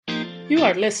You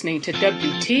are listening to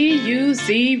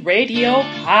WTUZ Radio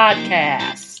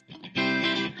Podcast.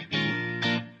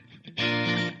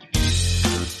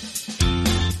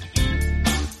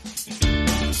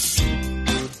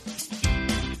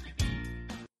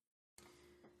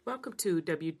 Welcome to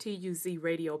WTUZ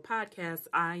Radio Podcast.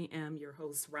 I am your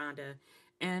host, Rhonda.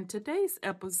 And today's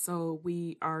episode,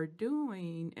 we are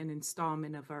doing an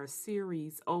installment of our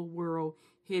series, Old World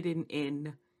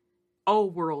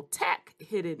Tech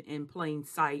Hidden in Plain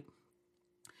Sight.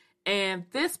 And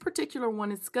this particular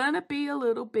one is going to be a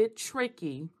little bit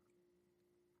tricky.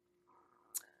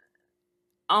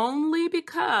 Only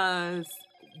because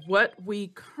what we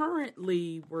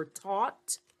currently were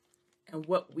taught and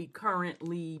what we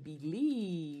currently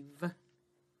believe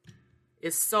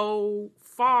is so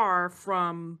far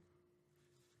from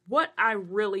what I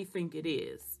really think it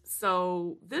is.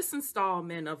 So this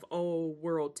installment of Old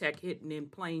World Tech Hidden in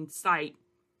Plain Sight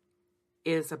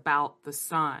is about the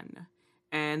sun.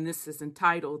 And this is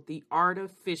entitled The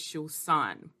Artificial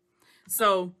Sun.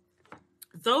 So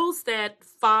those that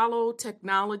follow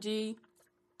technology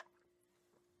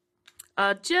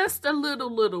just a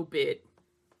little bit,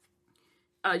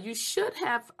 you should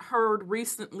have heard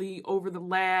recently over the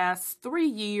last 3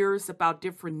 years about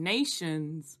different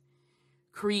nations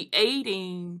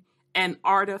creating an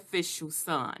artificial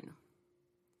sun.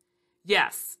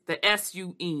 Yes, the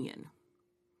S-U-N.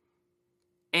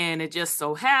 And it just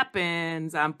so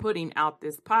happens I'm putting out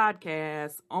this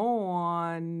podcast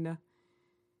on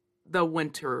the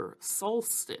winter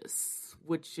solstice,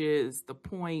 which is the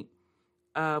point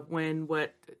of when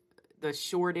the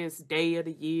shortest day of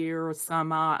the year or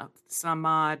some odd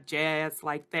jazz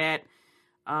like that,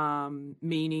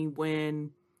 meaning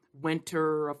when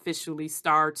winter officially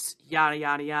starts, yada,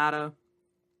 yada, yada.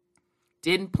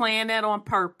 Didn't plan that on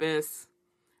purpose.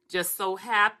 Just so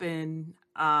happened,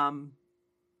 I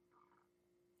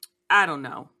don't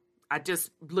know. I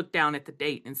just looked down at the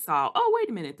date and saw, oh, wait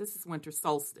a minute, this is winter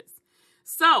solstice.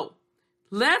 So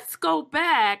let's go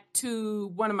back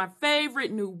to one of my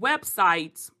favorite new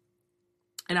websites.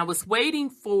 And I was waiting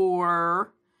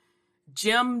for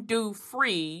Jim Do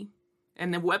Free,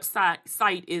 and the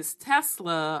website is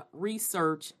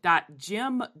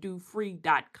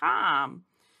teslaresearch.jimdofree.com,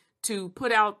 to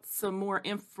put out some more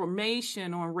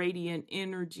information on radiant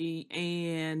energy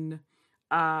and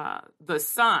the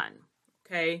sun.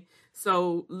 Okay,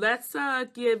 so let's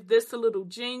give this a little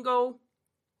jingle.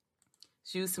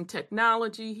 Let's use some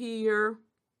technology here.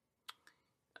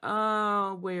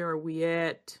 Where are we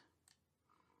at?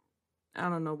 I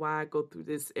don't know why I go through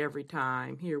this every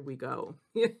time. Here we go.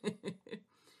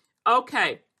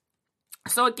 Okay.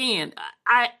 So again,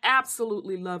 I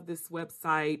absolutely love this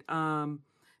website.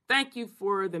 Thank you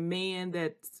for the man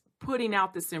that's putting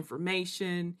out this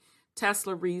information.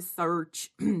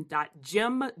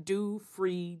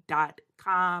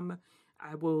 teslaresearch.jimdofree.com.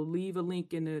 I will leave a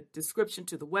link in the description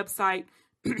to the website.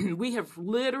 We have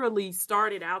literally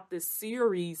started out this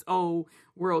series,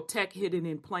 World Tech Hidden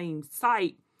in Plain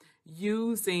Sight,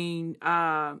 using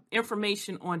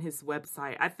information on his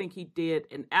website. I think he did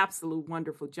an absolute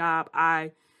wonderful job.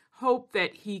 I hope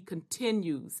that he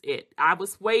continues it. I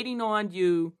was waiting on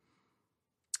you,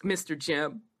 Mr.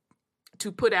 Jim,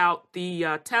 to put out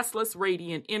the Tesla's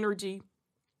Radiant Energy.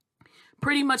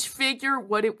 Pretty much figure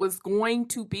what it was going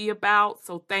to be about,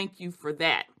 so thank you for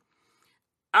that.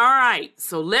 All right,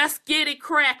 so let's get it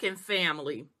cracking,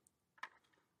 family.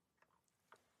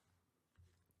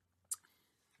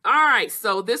 All right,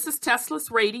 so this is Tesla's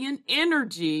Radiant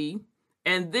Energy,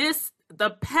 and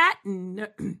the patent,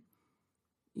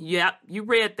 yep, you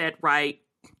read that right.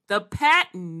 The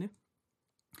patent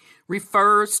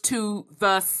refers to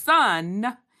the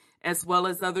sun, as well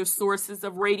as other sources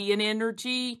of radiant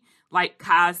energy, like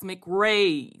cosmic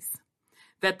rays.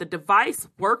 That the device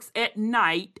works at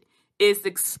night is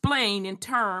explained in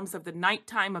terms of the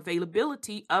nighttime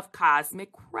availability of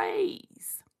cosmic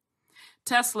rays.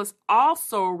 Tesla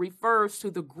also refers to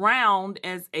the ground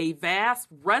as a vast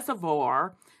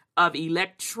reservoir of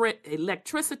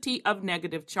electricity of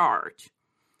negative charge.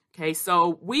 Okay,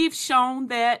 so we've shown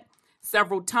that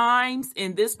several times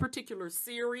in this particular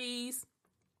series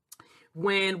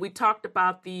when we talked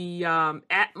about the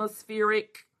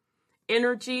atmospheric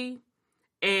energy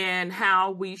and how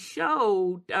we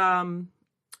showed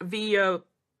via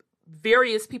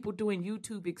various people doing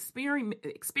YouTube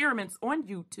experiments on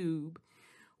YouTube,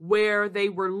 where they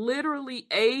were literally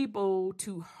able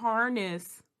to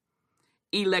harness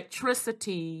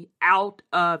electricity out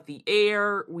of the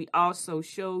air. We also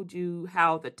showed you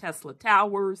how the Tesla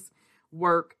towers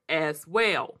work as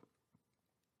well.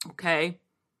 Okay.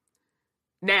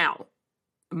 Now,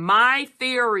 My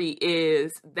theory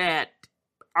is that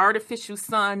artificial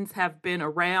suns have been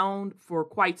around for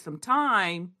quite some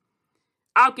time.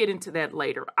 I'll get into that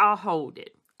later. I'll hold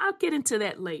it. I'll get into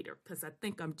that later because I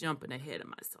think I'm jumping ahead of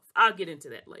myself. I'll get into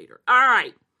that later. All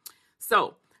right.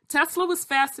 So Tesla was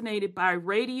fascinated by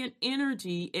radiant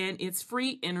energy and its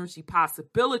free energy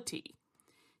possibility.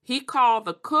 He called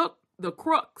the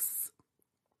crux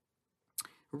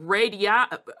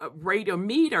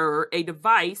radiometer a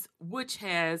device which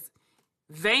has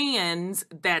vans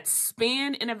that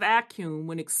spin in a vacuum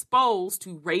when exposed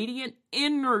to radiant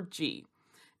energy,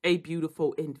 a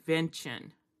beautiful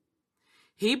invention.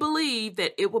 He believed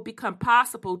that it would become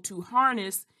possible to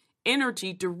harness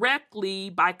energy directly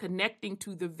by connecting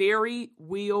to the very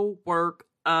wheel work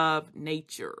of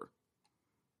nature.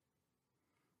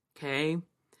 Okay,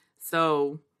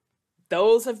 so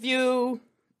those of you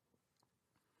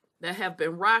that have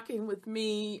been rocking with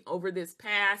me over this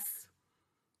past,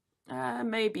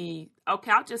 maybe,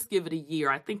 okay, I'll just give it a year.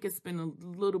 I think it's been a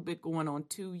little bit going on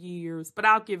 2 years, but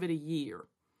I'll give it a year.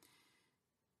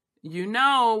 You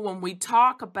know, when we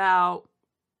talk about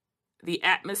the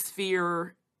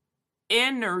atmosphere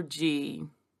energy,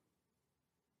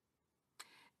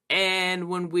 and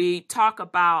when we talk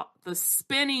about the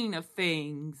spinning of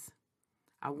things,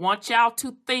 I want y'all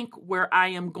to think where I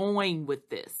am going with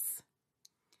this.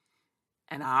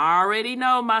 And I already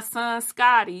know my son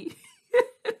Scotty,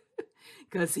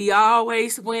 because he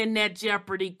always win that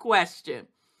Jeopardy question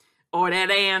or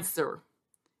that answer.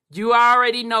 You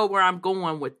already know where I'm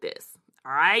going with this,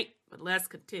 all right? But let's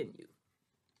continue.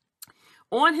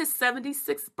 On his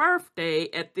 76th birthday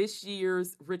at this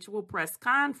year's Ritual Press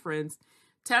Conference,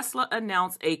 Tesla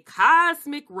announced a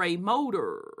cosmic ray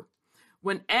motor.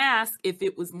 When asked if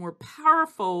it was more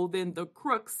powerful than the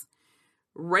Crookes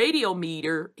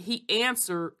radiometer, he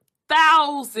answered,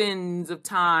 thousands of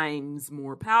times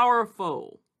more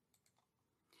powerful.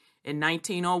 In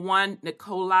 1901,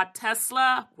 Nikola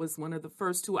Tesla was one of the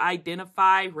first to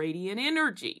identify radiant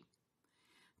energy.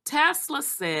 Tesla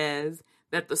says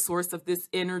that the source of this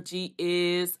energy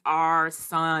is our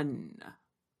sun.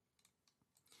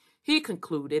 He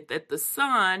concluded that the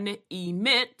sun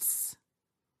emits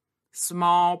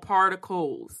small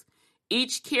particles,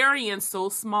 each carrying so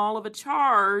small of a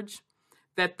charge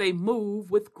that they move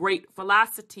with great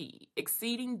velocity,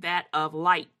 exceeding that of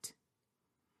light.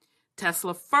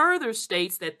 Tesla further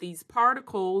states that these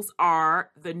particles are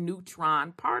the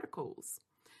neutron particles.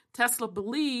 Tesla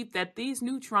believed that these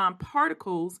neutron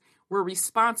particles were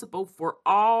responsible for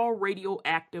all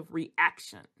radioactive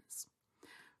reactions.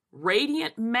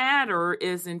 Radiant matter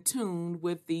is in tune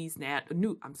with these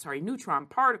neutron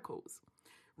particles.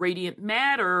 Radiant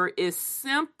matter is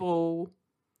simply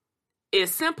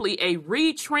a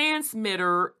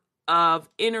retransmitter of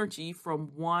energy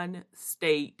from one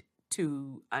state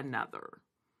to another.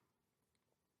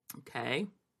 Okay.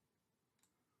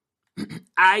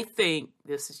 I think,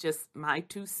 this is just my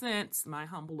 2 cents, my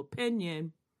humble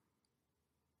opinion,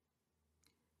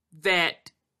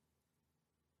 that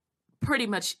pretty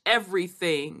much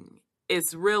everything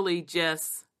is really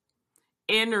just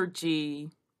energy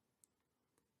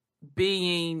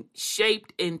being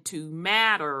shaped into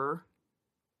matter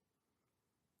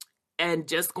and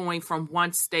just going from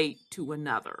one state to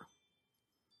another.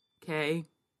 Okay?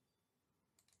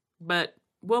 But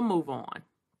we'll move on.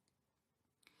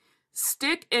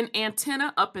 Stick an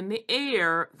antenna up in the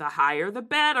air, the higher the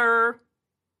better,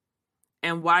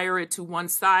 and wire it to one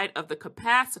side of the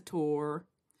capacitor,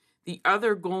 the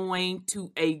other going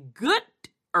to a good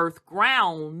earth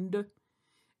ground,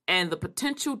 and the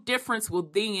potential difference will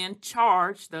then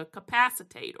charge the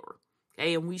capacitor.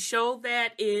 Okay, and we showed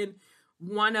that in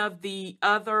one of the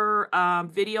other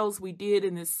videos we did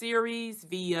in this series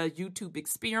via YouTube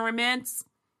experiments,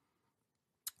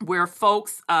 where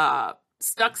folks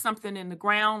stuck something in the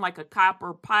ground like a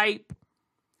copper pipe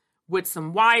with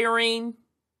some wiring,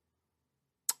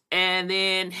 and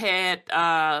then had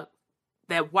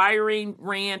that wiring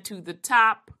ran to the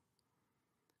top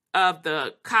of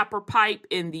the copper pipe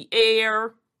in the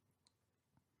air,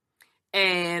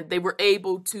 and they were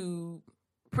able to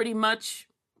pretty much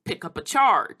pick up a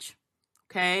charge.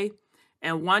 Okay,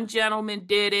 and one gentleman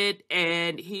did it,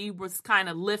 and he was kind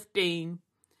of lifting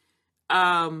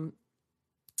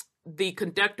the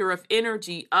conductor of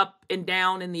energy up and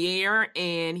down in the air,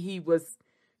 and he was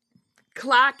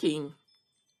clocking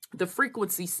the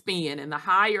frequency spin, and the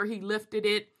higher he lifted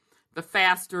it, the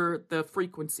faster the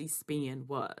frequency spin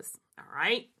was. All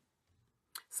right.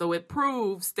 So it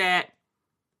proves that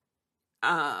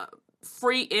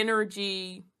free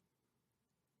energy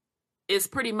is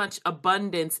pretty much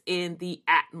abundance in the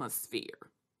atmosphere.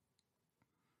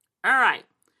 All right.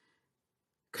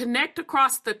 Connect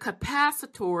across the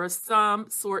capacitor some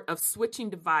sort of switching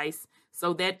device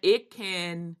so that it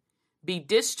can be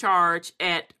discharged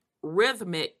at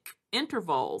rhythmic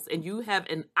intervals and you have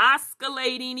an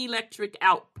oscillating electric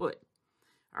output.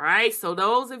 All right, so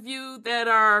those of you that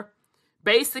are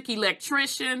basic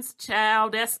electricians,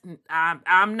 child,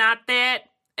 I'm not that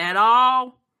at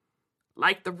all.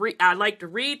 I like to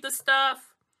read the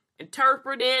stuff,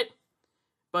 interpret it,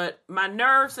 but my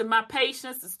nerves and my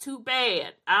patience is too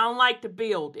bad. I don't like to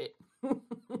build it.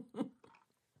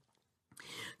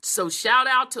 So shout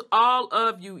out to all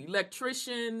of you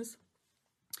electricians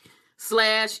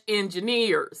 /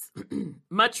 engineers.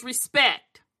 Much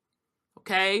respect.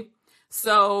 Okay.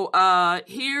 So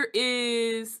here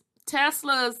is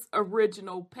Tesla's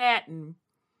original patent.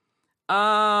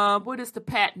 What is the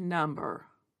patent number?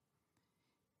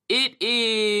 It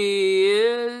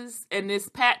is, and this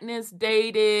patent is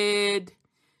dated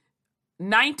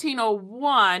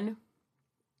 1901.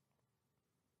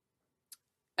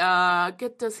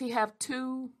 Does he have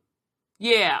two?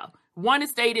 Yeah, one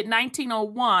is dated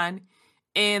 1901,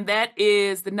 and that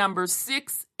is the number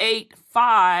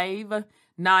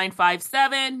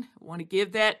 685957. I want to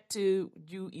give that to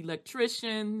you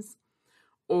electricians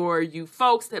or you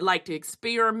folks that like to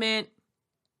experiment,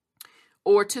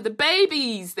 or to the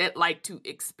babies that like to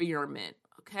experiment,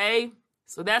 okay?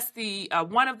 So that's the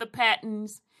one of the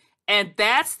patents, and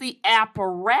that's the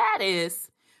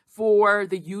apparatus for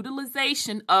the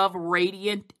utilization of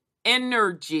radiant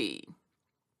energy,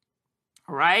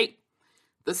 all right?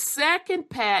 The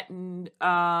second patent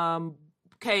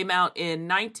came out in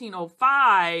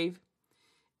 1905,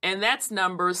 and that's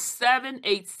number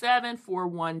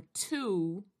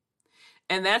 787412.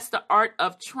 And that's the art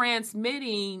of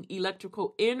transmitting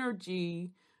electrical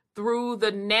energy through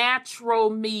the natural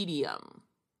medium.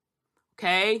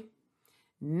 Okay?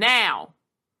 Now,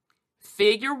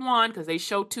 figure 1, because they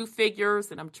show 2 figures,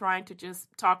 and I'm trying to just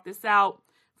talk this out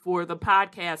for the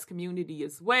podcast community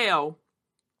as well.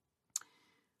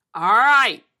 All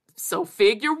right. So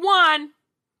figure 1,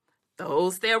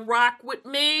 those that rock with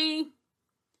me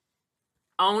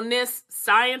on this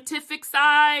scientific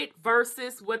side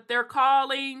versus what they're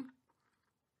calling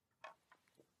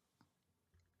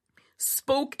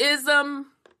spookism,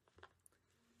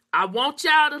 I want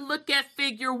y'all to look at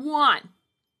figure 1.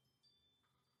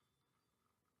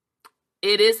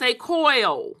 It is a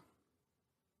coil.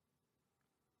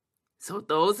 So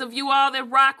those of you all that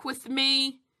rock with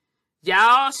me,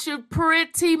 y'all should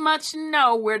pretty much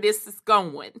know where this is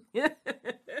going. All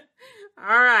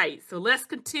right, so let's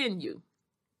continue.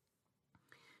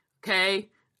 Okay,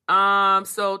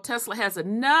 so Tesla has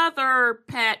another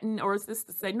patent, or is this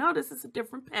to say, no, this is a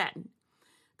different patent,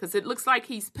 because it looks like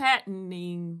he's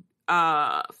patenting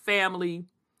family,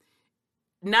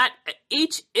 not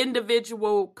each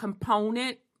individual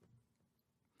component.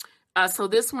 So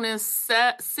this one is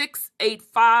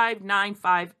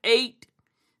 685958.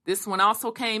 This one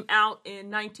also came out in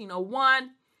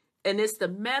 1901, and it's the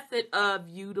method of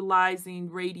utilizing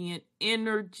radiant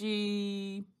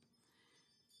energy.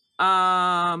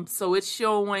 So it's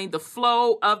showing the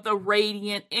flow of the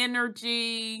radiant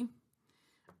energy,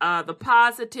 the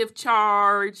positive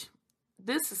charge.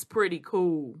 This is pretty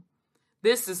cool.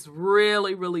 This is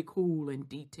really, really cool and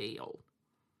detailed.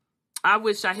 I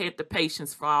wish I had the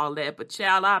patience for all that, but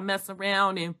child, I mess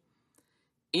around and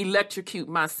electrocute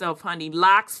myself, honey.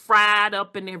 Locks fried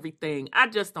up and everything. I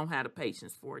just don't have the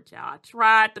patience for it, child. I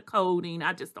tried the coding.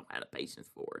 I just don't have the patience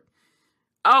for it.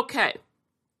 Okay.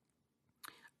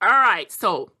 All right,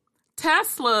 so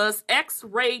Tesla's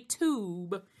X-ray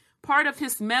tube, part of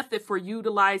his method for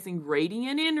utilizing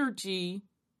radiant energy,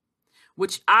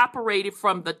 which operated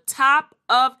from the top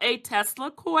of a Tesla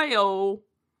coil,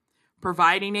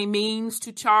 providing a means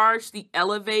to charge the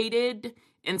elevated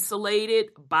insulated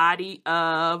body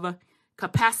of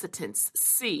capacitance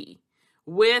C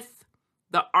with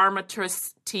the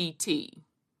Armatus TT.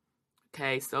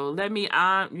 Okay, so let me,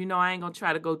 I ain't going to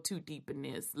try to go too deep in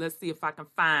this. Let's see if I can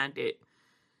find it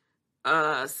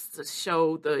to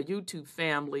show the YouTube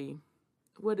family.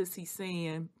 What is he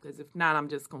saying? Because if not, I'm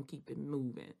just going to keep it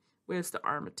moving. Where's the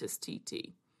Armatus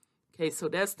TT? Okay, so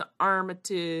that's the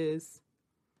Armatus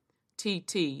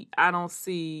TT. I don't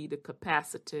see the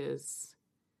capacitors,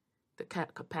 the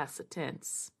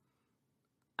capacitance.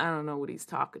 I don't know what he's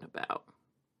talking about.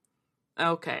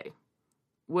 Okay.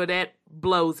 Well, that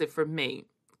blows it for me.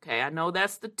 Okay, I know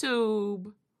that's the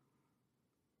tube.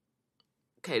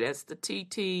 Okay, that's the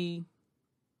TT.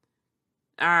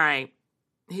 All right.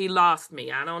 He lost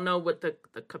me. I don't know what the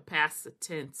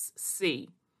capacitance C.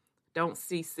 Don't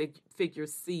see figure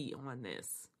C on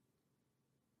this.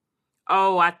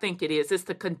 Oh, I think it is. It's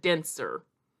the condenser.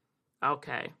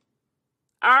 Okay.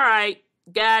 All right.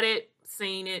 Got it.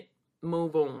 Seen it.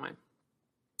 Move on.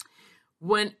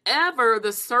 Whenever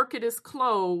the circuit is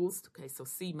closed, okay, so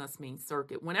C must mean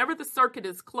circuit. Whenever the circuit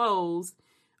is closed,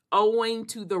 owing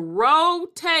to the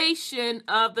rotation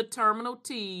of the terminal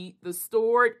T, the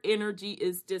stored energy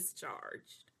is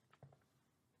discharged.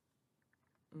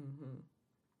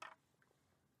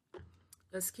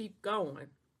 Let's keep going.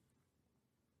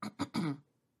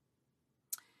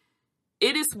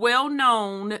 It is well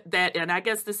known that, and I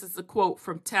guess this is a quote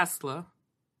from Tesla,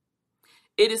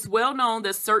 it is well known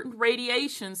that certain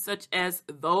radiations, such as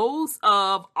those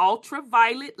of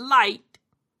ultraviolet light,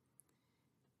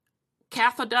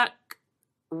 cathodic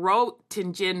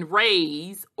Roentgen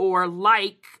rays, or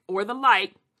the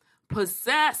like,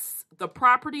 possess the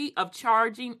property of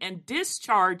charging and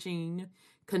discharging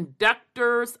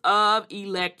conductors of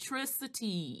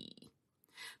electricity.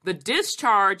 The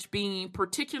discharge being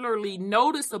particularly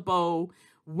noticeable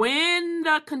when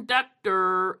the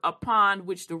conductor upon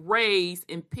which the rays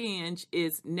impinge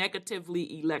is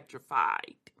negatively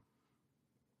electrified.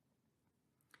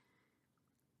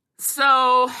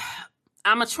 So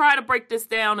I'm going to try to break this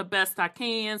down the best I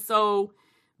can. So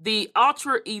the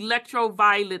ultra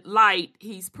electroviolet light,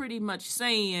 he's pretty much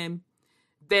saying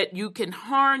that you can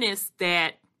harness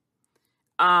that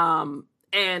and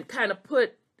kind of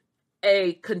put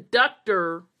a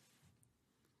conductor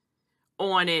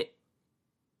on it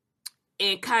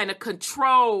and kind of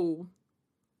control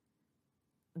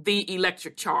the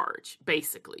electric charge,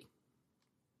 basically.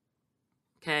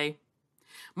 Okay.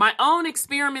 My own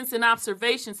experiments and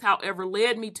observations, however,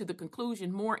 led me to the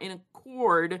conclusion more in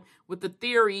accord with the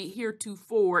theory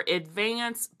heretofore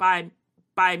advanced by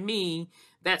me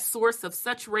that source of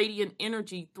such radiant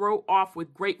energy throw off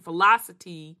with great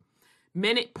velocity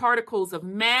minute particles of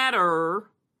matter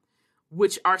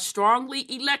which are strongly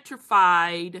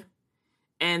electrified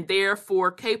and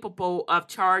therefore capable of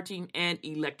charging an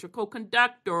electrical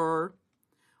conductor,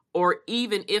 or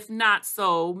even if not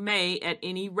so, may at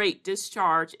any rate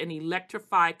discharge an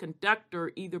electrified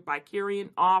conductor either by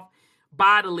carrying off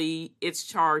bodily its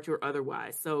charge or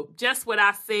otherwise. So just what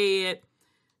I said,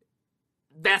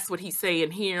 that's what he's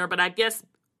saying here. But I guess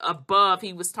above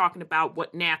he was talking about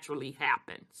what naturally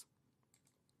happens.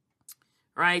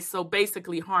 Right? So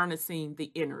basically harnessing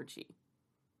the energy.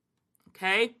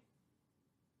 Okay?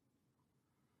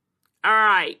 All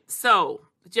right. So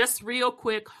just real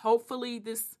quick, hopefully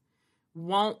this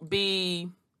won't be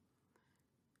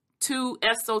too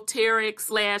esoteric /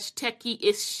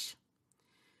 techie-ish.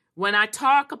 When I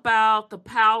talk about the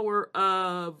power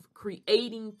of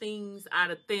creating things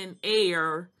out of thin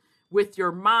air with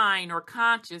your mind or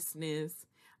consciousness,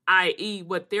 i.e.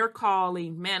 what they're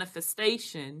calling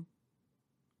manifestation,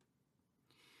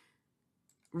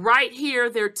 right here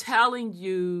they're telling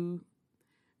you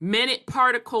minute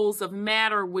particles of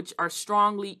matter which are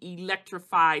strongly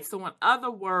electrified. So in other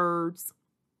words,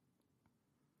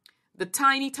 the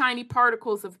tiny, tiny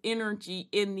particles of energy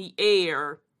in the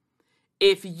air,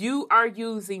 if you are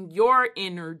using your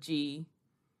energy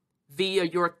via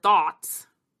your thoughts,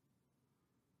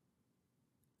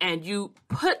 and you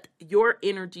put your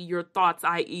energy, your thoughts,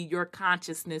 i.e. your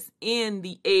consciousness, in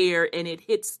the air and it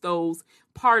hits those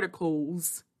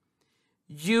particles,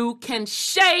 you can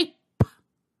shape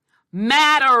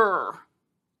matter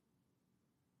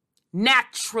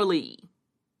naturally.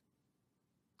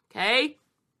 Okay?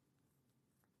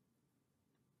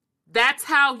 That's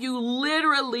how you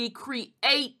literally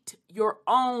create your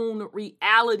own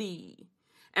reality.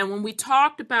 And when we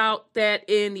talked about that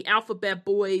in the Alphabet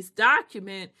Boys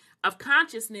document of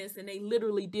consciousness, and they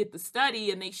literally did the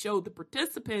study and they showed the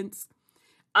participants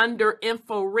under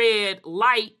infrared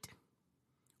light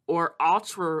or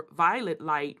ultraviolet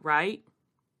light, right?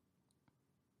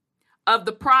 Of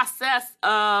the process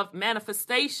of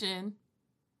manifestation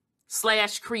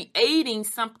 / creating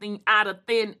something out of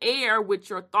thin air with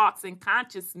your thoughts and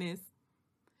consciousness.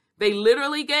 They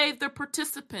literally gave the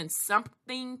participants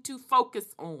something to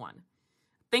focus on.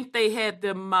 I think they had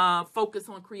them focus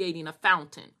on creating a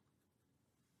fountain.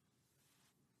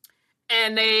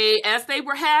 And as they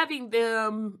were having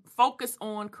them focus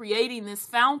on creating this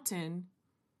fountain,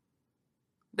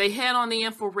 they had on the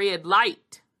infrared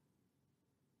light.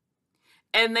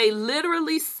 And they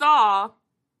literally saw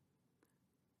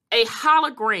a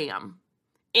hologram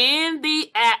in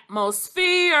the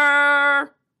atmosphere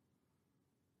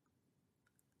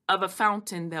of a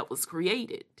fountain that was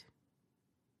created.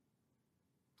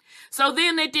 So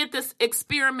then they did this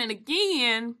experiment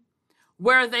again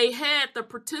where they had the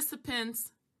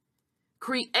participants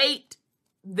create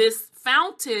this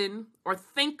fountain, or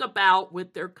think about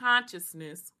with their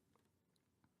consciousness,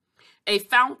 a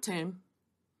fountain,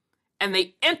 and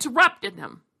they interrupted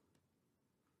them.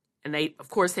 And they, of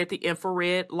course, had the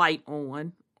infrared light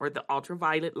on, or the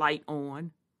ultraviolet light on,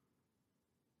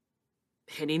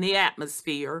 hitting the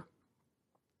atmosphere.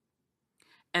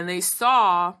 And they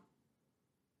saw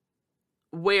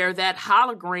where that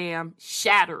hologram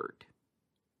shattered.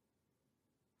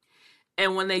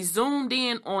 And when they zoomed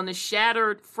in on the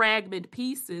shattered fragment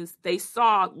pieces, they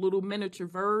saw little miniature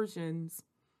versions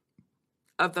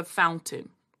of the fountain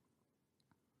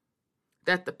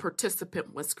that the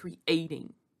participant was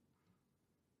creating.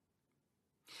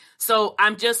 So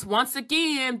I'm just once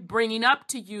again bringing up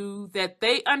to you that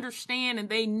they understand and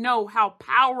they know how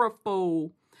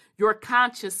powerful your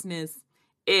consciousness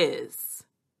is.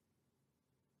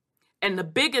 And the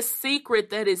biggest secret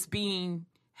that is being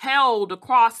held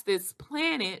across this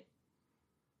planet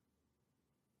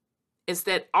is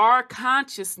that our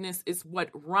consciousness is what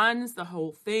runs the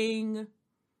whole thing.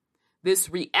 This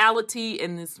reality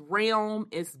and this realm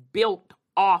is built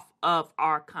off of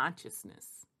our consciousness.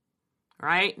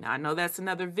 Right? Now, I know that's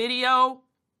another video,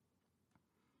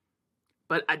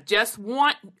 but I just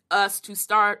want us to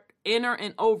start enter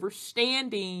and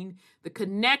understanding the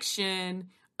connection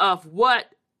of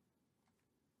what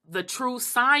the true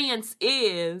science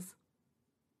is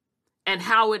and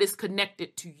how it is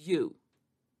connected to you.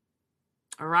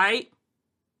 All right?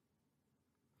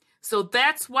 So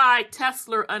that's why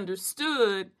Tesla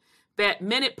understood that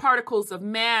minute particles of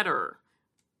matter,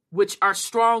 which are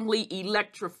strongly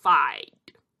electrified.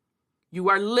 You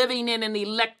are living in an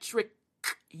electric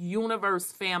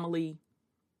universe, family.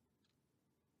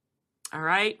 All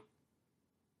right?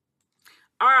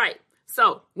 All right.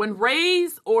 So when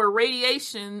rays or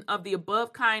radiation of the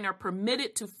above kind are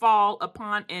permitted to fall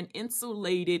upon an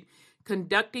insulated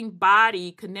conducting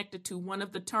body connected to one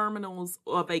of the terminals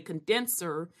of a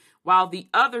condenser, while the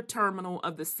other terminal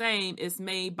of the same is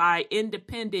made by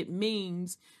independent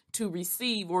means to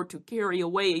receive or to carry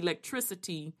away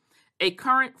electricity, a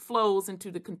current flows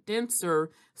into the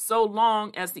condenser so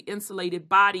long as the insulated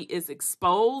body is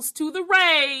exposed to the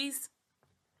rays.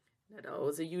 Now,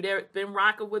 those of you that have been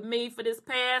rocking with me for this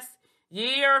past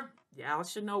year, y'all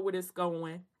should know where it's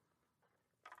going.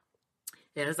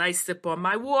 As I sip on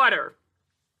my water.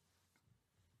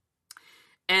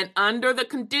 And under the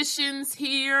conditions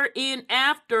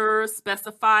hereinafter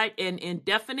specified, an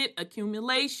indefinite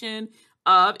accumulation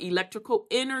of electrical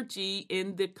energy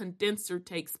in the condenser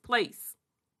takes place.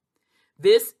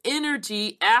 This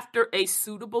energy, after a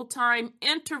suitable time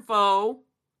interval,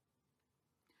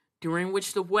 during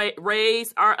which the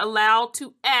rays are allowed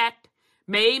to act,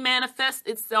 may manifest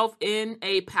itself in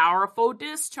a powerful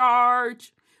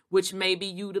discharge, which may be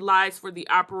utilized for the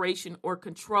operation or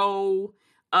control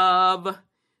of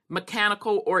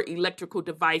mechanical or electrical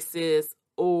devices,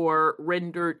 or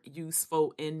rendered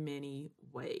useful in many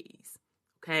ways.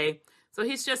 Okay, so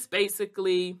he's just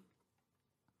basically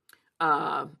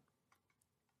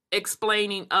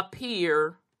explaining up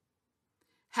here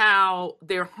how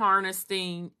they're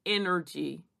harnessing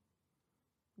energy.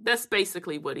 That's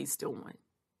basically what he's doing.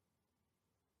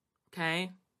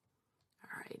 Okay. All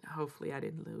right. Hopefully I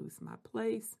didn't lose my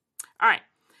place. All right.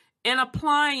 In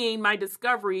applying my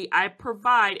discovery, I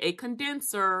provide a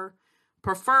condenser,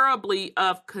 preferably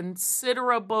of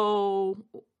considerable.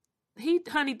 He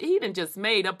didn't just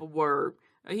made up a word.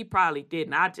 He probably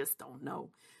didn't. I just don't know.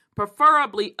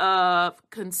 Preferably of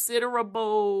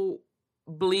considerably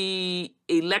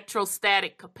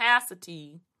electrostatic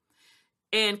capacity,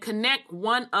 and connect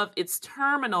one of its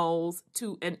terminals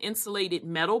to an insulated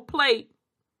metal plate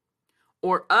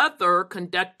or other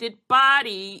conducted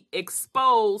body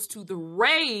exposed to the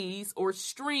rays or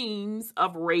streams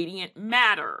of radiant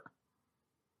matter.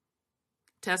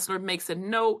 Tesla makes a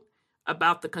note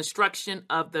about the construction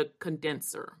of the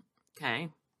condenser. Okay.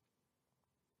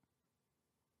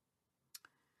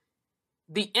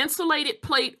 The insulated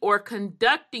plate or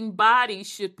conducting body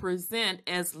should present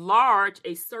as large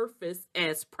a surface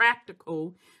as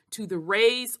practical to the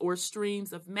rays or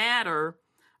streams of matter.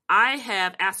 I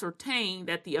have ascertained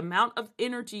that the amount of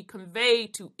energy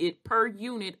conveyed to it per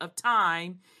unit of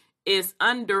time is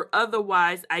under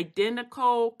otherwise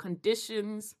identical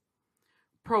conditions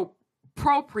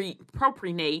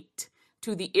proportionate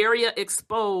to the area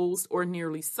exposed or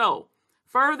nearly so.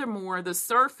 Furthermore, the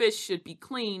surface should be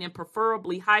clean and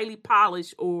preferably highly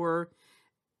polished or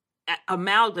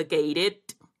amalgamated.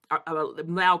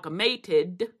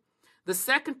 The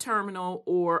second terminal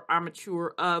or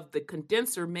armature of the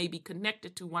condenser may be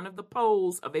connected to one of the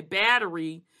poles of a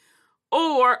battery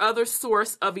or other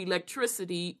source of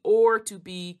electricity, or to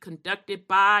be conducting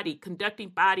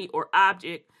body or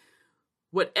object,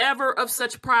 whatever of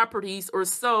such properties or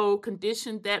so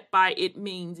conditioned that by it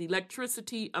means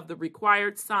electricity of the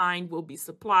required sign will be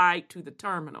supplied to the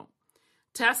terminal.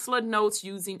 Tesla notes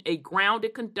using a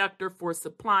grounded conductor for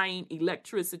supplying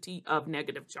electricity of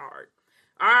negative charge.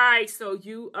 All right, so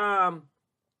you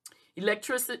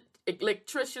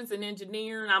electricians and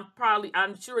engineering,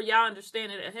 I'm sure y'all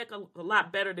understand it a heck of a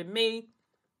lot better than me.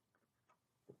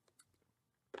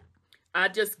 I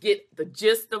just get the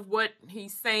gist of what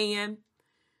he's saying.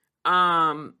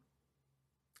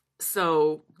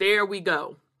 So there we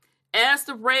go. As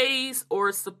the rays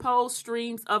or supposed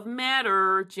streams of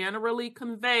matter generally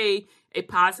convey a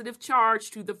positive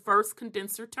charge to the first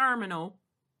condenser terminal,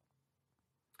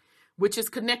 which is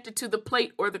connected to the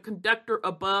plate or the conductor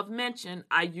above mentioned,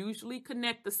 I usually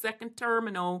connect the second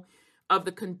terminal of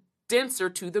the condenser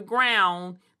to the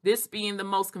ground, this being the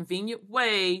most convenient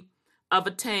way of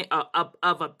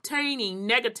obtaining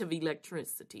negative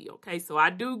electricity. Okay, so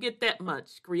I do get that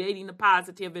much, creating the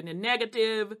positive and the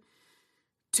negative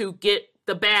to get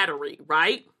the battery,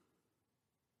 right?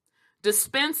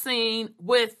 Dispensing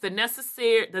with the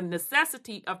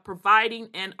necessity of providing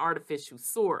an artificial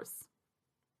source.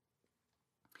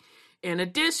 In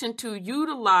addition to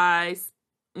utilize,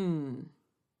 all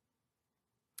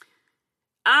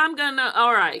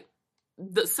right,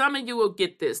 some of you will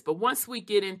get this, but once we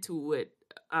get into it,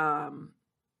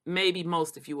 maybe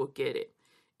most of you will get it.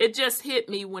 It just hit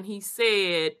me when he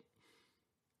said,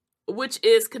 which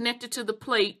is connected to the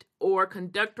plate or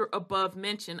conductor above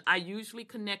mentioned, I usually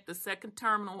connect the second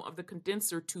terminal of the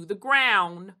condenser to the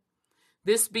ground,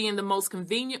 this being the most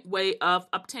convenient way of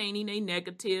obtaining a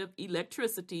negative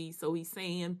electricity. So he's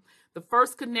saying the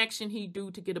first connection he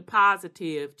do to get a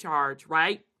positive charge,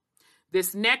 right?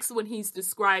 This next one he's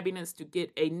describing is to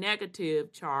get a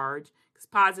negative charge, because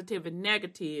positive and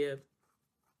negative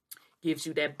gives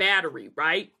you that battery,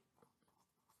 right?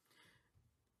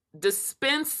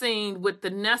 Dispensing with the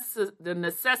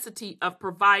necessity of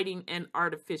providing an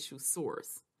artificial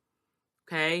source.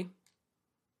 Okay?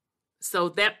 So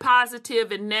that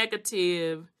positive and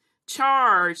negative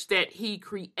charge that he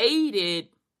created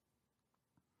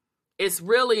is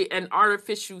really an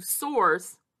artificial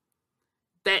source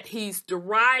that he's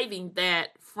deriving that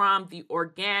from the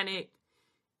organic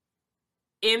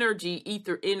energy,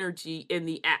 ether energy in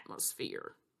the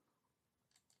atmosphere.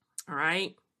 All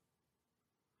right?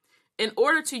 In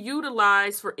order to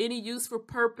utilize for any useful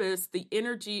purpose the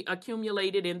energy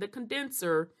accumulated in the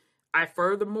condenser, I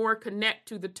furthermore connect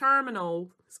to the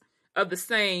terminals of the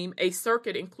same a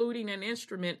circuit including an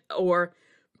instrument or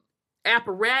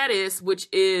apparatus which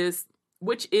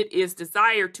it is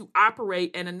desired to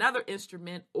operate, and another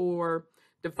instrument or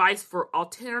device for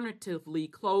alternatively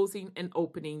closing and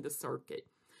opening the circuit.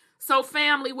 So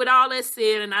family, with all that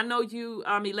said, and I know you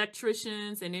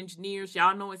electricians and engineers,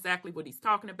 y'all know exactly what he's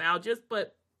talking about,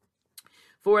 but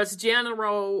for us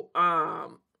general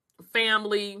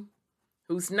family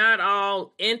who's not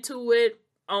all into it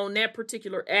on that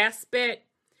particular aspect,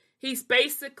 he's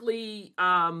basically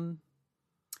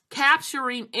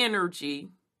capturing energy,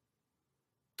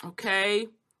 okay,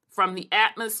 from the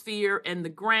atmosphere and the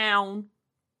ground,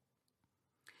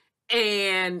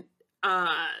 and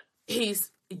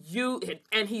he's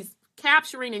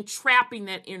capturing and trapping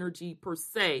that energy per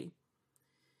se,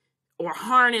 or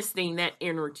harnessing that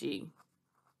energy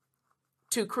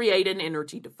to create an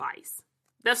energy device.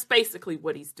 That's basically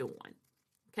what he's doing.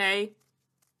 Okay?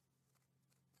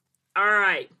 All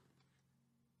right.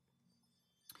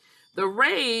 The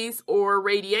rays or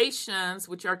radiations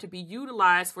which are to be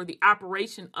utilized for the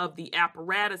operation of the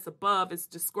apparatus above is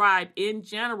described in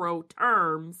general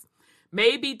terms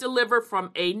may be delivered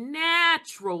from a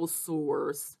natural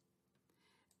source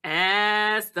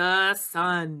as the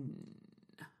sun,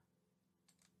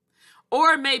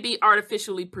 or may be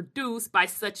artificially produced by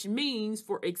such means,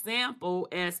 for example,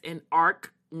 as an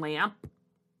arc lamp,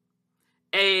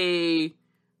 a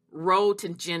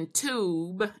Roentgen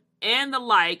tube, and the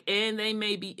like, and they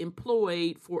may be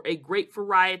employed for a great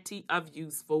variety of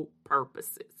useful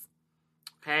purposes.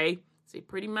 Okay, so he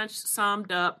pretty much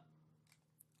summed up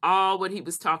all what he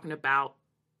was talking about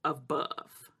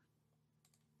above.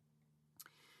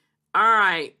 All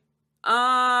right.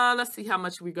 Let's see how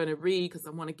much we're going to read, because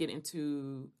I want to get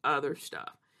into other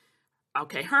stuff.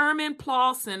 Okay, Hermann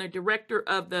Paulsen, a director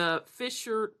of the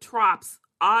Fischer-Tropsch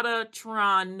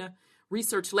Autotron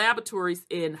Research Laboratories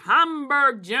in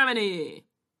Hamburg, Germany,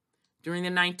 during the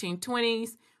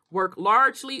 1920s, worked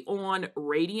largely on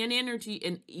radiant energy,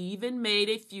 and even made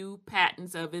a few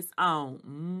patents of its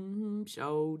own.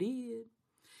 Sure did.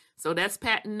 So that's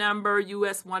patent number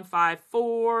US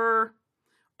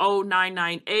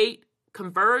 1540998,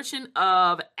 conversion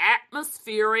of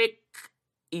atmospheric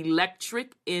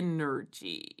electric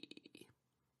energy.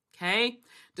 Okay?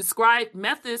 Describe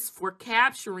methods for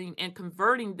capturing and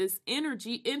converting this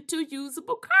energy into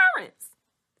usable currents.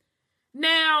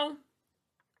 Now,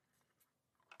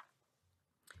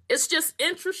 it's just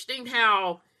interesting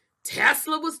how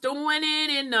Tesla was doing it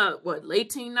in the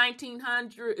late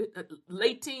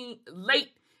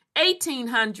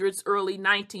 1800s, early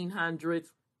 1900s.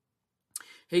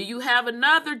 Here you have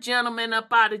another gentleman up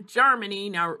out of Germany.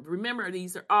 Now, remember,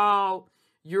 these are all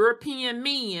European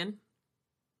men.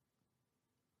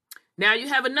 Now you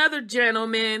have another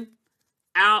gentleman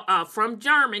out from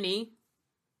Germany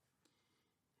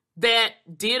that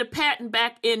did a patent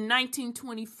back in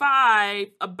 1925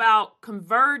 about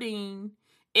converting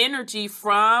energy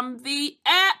from the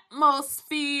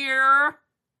atmosphere.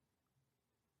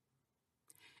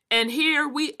 And here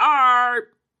we are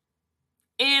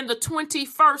in the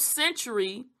 21st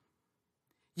century,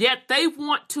 yet they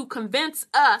want to convince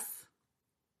us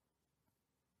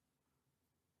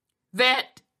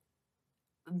that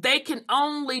they can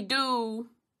only do,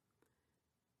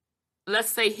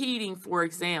 let's say, heating, for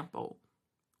example,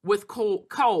 with coal,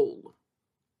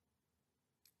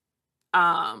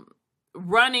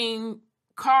 running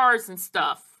cars and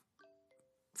stuff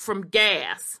from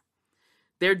gas.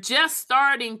 They're just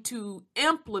starting to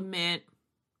implement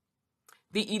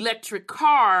the electric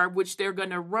car, which they're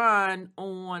going to run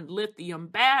on lithium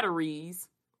batteries,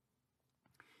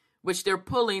 which they're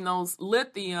pulling those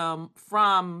lithium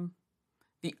from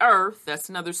the earth. That's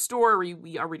another story.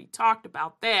 We already talked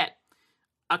about that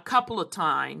a couple of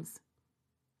times.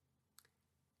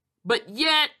 But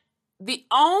yet, the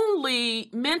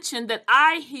only mention that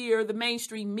I hear the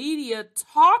mainstream media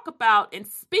talk about and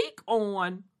speak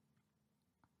on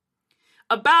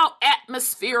about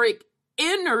atmospheric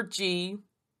energy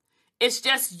is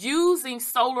just using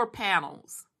solar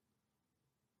panels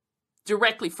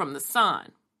directly from the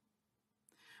sun.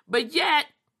 But yet,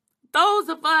 those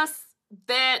of us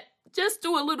that just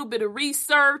do a little bit of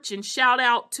research, and shout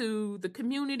out to the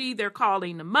community they're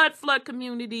calling the Mud Flood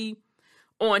community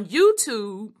on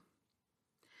YouTube,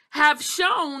 have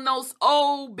shown those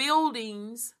old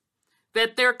buildings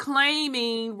that they're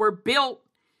claiming were built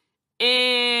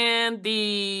in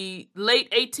the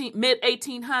mid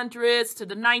 1800s to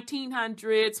the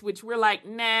 1900s, which we're like,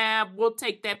 nah, we'll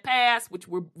take that pass, which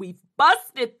we've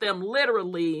busted them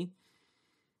literally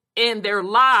in their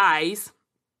lies,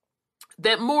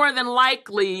 that more than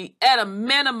likely, at a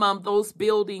minimum, those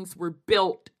buildings were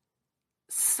built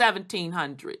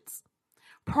 1700s,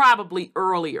 probably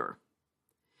earlier.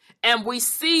 And we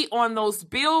see on those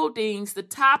buildings, the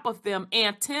top of them,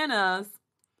 antennas,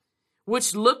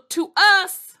 which look to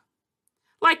us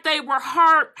like they were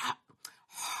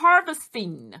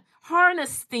harnessing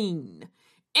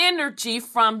energy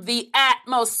from the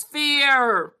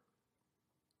atmosphere.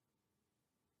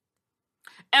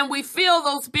 And we feel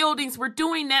those buildings were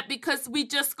doing that because we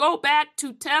just go back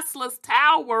to Tesla's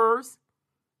towers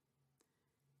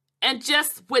and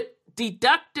just with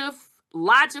deductive,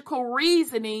 logical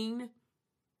reasoning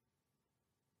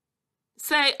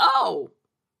say, oh,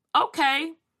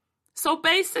 okay. So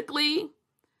basically,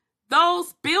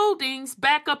 those buildings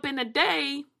back up in the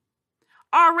day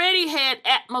already had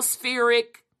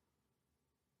atmospheric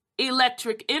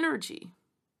electric energy.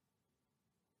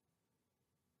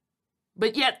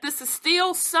 But yet this is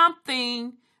still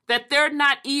something that they're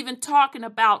not even talking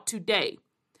about today.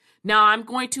 Now, I'm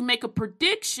going to make a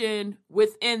prediction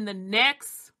within the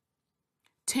next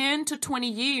 10 to 20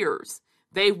 years,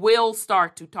 they will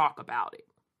start to talk about it.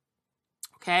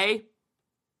 Okay?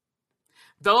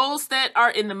 Those that are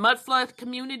in the Mud Flood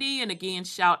community, and again,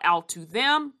 shout out to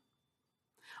them,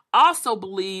 also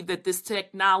believe that this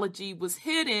technology was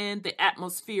hidden, the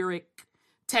atmospheric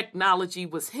technology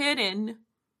was hidden,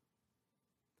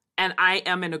 and I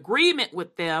am in agreement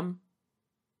with them.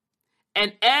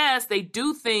 And as they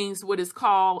do things, what is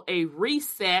called a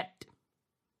reset,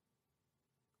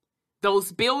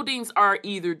 those buildings are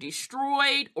either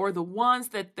destroyed or the ones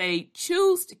that they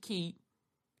choose to keep,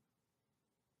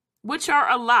 which are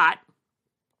a lot,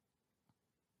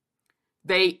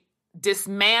 they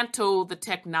dismantle the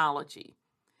technology.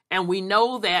 And we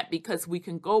know that because we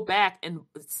can go back and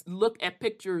look at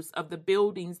pictures of the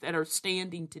buildings that are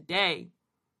standing today.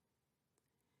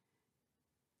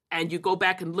 And you go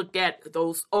back and look at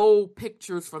those old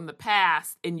pictures from the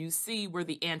past, and you see where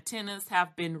the antennas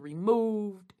have been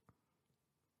removed.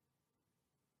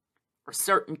 or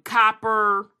certain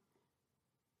copper,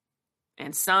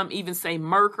 and some even say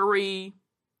mercury,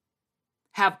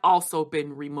 have also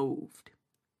been removed.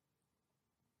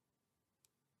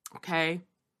 Okay?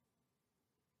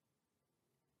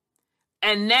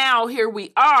 And now here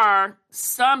we are,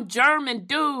 some German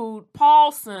dude,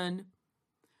 Paulson,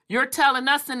 you're telling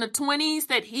us in the 20s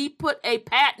that he put a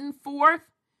patent forth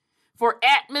for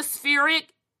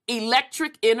atmospheric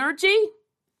electric energy?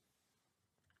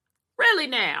 Really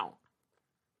now?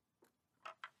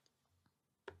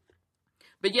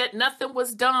 But yet nothing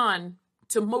was done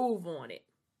to move on it.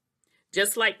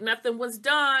 Just like nothing was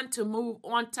done to move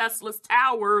on Tesla's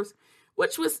towers,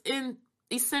 which was in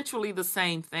essentially the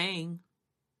same thing.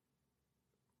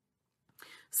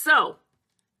 So,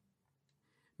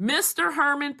 Mr.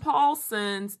 Herman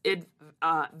Paulson's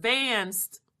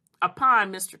advanced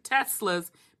upon Mr.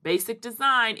 Tesla's basic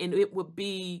design, and it would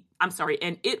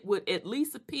at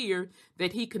least appear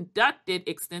that he conducted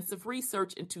extensive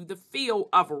research into the field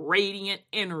of radiant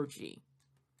energy.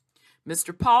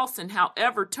 Mr. Paulson,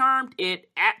 however, termed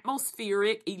it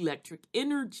atmospheric electric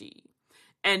energy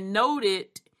and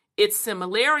noted its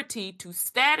similarity to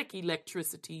static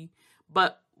electricity,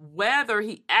 but whether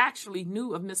he actually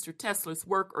knew of Mr. Tesla's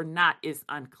work or not is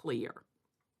unclear.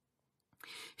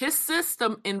 His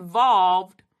system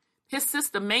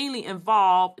mainly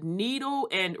involved needle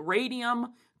and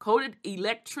radium-coated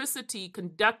electricity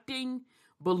conducting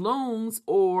balloons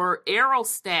or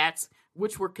aerostats,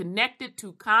 which were connected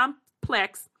to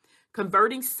complex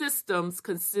converting systems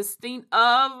consisting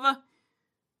of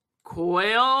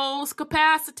coils,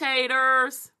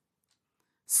 capacitors,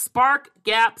 spark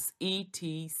gaps,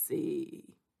 etc.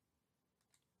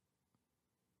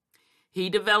 He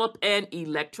developed an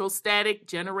electrostatic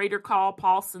generator called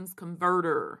Paulson's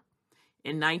converter.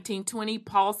 In 1920,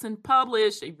 Paulson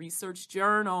published a research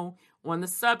journal on the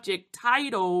subject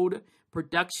titled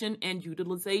Production and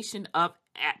Utilization of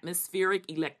Atmospheric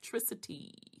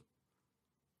Electricity.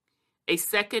 A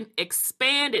second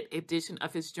expanded edition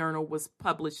of his journal was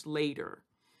published later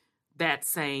that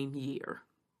same year.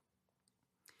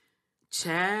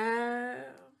 Child,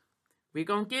 we're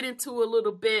going to get into a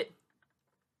little bit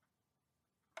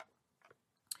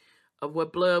of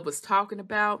what Blood was talking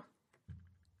about.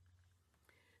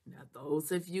 Now,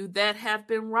 those of you that have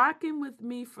been rocking with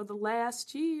me for the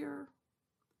last year,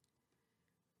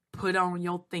 put on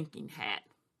your thinking hat.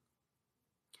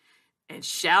 And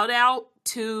shout out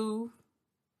to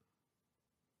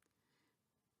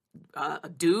a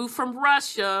dude from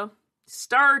Russia,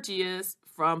 Sturgis,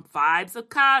 from Vibes of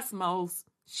Cosmos.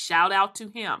 Shout out to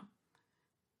him.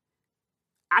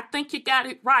 I think you got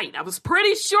it right. I was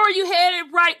pretty sure you had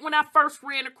it right when I first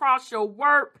ran across your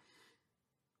work,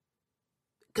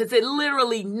 because it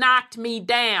literally knocked me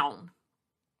down.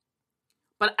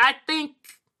 But I think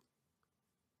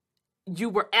you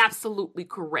were absolutely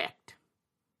correct.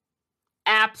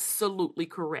 Absolutely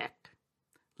correct.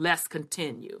 Let's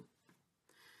continue.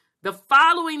 The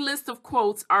following list of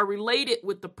quotes are related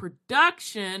with the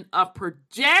production of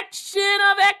projection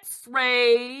of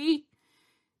X-ray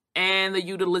and the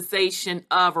utilization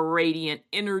of radiant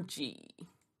energy.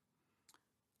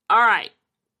 All right.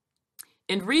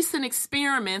 In recent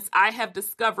experiments, I have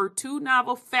discovered two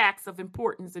novel facts of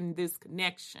importance in this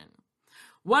connection.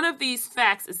 One of these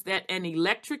facts is that an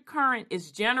electric current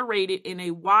is generated in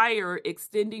a wire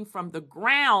extending from the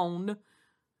ground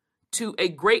to a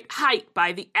great height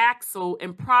by the axle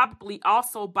and probably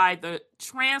also by the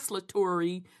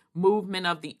translatory movement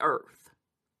of the earth.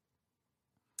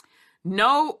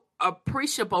 No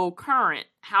appreciable current,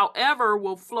 however,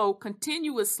 will flow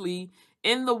continuously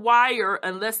in the wire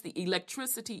unless the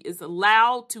electricity is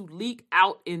allowed to leak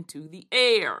out into the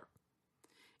air.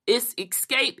 Its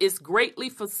escape is greatly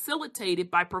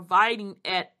facilitated by providing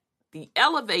at the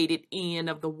elevated end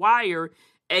of the wire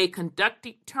a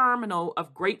conducting terminal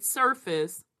of great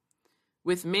surface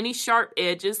with many sharp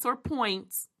edges or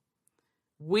points.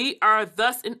 We are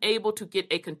thus enabled to get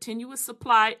a continuous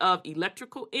supply of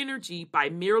electrical energy by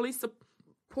merely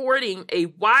supporting a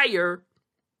wire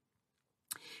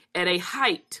at a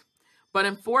height. But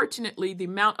unfortunately, the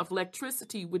amount of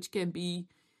electricity which can be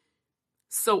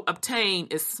so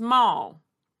obtained is small.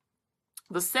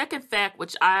 The second fact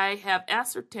which I have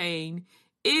ascertained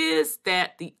is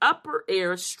that the upper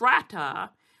air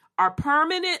strata are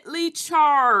permanently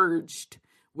charged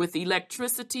with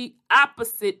electricity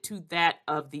opposite to that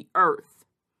of the earth.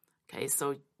 Okay,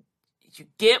 so you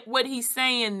get what he's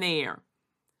saying there.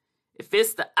 If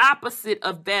it's the opposite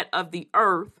of that of the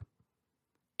earth,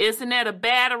 isn't that a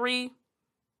battery?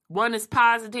 One is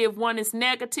positive, one is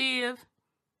negative.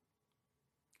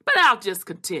 But I'll just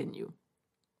continue.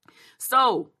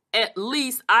 So, At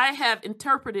least I have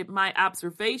interpreted my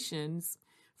observations,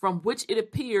 from which it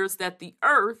appears that the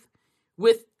Earth,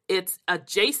 with its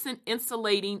adjacent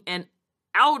insulating and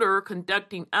outer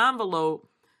conducting envelope,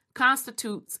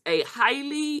 constitutes a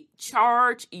highly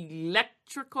charged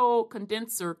electrical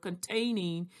condenser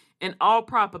containing, in all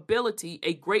probability,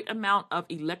 a great amount of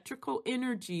electrical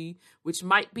energy which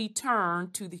might be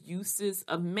turned to the uses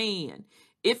of man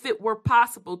if it were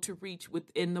possible to reach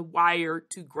within the wire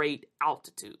to great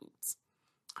altitudes.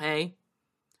 Okay?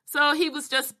 So he was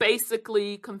just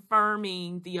basically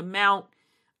confirming the amount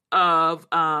of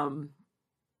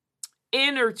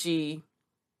energy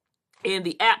in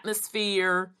the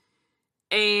atmosphere,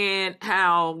 and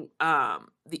how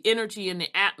the energy in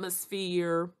the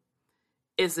atmosphere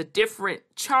is a different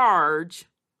charge,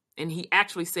 and he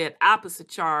actually said opposite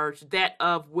charge, that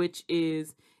of which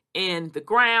is in the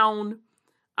ground,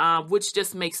 which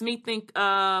just makes me think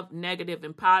of negative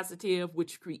and positive,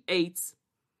 which creates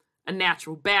a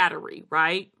natural battery,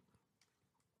 right?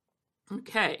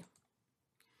 Okay.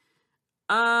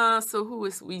 So who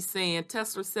is we saying?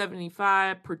 Tesla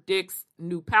 75 predicts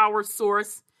new power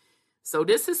source. So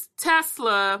this is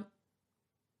Tesla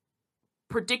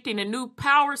predicting a new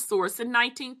power source in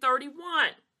 1931.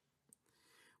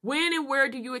 When and where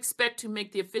do you expect to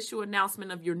make the official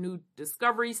announcement of your new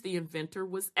discoveries? The inventor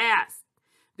was asked.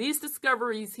 These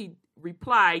discoveries, he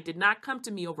replied, did not come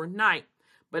to me overnight,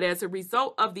 but as a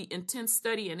result of the intense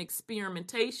study and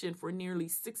experimentation for nearly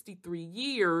 63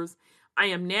 years, I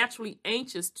am naturally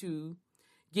anxious to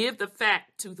give the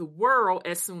fact to the world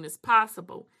as soon as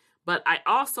possible, but I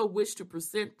also wish to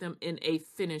present them in a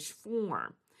finished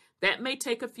form. That may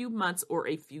take a few months or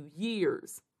a few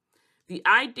years. The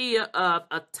idea of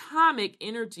atomic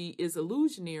energy is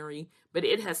illusionary, but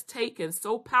it has taken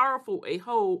so powerful a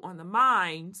hold on the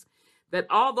minds that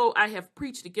although I have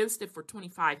preached against it for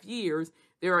 25 years,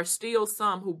 there are still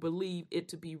some who believe it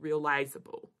to be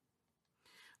realizable.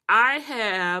 I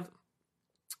have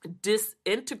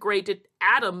disintegrated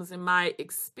atoms in my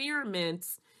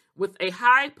experiments with a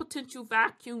high potential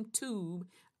vacuum tube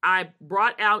I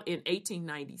brought out in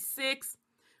 1896,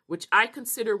 which I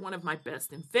consider one of my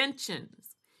best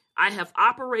inventions. I have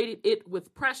operated it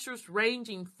with pressures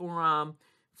ranging from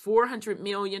 400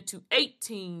 million to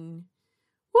 18.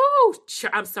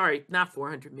 I'm sorry, not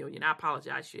 400 million. I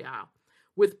apologize, y'all.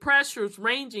 With pressures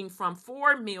ranging from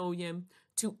 4 million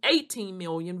to 18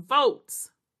 million volts.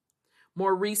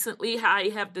 More recently, I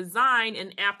have designed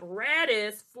an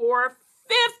apparatus for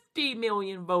 50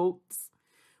 million volts,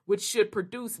 which should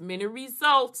produce many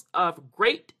results of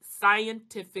great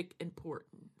scientific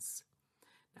importance.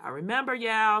 Now remember,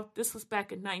 y'all, this was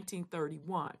back in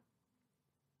 1931.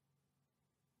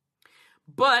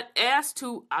 But as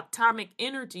to atomic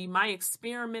energy, my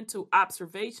experimental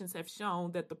observations have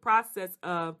shown that the process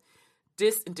of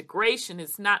disintegration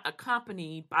is not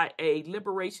accompanied by a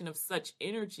liberation of such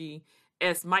energy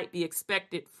as might be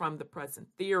expected from the present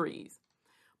theories.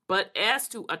 But as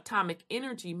to atomic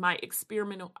energy, my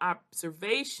experimental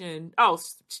observation... I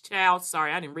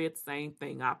didn't read the same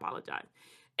thing. I apologize.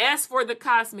 As for the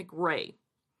cosmic ray,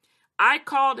 I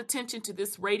called attention to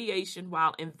this radiation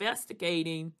while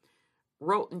investigating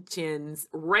Roentgen's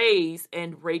rays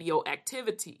and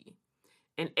radioactivity.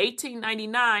 In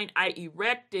 1899, I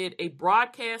erected a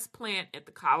broadcast plant at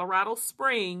the Colorado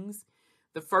Springs,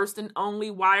 the first and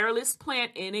only wireless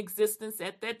plant in existence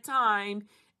at that time,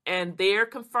 and there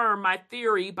confirmed my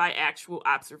theory by actual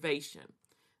observation.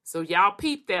 So y'all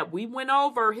peep that. We went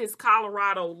over his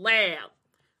Colorado lab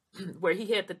where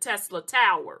he had the Tesla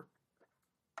Tower.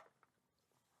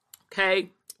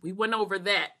 Okay, we went over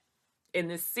that in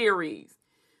this series.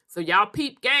 So y'all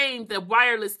peep game, the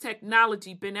wireless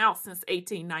technology been out since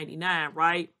 1899,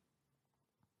 right?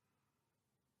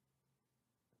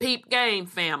 Peep game,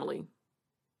 family.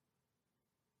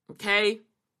 Okay?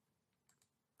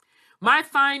 My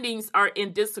findings are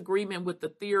in disagreement with the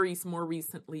theories more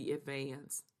recently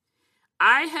advanced.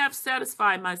 I have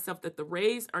satisfied myself that the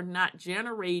rays are not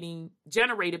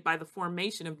generated by the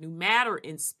formation of new matter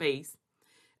in space,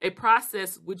 a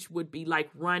process which would be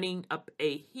like running up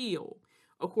a hill.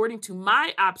 According to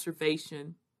my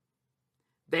observation,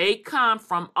 they come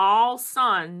from all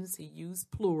suns, he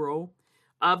used plural,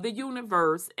 of the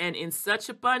universe, and in such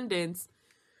abundance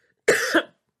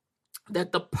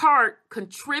that the part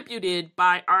contributed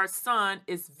by our sun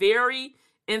is very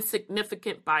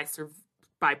insignificant by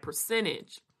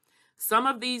percentage. Some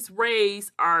of these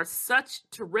rays are such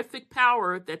terrific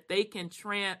power that they can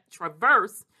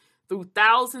traverse through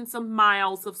thousands of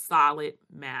miles of solid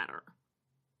matter.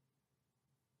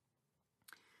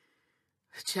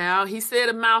 Child, he said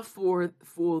a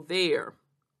mouthful there.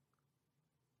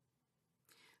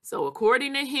 So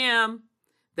according to him,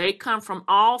 they come from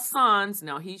all suns.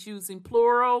 Now he's using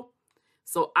plural.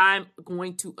 So I'm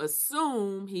going to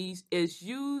assume he is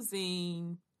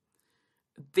using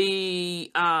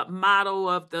the model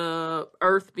of the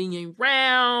earth being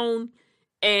round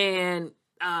and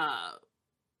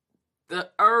the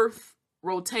earth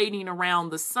rotating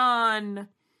around the sun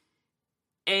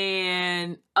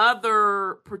and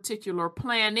other particular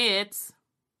planets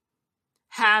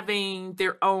having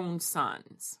their own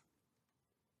suns.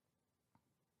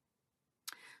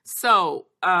 So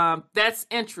that's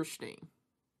interesting.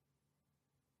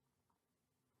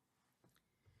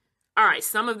 All right,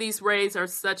 some of these rays are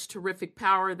such terrific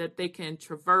power that they can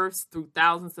traverse through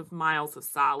thousands of miles of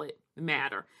solid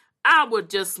matter. I would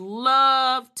just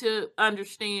love to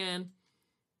understand.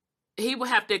 He would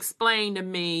have to explain to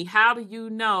me, how do you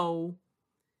know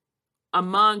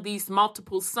among these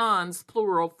multiple suns,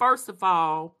 plural, first of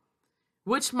all,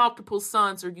 which multiple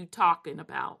suns are you talking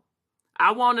about?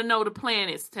 I want to know the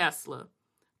planets, Tesla.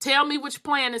 Tell me which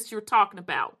planets you're talking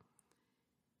about.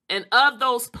 And of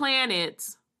those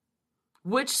planets,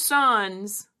 which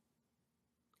suns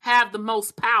have the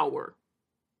most power?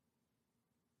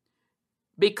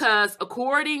 Because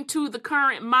according to the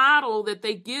current model that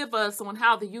they give us on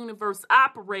how the universe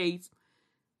operates,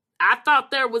 I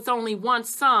thought there was only one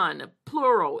sun,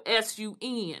 plural,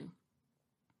 S-U-N.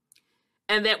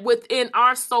 And that within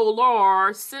our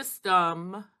solar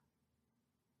system,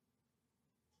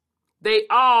 they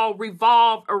all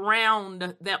revolve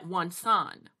around that one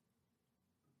sun.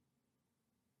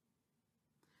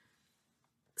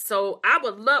 So I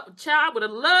would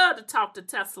have loved to talk to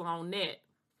Tesla on that.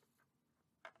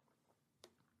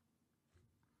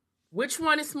 Which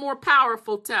one is more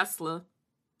powerful, Tesla?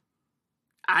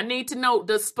 I need to know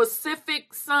the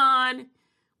specific sun,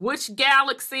 which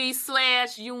galaxy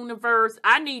 / universe.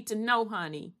 I need to know,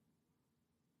 honey.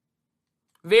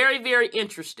 Very, very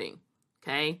interesting.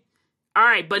 Okay. All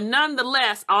right. But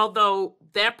nonetheless, although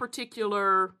that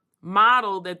particular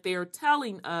model that they're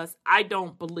telling us, I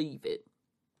don't believe it.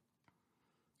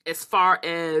 As far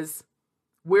as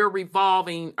we're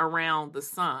revolving around the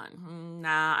sun.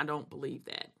 Nah, I don't believe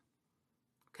that.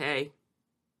 Okay.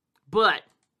 But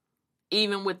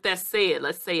even with that said,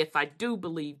 let's say if I do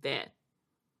believe that,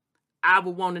 I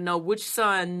would want to know which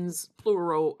suns,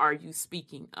 plural, are you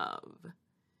speaking of?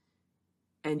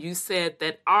 And you said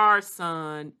that our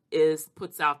sun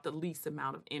puts out the least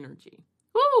amount of energy.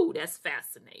 Ooh, that's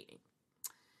fascinating.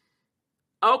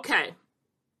 Okay.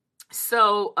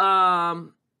 So,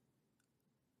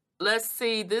 let's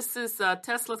see. This is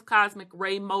Tesla's cosmic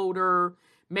ray motor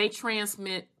may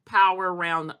transmit power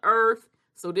around the earth.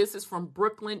 So this is from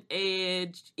Brooklyn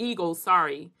Eagle,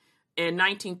 in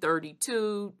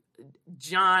 1932,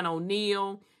 John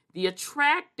O'Neill. The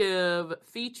attractive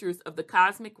features of the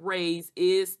cosmic rays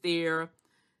is their,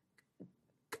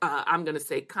 I'm going to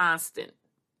say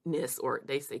constantness, or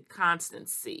they say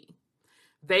constancy.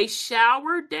 They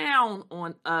shower down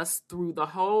on us through the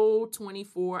whole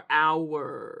 24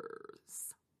 hours.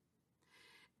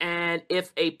 And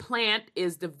if a plant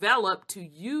is developed to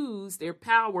use their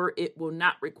power, it will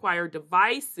not require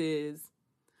devices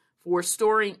for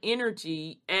storing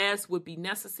energy as would be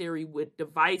necessary with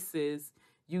devices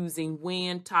using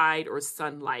wind, tide, or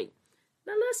sunlight.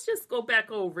 Now let's just go back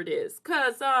over this,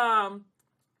 because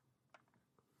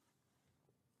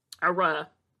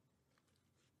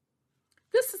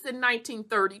this is in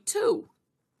 1932.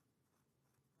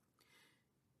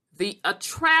 The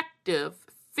attractive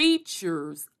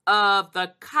features of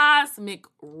the cosmic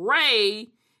ray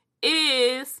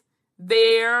is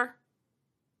their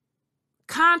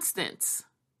constants.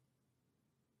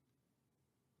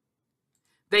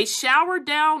 They shower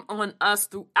down on us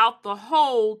throughout the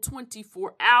whole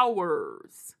 24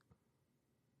 hours.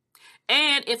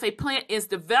 And if a plant is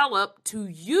developed to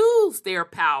use their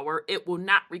power, it will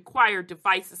not require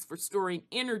devices for storing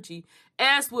energy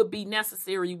as would be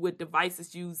necessary with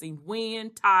devices using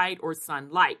wind, tide, or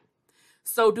sunlight.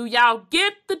 So do y'all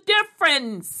get the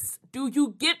difference? Do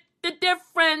you get the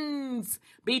difference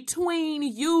between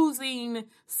using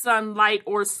sunlight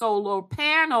or solar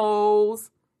panels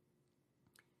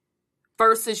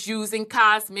versus using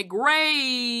cosmic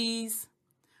rays,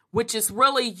 which is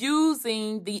really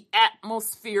using the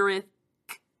atmospheric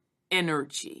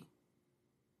energy?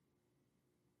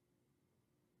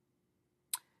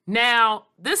 Now,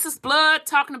 this is Blood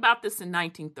talking about this in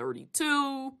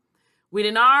 1932. We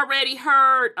done already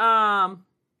heard, oh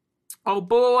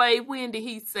boy, when did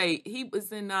he say? He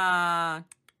was in, was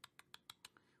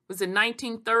it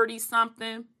 1930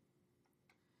 something?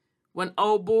 When,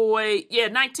 oh boy, yeah,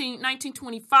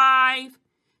 1925.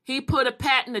 He put a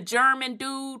patent, a German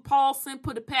dude, Paulson,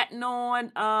 put a patent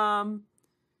on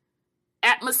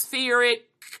atmospheric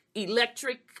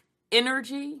electric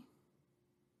energy.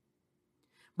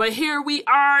 But here we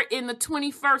are in the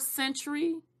 21st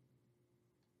century,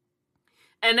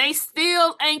 and they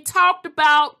still ain't talked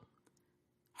about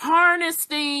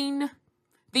harnessing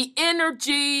the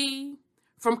energy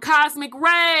from cosmic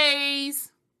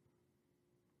rays.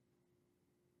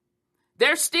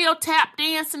 They're still tap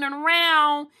dancing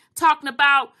around talking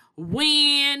about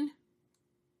wind,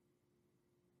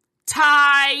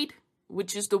 tide,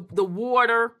 which is the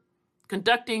water,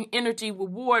 conducting energy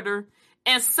with water,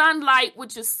 and sunlight,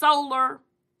 which is solar.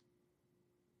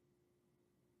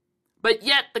 But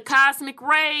yet the cosmic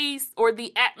rays or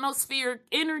the atmospheric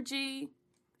energy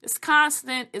is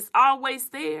constant, it's always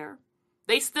there.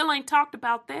 They still ain't talked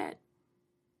about that.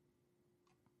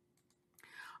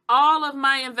 All of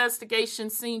my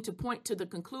investigations seem to point to the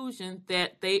conclusion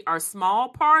that they are small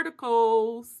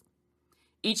particles,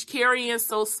 each carrying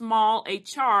so small a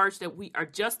charge that we are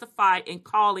justified in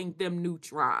calling them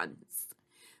neutrons.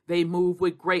 They move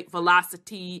with great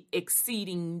velocity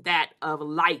exceeding that of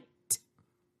light.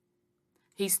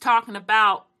 He's talking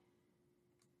about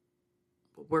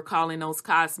what we're calling those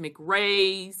cosmic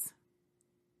rays,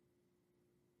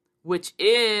 which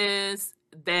is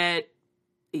that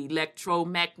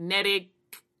electromagnetic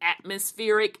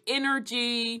atmospheric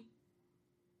energy.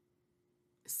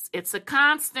 It's a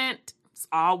constant. It's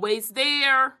always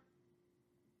there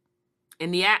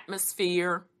in the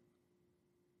atmosphere.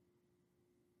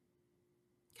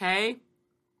 Okay?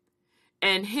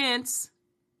 And hence,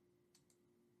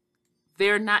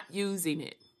 they're not using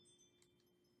it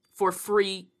for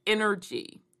free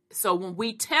energy. So when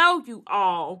we tell you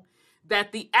all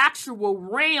that the actual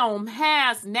realm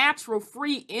has natural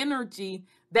free energy,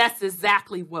 that's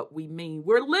exactly what we mean.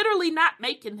 We're literally not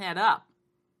making that up.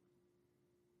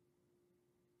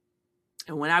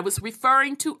 And when I was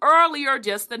referring to earlier,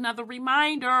 just another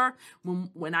reminder,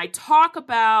 when I talk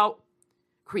about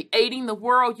creating the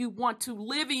world you want to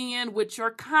live in with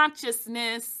your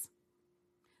consciousness,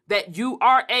 that you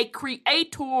are a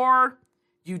creator,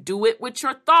 you do it with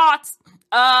your thoughts.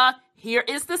 Here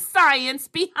is the science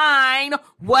behind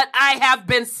what I have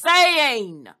been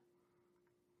saying.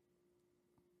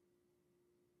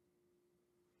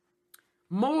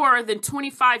 More than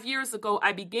 25 years ago,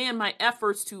 I began my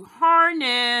efforts to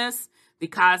harness the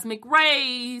cosmic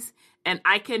rays, and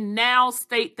I can now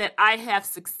state that I have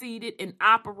succeeded in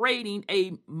operating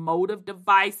a motive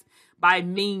device by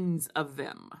means of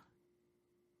them.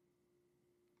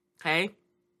 Okay?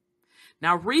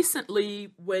 Now,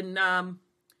 recently, when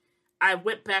I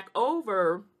went back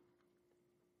over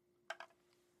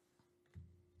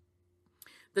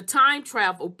the time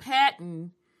travel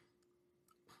patent,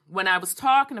 when I was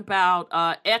talking about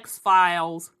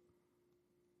X-Files,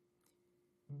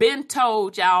 Ben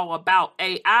told y'all about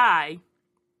AI,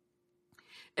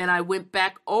 and I went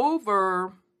back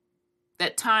over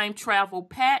that time travel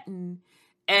patent,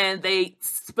 and they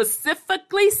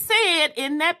specifically said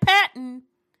in that patent,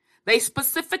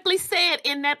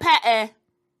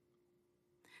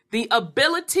 the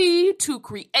ability to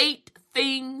create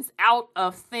things out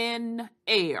of thin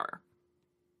air.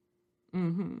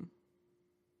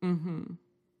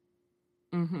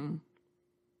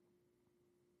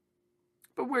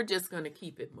 But we're just going to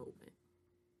keep it moving.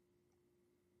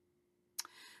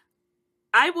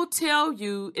 I will tell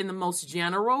you in the most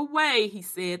general way, he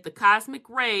said, the cosmic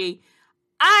ray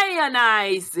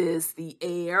ionizes the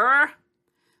air,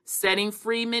 setting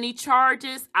free many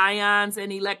charges, ions,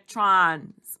 and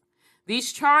electrons.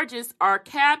 These charges are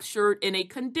captured in a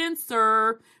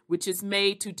condenser, which is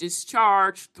made to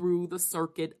discharge through the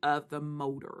circuit of the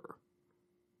motor.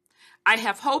 I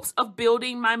have hopes of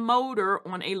building my motor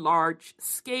on a large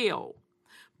scale,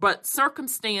 but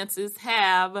circumstances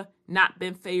have not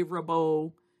been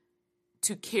favorable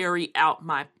to carrying out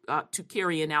my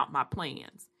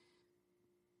plans.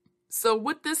 So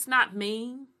would this not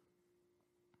mean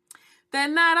that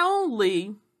not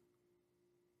only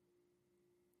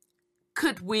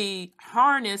could we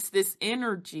harness this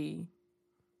energy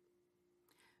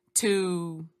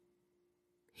to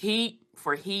heat,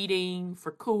 for heating,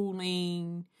 for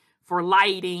cooling, for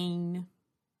lighting,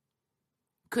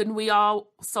 couldn't we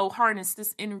also harness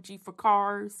this energy for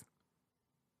cars?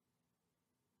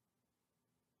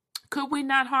 Could we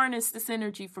not harness this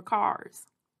energy for cars?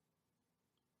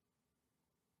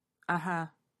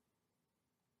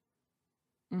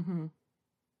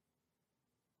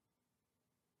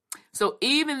 So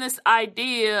even this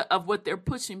idea of what they're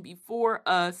pushing before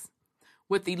us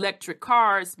with electric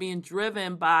cars being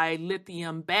driven by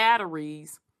lithium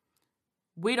batteries,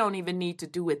 we don't even need to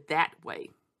do it that way.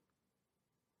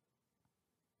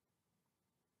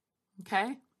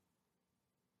 Okay?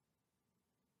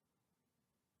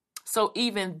 So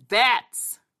even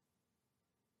that's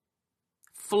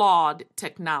flawed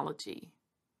technology,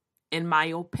 in my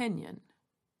opinion.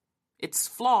 It's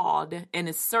flawed and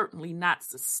it's certainly not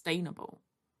sustainable.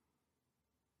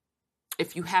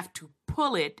 If you have to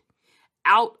pull it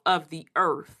out of the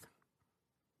earth,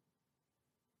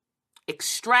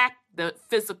 extract the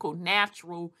physical,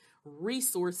 natural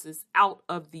resources out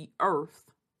of the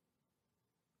earth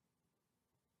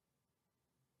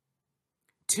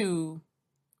to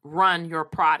run your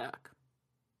product,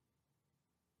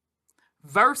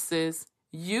 versus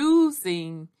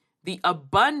using the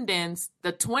abundance,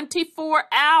 the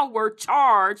 24-hour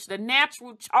charge, the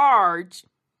natural charge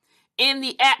in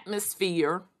the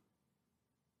atmosphere.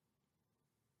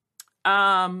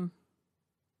 One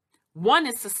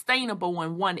is sustainable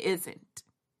and one isn't.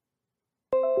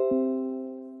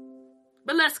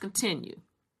 But let's continue.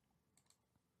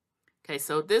 Okay,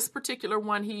 so this particular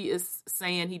one, he is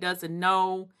saying he doesn't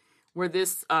know where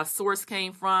this source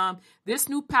came from. This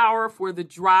new power for the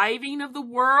driving of the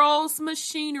world's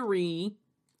machinery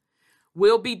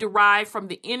will be derived from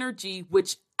the energy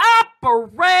which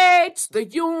operates the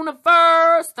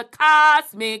universe, the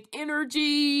cosmic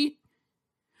energy,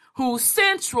 whose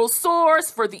central source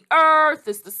for the earth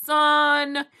is the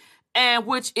sun, and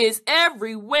which is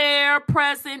everywhere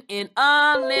present in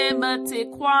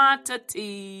unlimited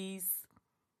quantities.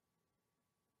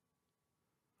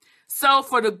 So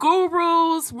for the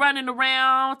gurus running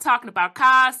around talking about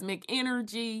cosmic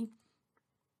energy,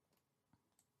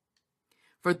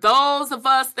 for those of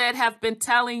us that have been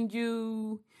telling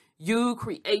you, you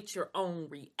create your own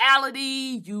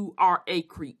reality, you are a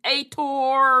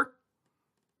creator.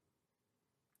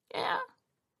 Yeah,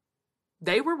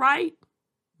 they were right.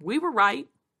 We were right.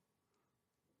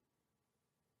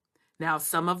 Now,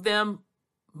 some of them,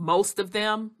 most of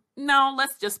them, no,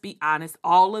 let's just be honest,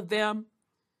 all of them,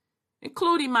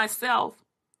 including myself,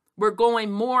 we're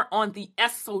going more on the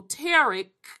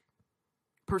esoteric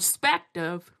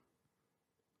perspective.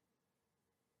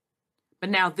 But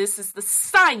now this is the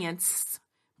science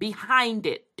behind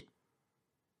it.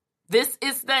 This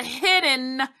is the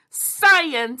hidden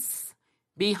science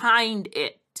behind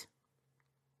it.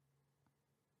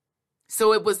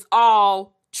 So it was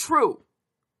all true.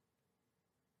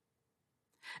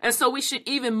 And so we should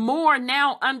even more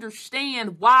now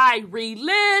understand why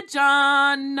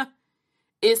religion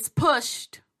is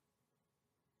pushed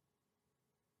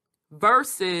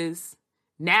versus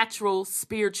natural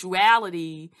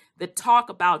spirituality that talk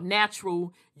about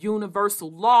natural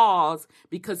universal laws.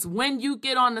 Because when you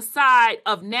get on the side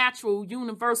of natural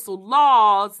universal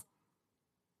laws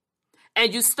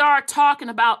and you start talking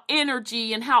about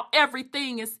energy and how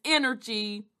everything is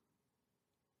energy,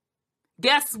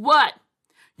 guess what?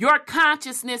 Your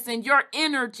consciousness and your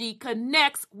energy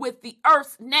connects with the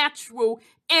earth's natural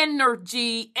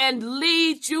energy and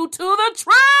leads you to the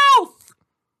truth.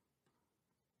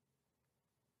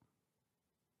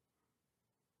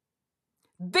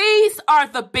 These are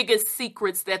the biggest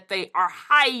secrets that they are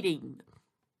hiding.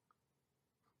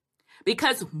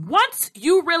 Because once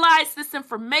you realize this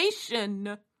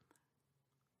information,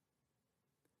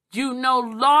 you no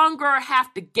longer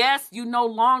have to guess. You no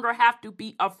longer have to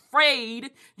be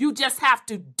afraid. You just have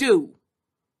to do.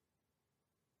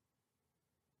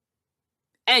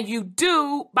 And you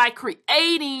do by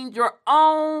creating your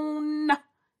own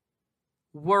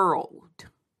world.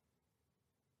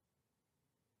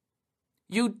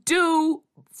 You do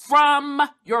from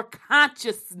your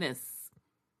consciousness.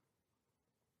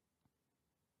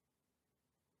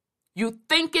 You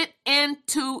think it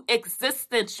into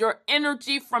existence. Your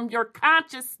energy from your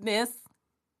consciousness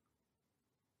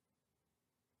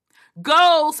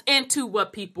goes into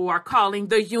what people are calling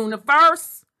the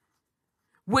universe,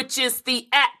 which is the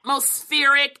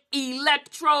atmospheric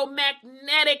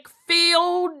electromagnetic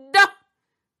field.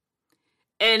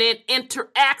 And it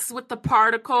interacts with the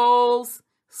particles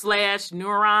 /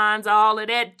 neurons, all of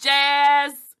that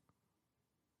jazz.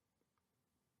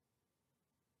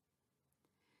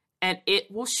 And it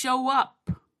will show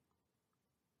up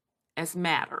as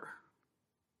matter.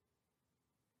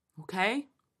 Okay?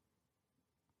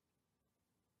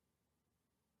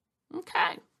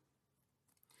 Okay.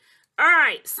 All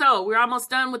right, so we're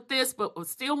almost done with this, but we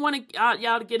still want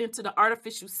y'all to get into the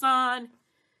artificial sun.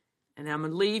 And I'm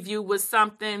going to leave you with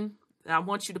something that I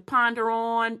want you to ponder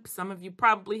on. Some of you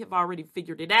probably have already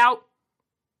figured it out.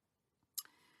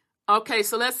 Okay,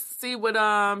 so let's see what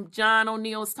John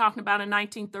O'Neill is talking about in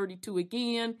 1932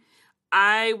 again.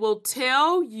 I will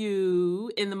tell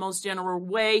you in the most general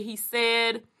way. He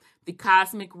said the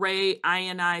cosmic ray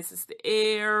ionizes the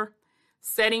air,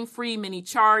 setting free many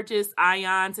charges,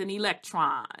 ions, and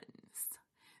electrons.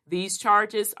 These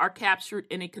charges are captured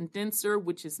in a condenser,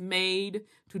 which is made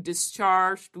to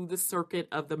discharge through the circuit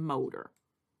of the motor.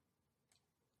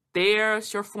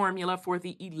 There's your formula for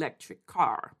the electric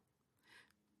car.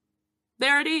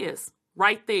 There it is,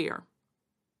 right there.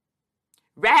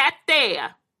 Right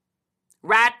there.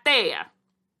 Right there.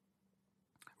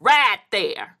 Right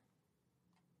there.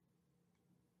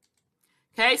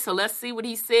 Okay, so let's see what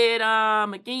he said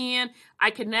again.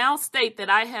 I can now state that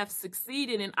I have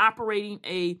succeeded in operating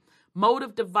a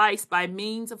motive device by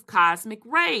means of cosmic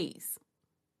rays.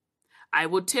 I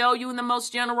will tell you in the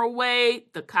most general way,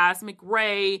 the cosmic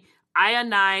ray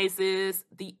ionizes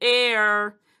the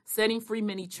air, setting free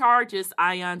many charges,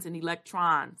 ions, and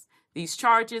electrons. These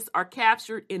charges are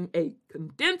captured in a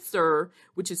condenser,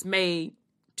 which is made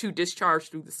to discharge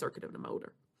through the circuit of the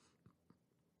motor.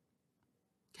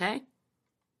 Okay?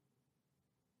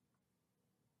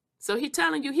 So he's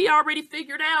telling you he already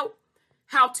figured out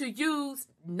how to use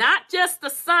not just the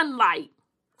sunlight.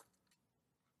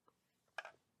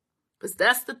 Because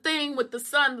that's the thing with the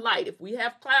sunlight. If we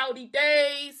have cloudy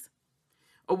days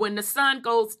or when the sun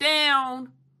goes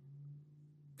down,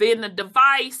 then the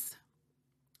device,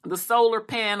 the solar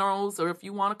panels, or if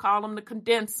you want to call them the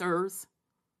condensers,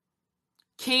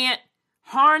 can't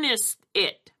harness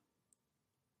it.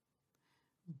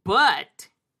 But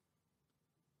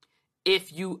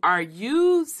if you are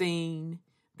using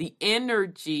the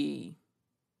energy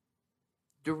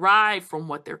derived from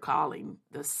what they're calling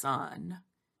the sun,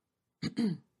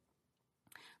 the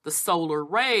solar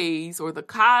rays or the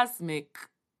cosmic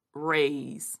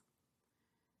rays,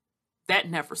 that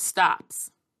never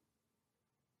stops.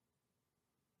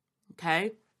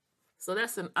 Okay? So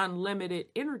that's an unlimited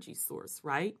energy source,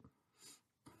 right?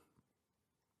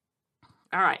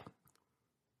 All right.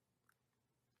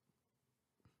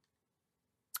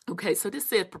 Okay, so this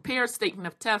says, prepared statement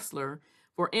of Tesla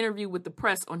for interview with the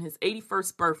press on his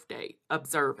 81st birthday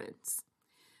observance.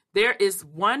 There is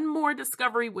one more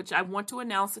discovery which I want to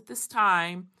announce at this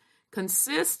time,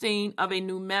 consisting of a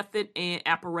new method and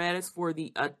apparatus for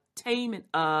the attainment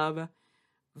of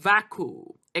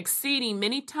vacuum, exceeding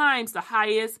many times the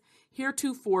highest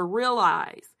heretofore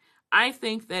realized. I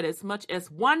think that as much as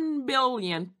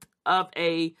 1/billionth of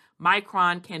a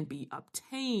micron can be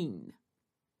obtained.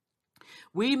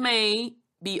 We may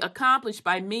be accomplished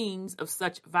by means of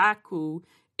such vacuum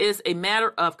is a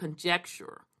matter of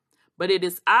conjecture, but it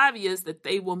is obvious that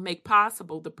they will make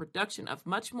possible the production of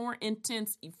much more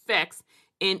intense effects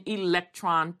in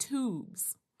electron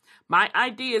tubes. My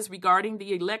ideas regarding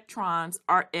the electrons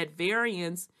are at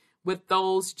variance with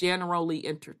those generally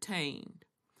entertained.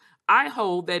 I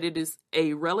hold that it is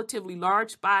a relatively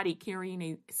large body carrying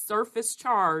a surface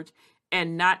charge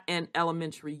and not an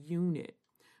elementary unit.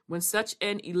 When such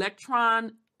an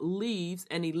electron leaves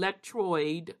an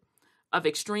electrode of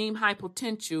extreme high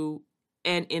potential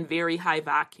and in very high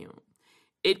vacuum,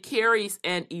 it carries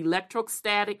an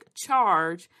electrostatic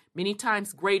charge many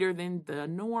times greater than the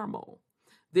normal.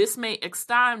 This may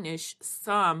astonish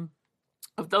some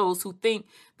of those who think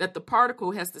that the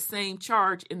particle has the same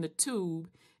charge in the tube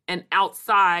and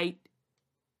outside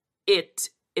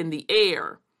it in the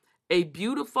air. A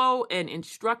beautiful and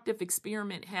instructive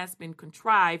experiment has been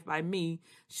contrived by me,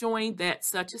 showing that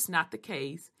such is not the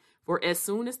case. For as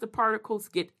soon as the particles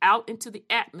get out into the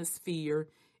atmosphere,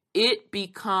 it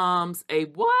becomes a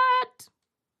what?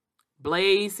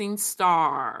 Blazing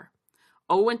star,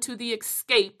 owing to the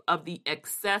escape of the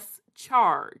excess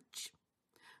charge.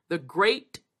 The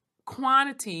great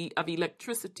quantity of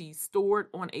electricity stored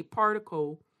on a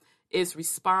particle is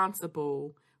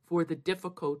responsible for the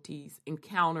difficulties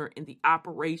encountered in the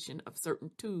operation of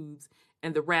certain tubes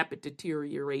and the rapid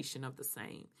deterioration of the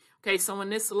same. Okay, so in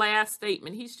this last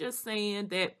statement, he's just saying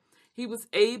that he was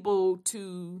able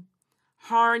to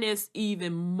harness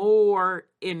even more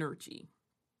energy.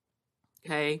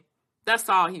 Okay, that's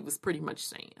all he was pretty much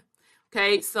saying.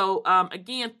 Okay, so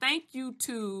again, thank you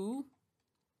to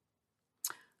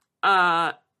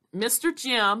Mr.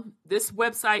 Jim. This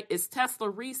website is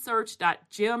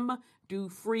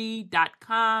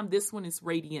teslaresearch.jimdufree.com. This one is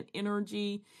Radiant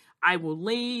Energy. I will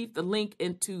leave the link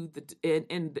into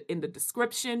in the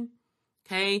description.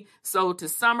 Okay, so to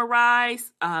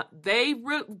summarize, they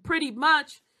pretty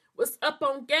much was up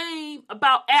on game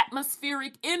about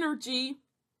atmospheric energy.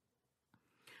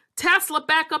 Tesla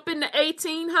back up in the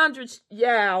 1800s,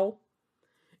 y'all,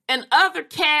 and other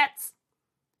cats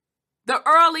The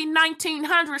early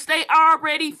 1900s, they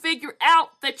already figured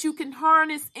out that you can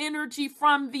harness energy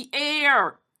from the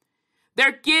air.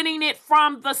 They're getting it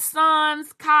from the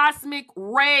sun's cosmic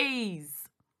rays.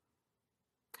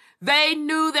 They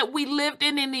knew that we lived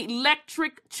in an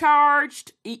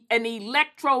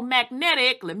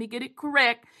electromagnetic, let me get it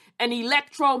correct, an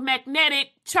electromagnetic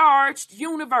charged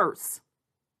universe.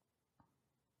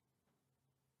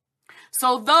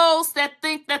 So those that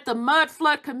think that the mud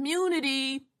flood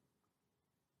community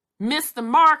missed the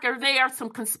mark, or they are some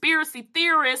conspiracy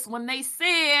theorists when they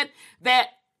said that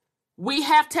we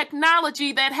have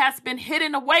technology that has been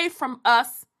hidden away from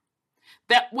us,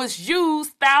 that was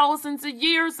used thousands of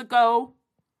years ago,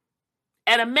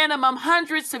 at a minimum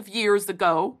hundreds of years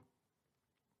ago,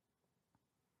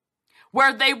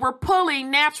 where they were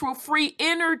pulling natural free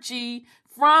energy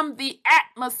from the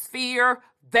atmosphere.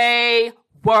 They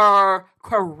were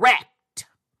correct.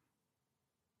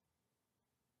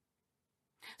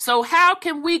 So how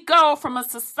can we go from a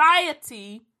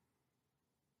society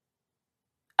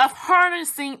of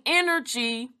harnessing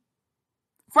energy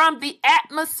from the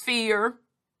atmosphere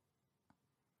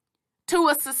to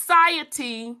a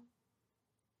society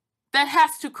that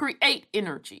has to create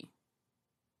energy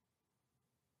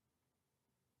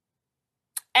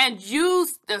and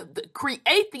use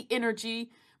create the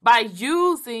energy by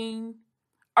using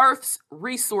Earth's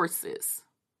resources,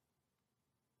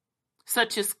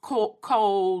 such as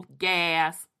coal,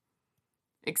 gas,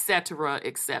 etc.,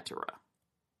 etc.?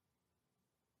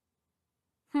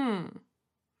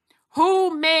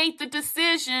 Who made the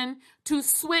decision to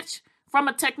switch from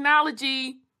a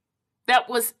technology that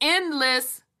was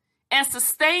endless and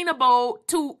sustainable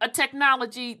to a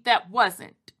technology that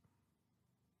wasn't?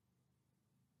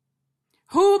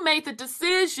 Who made the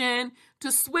decision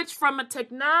to switch from a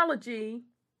technology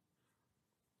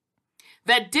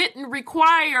that didn't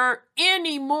require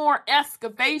any more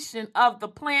excavation of the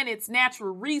planet's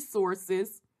natural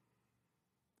resources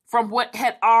from what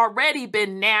had already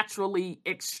been naturally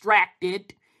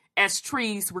extracted as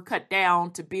trees were cut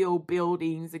down to build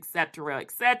buildings, etc.,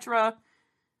 etc.,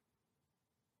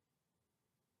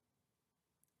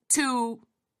 to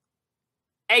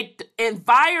an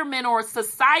environment or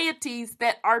societies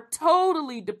that are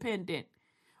totally dependent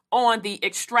on the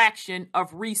extraction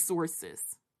of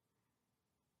resources,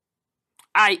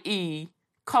 i.e.,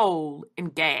 coal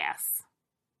and gas?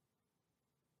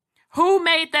 Who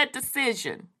made that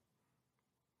decision?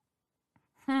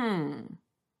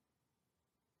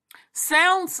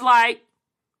 Sounds like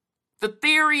the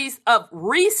theories of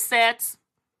resets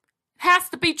has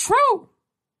to be true.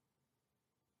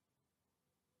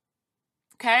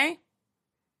 Okay?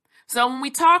 So when we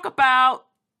talk about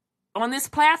on this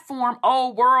platform,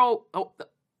 old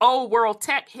world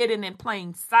tech hidden in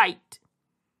plain sight,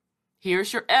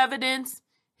 here's your evidence,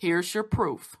 here's your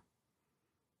proof.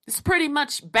 This pretty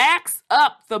much backs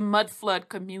up the mud flood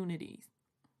community's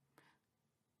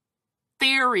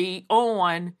theory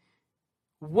on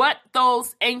what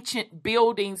those ancient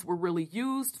buildings were really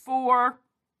used for,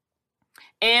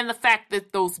 and the fact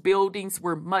that those buildings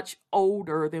were much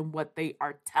older than what they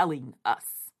are telling us.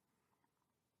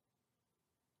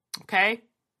 Okay?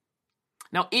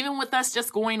 Now, even with us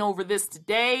just going over this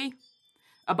today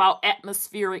about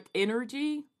atmospheric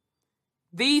energy,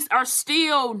 these are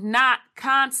still not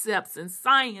concepts in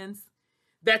science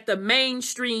that the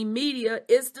mainstream media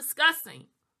is discussing.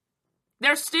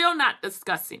 They're still not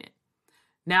discussing it.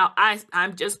 Now,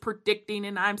 I'm just predicting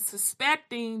and I'm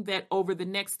suspecting that over the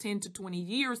next 10 to 20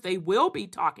 years, they will be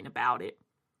talking about it.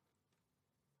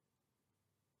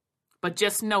 But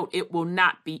just note, it will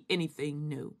not be anything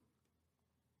new.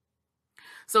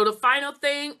 So the final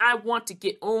thing I want to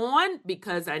get on,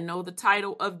 because I know the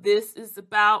title of this is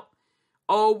about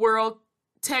old world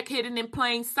tech hidden in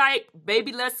plain sight.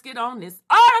 Baby, let's get on this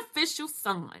artificial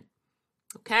sun.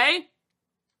 Okay?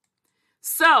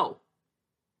 So,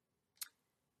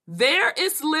 there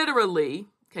is literally,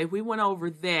 okay, we went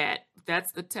over that.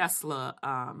 That's the Tesla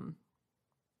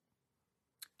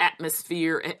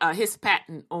atmosphere, his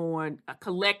patent on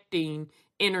collecting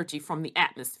energy from the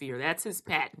atmosphere. That's his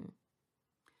patent.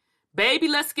 Baby,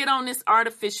 let's get on this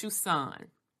artificial sun.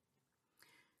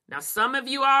 Now, some of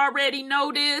you already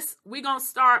know this. We're going to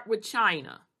start with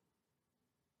China.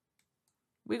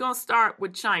 We're going to start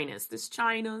with China. Is this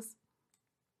China's?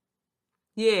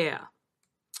 Yeah.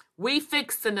 We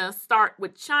fixing to start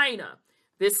with China.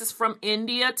 This is from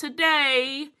India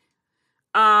Today.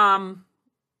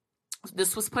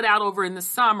 This was put out over in the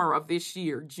summer of this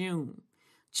year, June.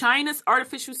 China's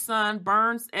artificial sun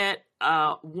burns at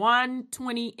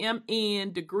 120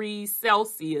 degrees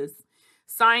Celsius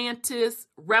scientists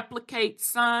replicate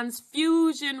sun's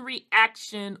fusion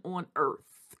reaction on Earth.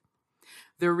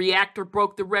 The reactor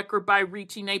broke the record by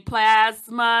reaching a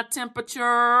plasma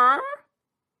temperature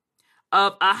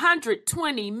of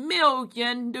 120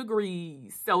 million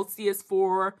degrees Celsius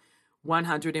for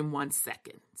 101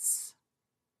 seconds.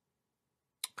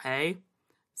 Okay,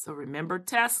 so remember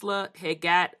Tesla had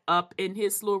got up in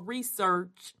his little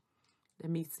research.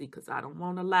 Let me see, because I don't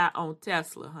want to lie on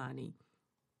Tesla, honey.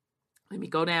 Let me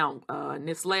go down in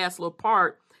this last little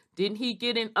part. Didn't he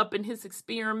get up in his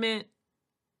experiment?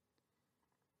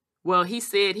 Well, he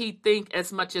said he'd think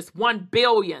as much as 1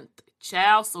 billionth,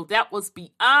 child. So that was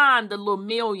beyond the little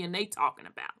million they talking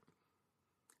about.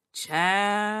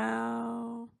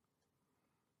 Child.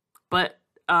 But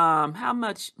how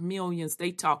much millions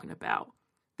they talking about?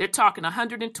 They're talking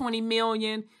 120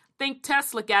 million. I think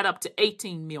Tesla got up to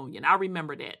 18 million. I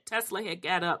remember that. Tesla had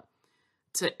got up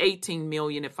to 18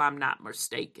 million, if I'm not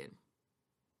mistaken.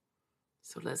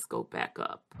 So let's go back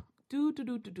up.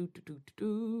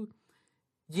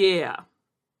 Yeah.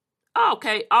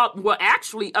 Okay. Well,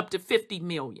 actually up to 50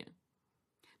 million.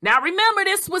 Now remember,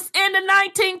 this was in the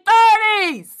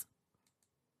 1930s.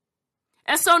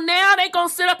 And so now they're going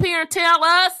to sit up here and tell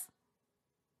us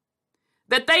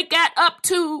that they got up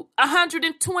to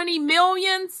 120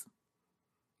 millions.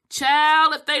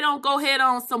 Child, if they don't go head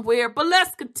on somewhere. But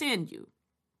let's continue.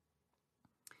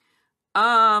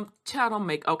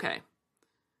 Okay.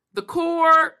 The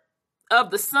core of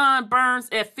the sun burns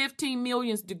at 15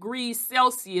 million degrees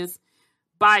Celsius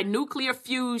by nuclear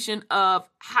fusion of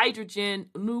hydrogen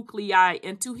nuclei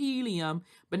into helium.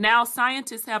 But now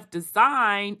scientists have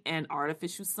designed an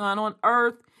artificial sun on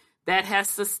Earth that has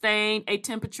sustained a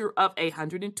temperature of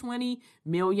 120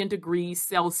 million degrees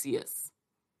Celsius.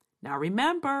 Now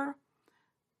remember,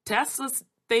 Tesla's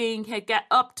thing had got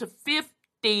up to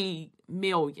 50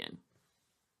 million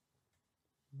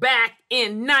back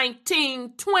in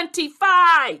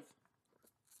 1925.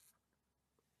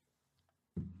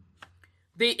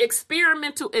 The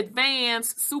experimental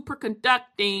advanced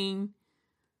superconducting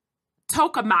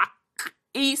tokamak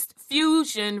East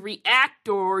fusion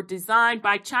reactor designed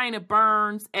by China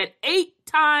burns at 8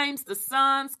 times the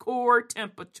sun's core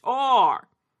temperature.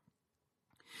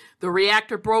 The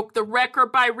reactor broke the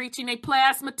record by reaching a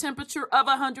plasma temperature of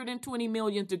 120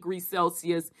 million degrees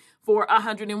Celsius for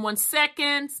 101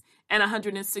 seconds and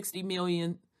 160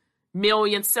 million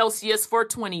Celsius for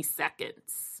 20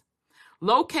 seconds.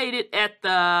 Located at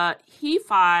the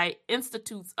Hefei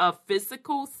Institutes of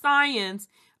Physical Science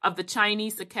of the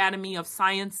Chinese Academy of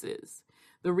Sciences,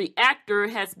 the reactor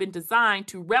has been designed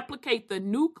to replicate the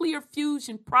nuclear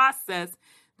fusion process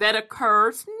that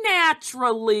occurs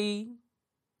naturally.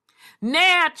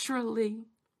 Naturally.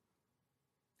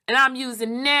 And I'm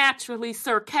using naturally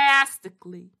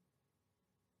sarcastically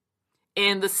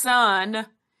in the sun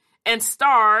and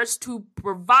stars to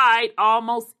provide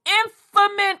almost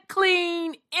infinite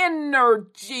clean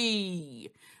energy,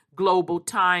 Global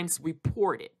Times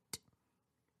reported.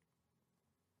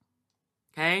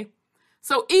 Okay?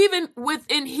 So even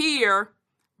within here,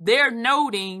 they're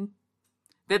noting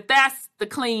that that's the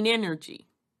clean energy.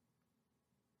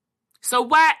 So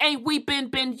why ain't we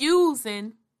been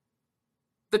using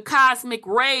the cosmic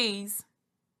rays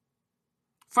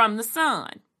from the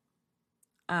sun?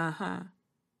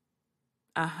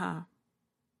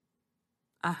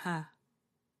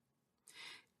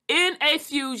 In a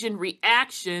fusion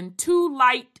reaction, 2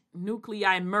 light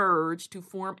nuclei merge to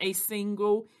form a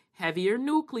single heavier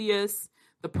nucleus.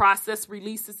 The process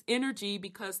releases energy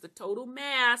because the total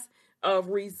mass of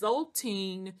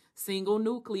resulting single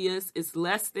nucleus is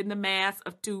less than the mass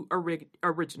of 2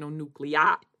 original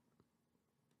nuclei.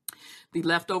 The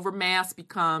leftover mass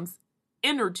becomes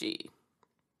energy.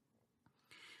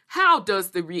 How does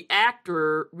the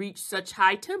reactor reach such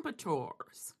high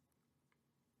temperatures?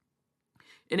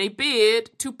 In a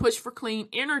bid to push for clean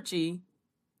energy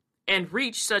and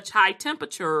reach such high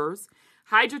temperatures,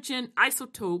 hydrogen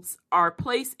isotopes are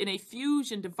placed in a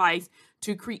fusion device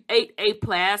to create a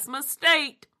plasma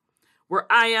state where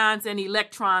ions and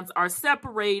electrons are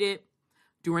separated.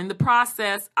 During the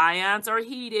process, ions are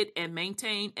heated and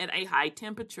maintained at a high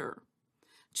temperature.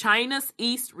 China's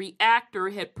East reactor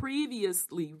had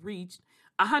previously reached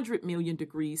 100 million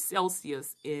degrees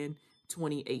Celsius in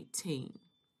 2018.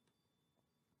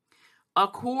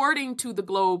 According to the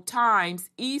Globe Times,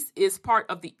 East is part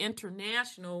of the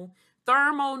International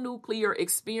Thermonuclear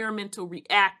Experimental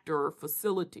Reactor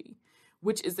Facility,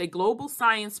 which is a global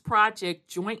science project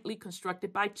jointly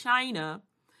constructed by China,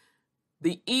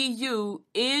 the EU,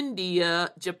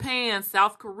 India, Japan,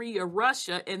 South Korea,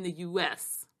 Russia, and the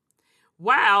US.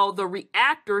 While the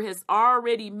reactor has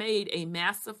already made a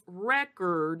massive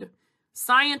record,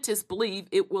 scientists believe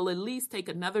it will at least take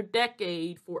another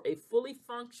decade for a fully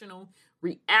functional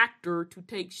reactor to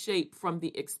take shape from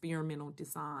the experimental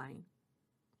design.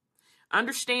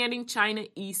 Understanding China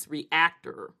East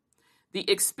Reactor. The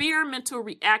experimental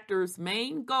reactor's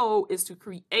main goal is to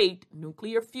create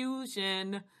nuclear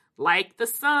fusion like the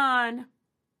sun,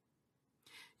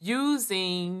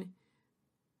 using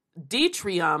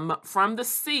deuterium from the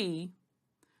sea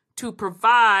to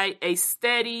provide a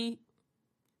steady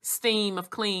stream of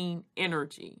clean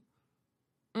energy.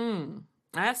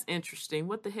 That's interesting.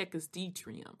 What the heck is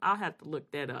deuterium? I'll have to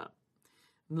look that up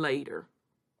later.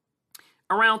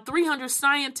 Around 300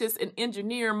 scientists and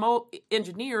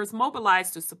engineers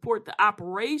mobilized to support the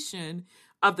operation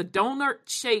of the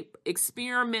donut-shaped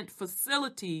experiment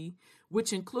facility,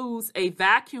 which includes a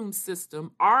vacuum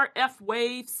system, RF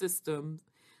wave system,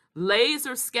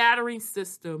 laser scattering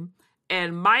system,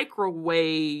 and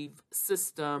microwave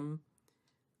system.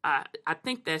 I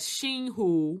think that's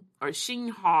Xinhua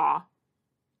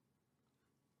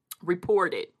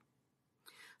reported.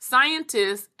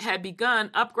 Scientists had begun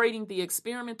upgrading the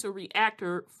experimental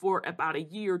reactor for about a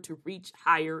year to reach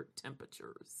higher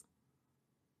temperatures.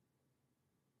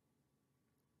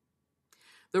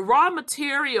 The raw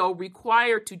material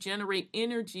required to generate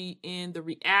energy in the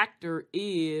reactor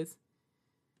is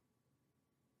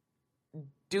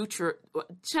deuterium.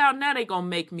 Child, now they gonna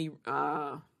make me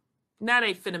now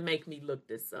they finna make me look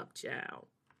this up, child.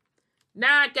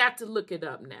 Now I got to look it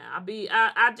up now.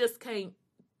 I just can't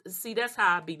see. That's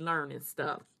how I be learning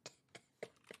stuff.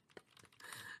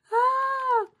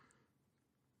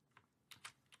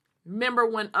 Remember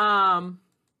when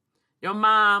your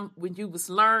mom, when you was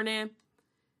learning,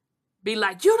 be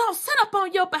like, you don't sit up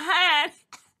on your behind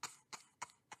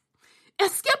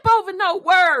and skip over no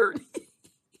word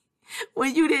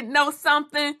when you didn't know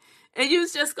something and you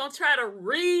was just gonna try to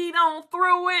read on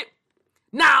through it.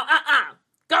 No,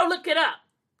 go look it up.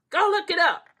 Go look it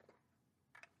up.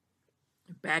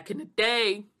 Back in the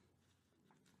day,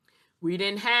 we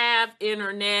didn't have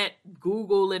internet,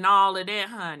 Google, and all of that,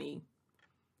 honey.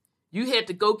 You had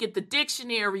to go get the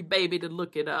dictionary, baby, to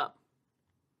look it up.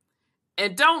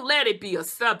 And don't let it be a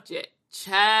subject.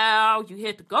 Child, you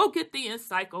had to go get the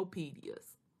encyclopedias.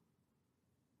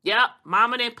 Yep,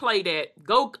 mama didn't play that.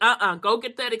 Go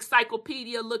get that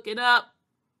encyclopedia, look it up.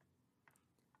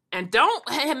 And don't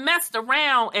have messed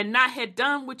around and not had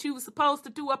done what you were supposed to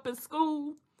do up in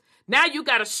school. Now you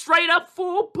got a straight up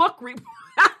full book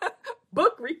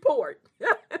report.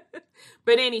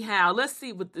 But anyhow, let's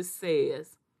see what this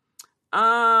says.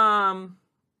 I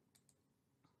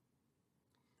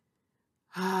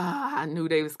knew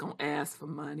they was going to ask for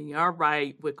money. All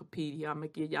right, Wikipedia, I'm going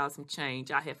to give y'all some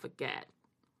change. I had forgot.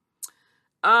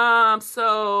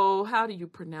 So how do you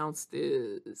pronounce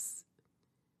this?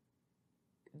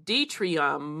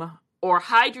 Deuterium or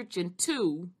hydrogen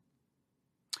 2,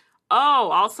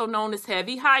 also known as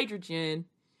heavy hydrogen,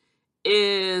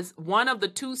 is one of the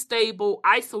two stable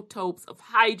isotopes of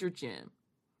hydrogen.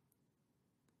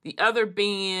 The other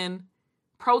being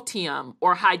protium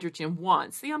or hydrogen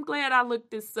 1. See, I'm glad I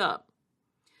looked this up.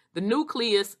 The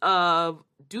nucleus of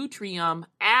deuterium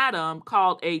atom,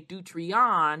 called a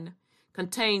deuterion,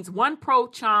 contains one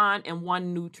proton and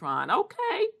one neutron.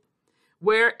 Okay.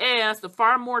 Whereas the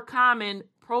far more common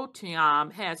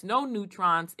protium has no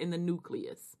neutrons in the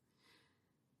nucleus.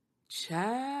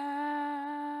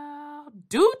 Child,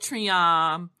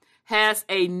 deuterium has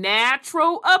a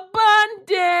natural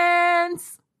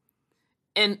abundance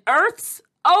in Earth's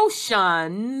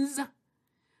oceans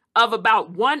of about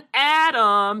 1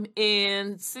 atom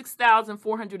in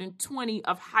 6,420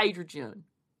 of hydrogen.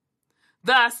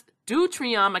 Thus,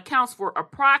 deuterium accounts for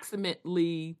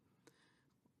approximately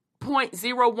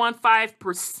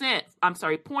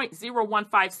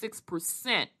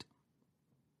 0.0156%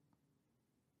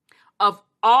 of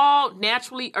all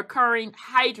naturally occurring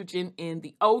hydrogen in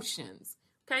the oceans.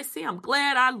 Okay, see, I'm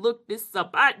glad I looked this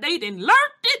up. They didn't learn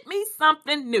me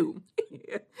something new.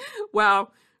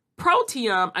 Well,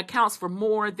 protium accounts for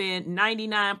more than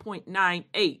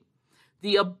 99.98.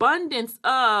 The abundance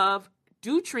of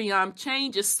deuterium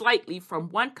changes slightly from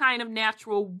one kind of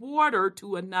natural water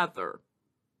to another.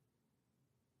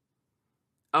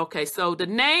 Okay, so the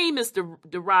name is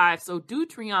derived. So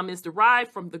deuterium is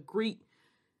derived from the Greek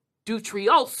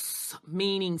deuterios,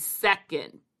 meaning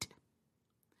second,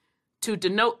 to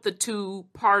denote the two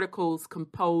particles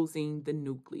composing the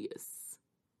nucleus.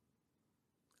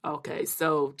 Okay,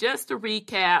 so just to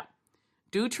recap,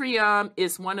 deuterium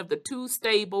is one of the two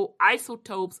stable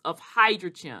isotopes of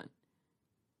hydrogen.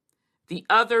 the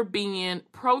other being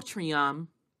protium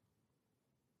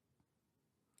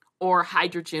or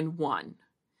hydrogen 1.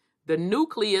 The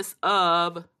nucleus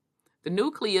of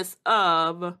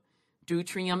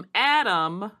deuterium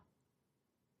atom,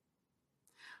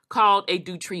 called a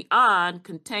deuterion,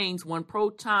 contains 1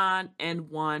 proton and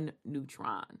 1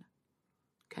 neutron.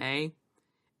 Okay?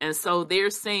 And so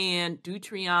they're saying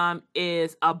deuterium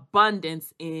is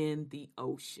abundance in the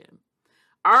ocean.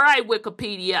 All right,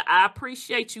 Wikipedia, I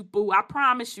appreciate you, boo. I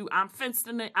promise you, I'm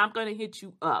going to hit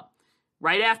you up.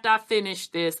 Right after I finish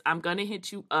this, I'm going to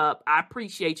hit you up. I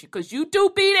appreciate you because you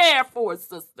do be there for us,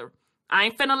 sister. I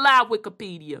ain't finna lie,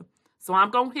 Wikipedia. So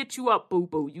I'm going to hit you up,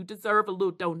 boo-boo. You deserve a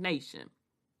little donation.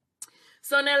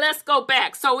 So now let's go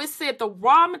back. So it said the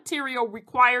raw material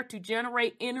required to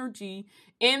generate energy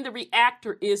in the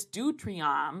reactor is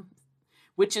deuterium,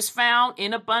 which is found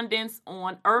in abundance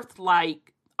on Earth,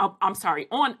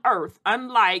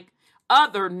 unlike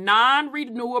other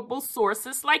non-renewable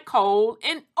sources like coal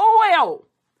and oil.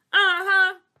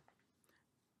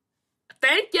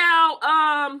 Thank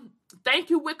y'all. Thank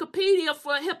you, Wikipedia,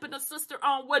 for helping a sister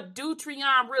on what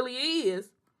deuterium really is.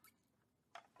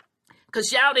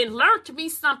 Because y'all didn't learn to be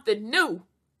something new.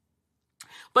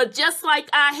 But just like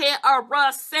I had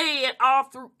Russ said all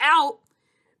throughout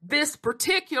this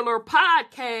particular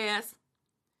podcast,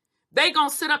 they gonna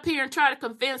sit up here and try to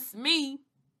convince me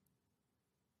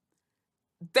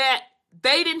that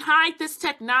they didn't hide this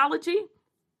technology.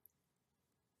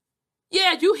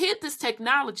 Yeah, you hid this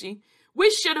technology. We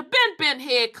should have been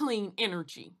had clean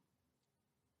energy.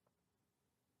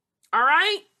 All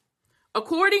right?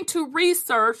 According to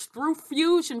research through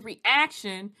fusion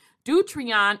reaction,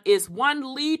 deuterium is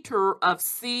 1 liter of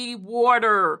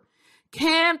seawater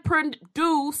can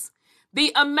produce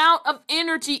the amount of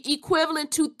energy equivalent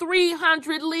to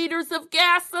 300 liters of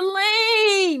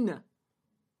gasoline.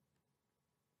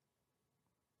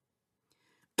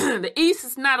 The East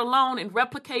is not alone in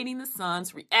replicating the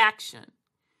sun's reaction.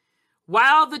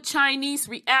 While the Chinese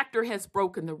reactor has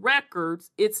broken the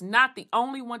records, it's not the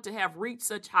only one to have reached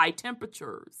such high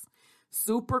temperatures.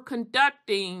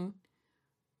 Superconducting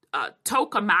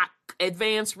tokamak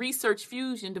advanced research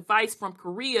fusion device from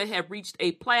Korea had reached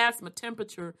a plasma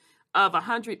temperature of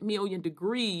 100 million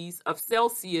degrees of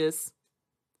Celsius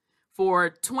for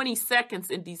 20 seconds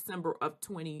in December of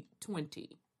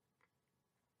 2020.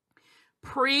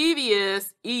 Previously,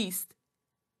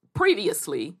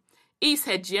 East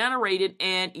had generated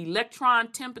an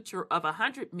electron temperature of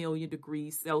 100 million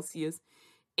degrees Celsius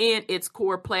in its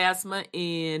core plasma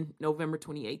in November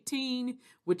 2018,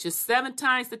 which is 7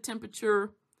 times the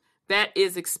temperature that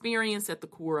is experienced at the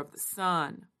core of the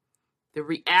sun. The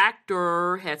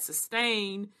reactor had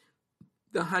sustained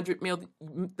the 100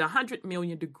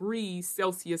 million degrees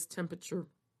Celsius temperature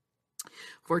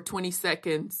for 20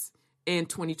 seconds in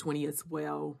 2020 as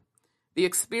well. The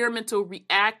experimental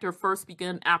reactor first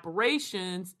began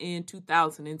operations in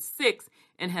 2006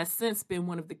 and has since been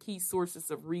one of the key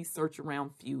sources of research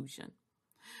around fusion.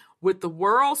 With the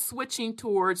world switching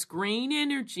towards green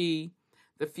energy,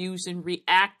 the fusion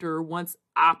reactor, once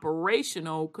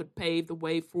operational, could pave the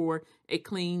way for a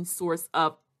clean source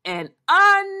of an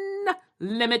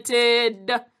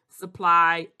unlimited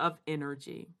supply of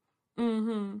energy.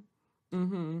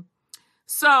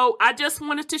 So I just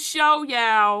wanted to show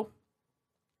y'all.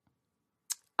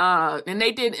 And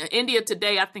they did, India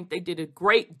Today, I think they did a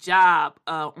great job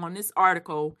on this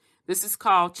article. This is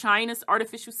called China's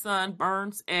Artificial Sun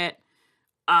Burns at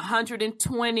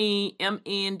 120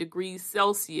 MN degrees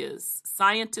Celsius.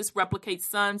 Scientists replicate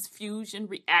sun's fusion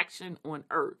reaction on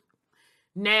Earth.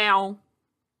 Now,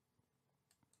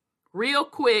 real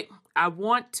quick, I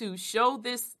want to show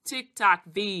this TikTok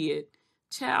vid.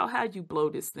 Child, how'd you blow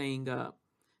this thing up?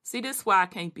 See, this is why I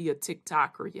can't be a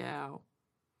TikToker, y'all.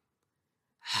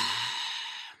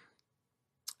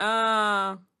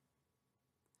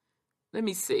 Let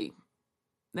me see.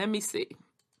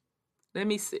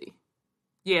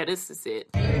 Yeah, this is it.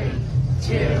 3,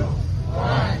 2,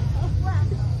 1.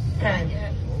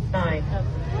 10, 9, 8,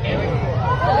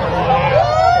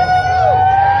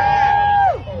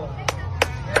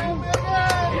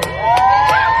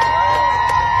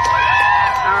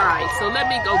 all right, so let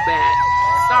me go back.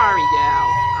 Sorry,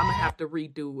 y'all. I'm going to have to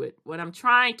redo it. What I'm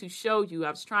trying to show you, I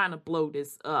was trying to blow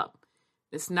this up.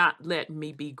 It's not letting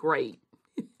me be great.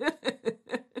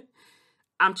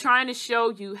 I'm trying to show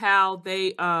you how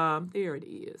they, there it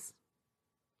is.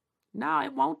 No,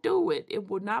 it won't do it. It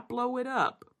will not blow it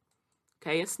up.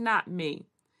 Okay, it's not me.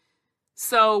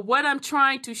 So what I'm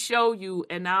trying to show you,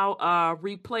 and I'll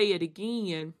replay it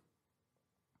again,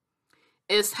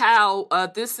 is how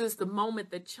this is the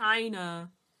moment that China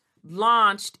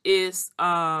launched its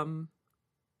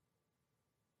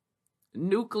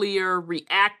nuclear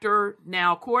reactor.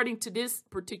 Now, according to this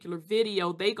particular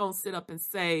video, they gonna sit up and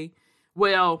say,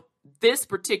 well, this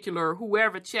particular,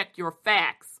 whoever checked your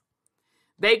facts,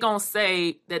 they gonna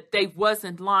say that they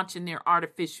wasn't launching their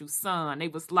artificial sun. They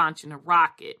was launching a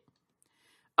rocket.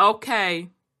 Okay.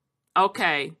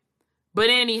 But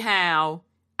anyhow,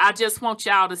 I just want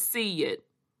y'all to see it,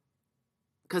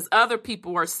 because other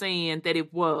people are saying that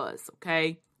it was,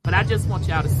 okay? But I just want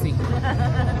y'all to see it.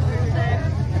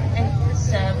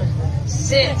 7,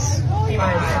 6,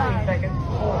 5 seconds,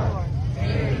 4,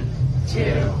 3,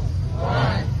 2,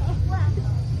 1,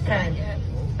 10,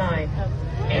 9,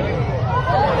 8.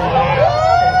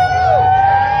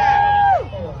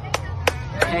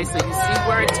 Okay, so you see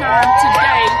where it turned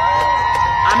today.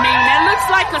 I mean, that looks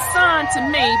like a sun to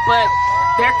me, but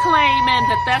they're claiming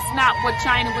that that's not what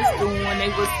China was doing. They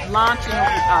was launching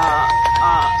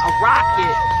a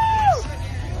rocket.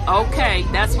 Okay,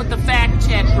 that's what the fact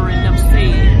checker and them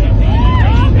said.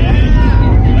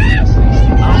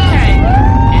 Okay,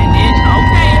 and it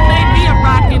may be a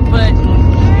rocket, but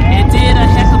it did a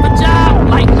heck of a job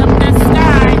lighting up that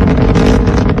sky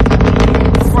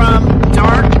from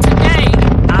dark to day.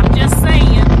 I'm just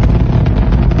saying.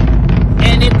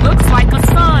 And it looks like a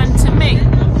sun to me.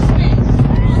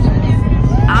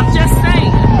 I'm just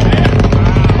saying.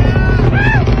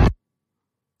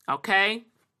 Okay?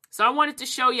 So I wanted to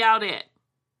show y'all that.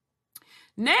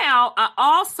 Now, I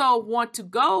also want to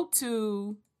go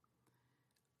to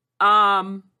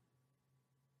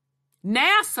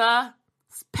NASA's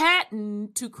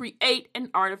patent to create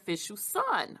an artificial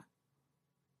sun.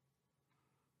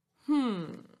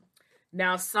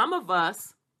 Now, some of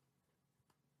us,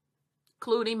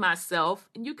 including myself,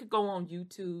 and you could go on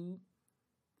YouTube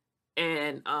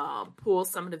and pull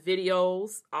some of the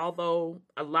videos, although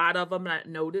a lot of them I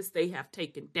noticed they have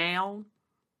taken down.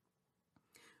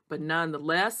 But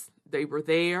nonetheless, they were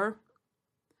there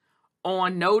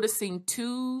on noticing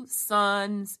two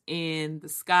suns in the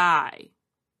sky.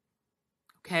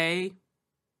 Okay?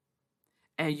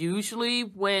 And usually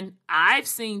when I've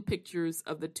seen pictures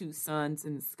of the two suns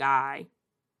in the sky,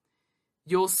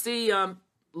 you'll see them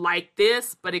like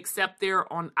this, but except they're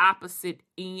on opposite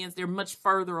ends. They're much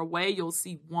further away. You'll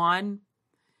see one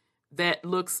that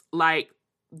looks like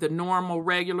the normal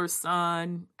regular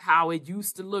sun, how it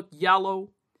used to look,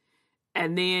 yellow.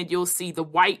 And then you'll see the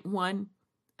white one.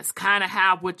 It's kind of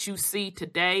how what you see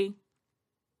today.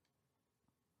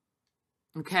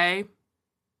 Okay?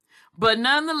 But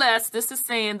nonetheless, this is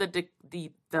saying that the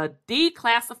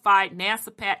declassified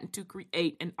NASA patent to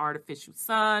create an artificial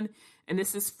sun. And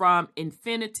this is from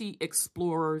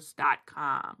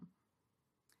infinityexplorers.com.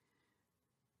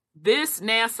 This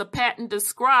NASA patent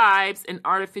describes an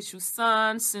artificial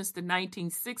sun since the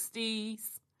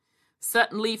 1960s,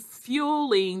 suddenly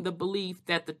fueling the belief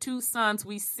that the two suns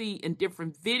we see in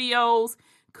different videos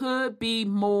could be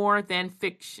more than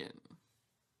fiction.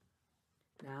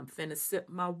 Now I'm finna sip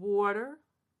my water.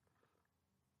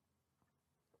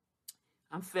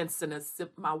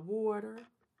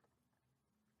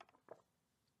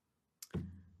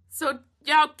 So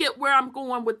y'all get where I'm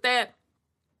going with that.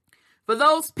 For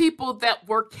those people that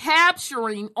were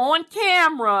capturing on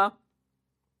camera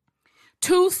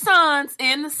two suns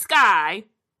in the sky,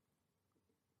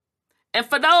 and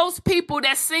for those people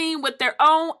that seen with their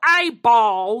own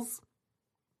eyeballs,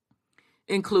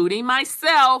 including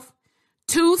myself,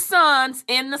 two suns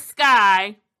in the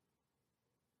sky,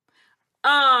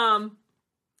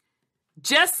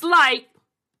 just like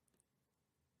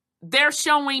they're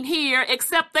showing here,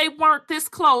 except they weren't this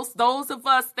close. Those of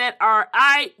us that are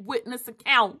eyewitness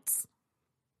accounts,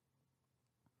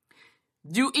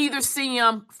 you either see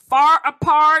them far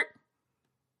apart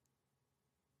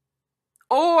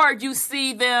or you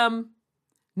see them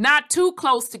not too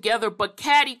close together, but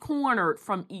catty-cornered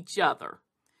from each other.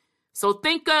 So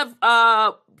think of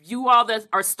you all that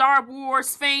are Star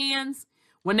Wars fans,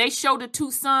 when they show the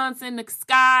two suns in the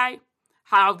sky,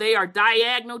 how they are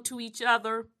diagonal to each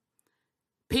other.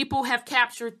 People have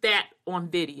captured that on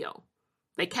video.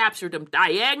 They captured them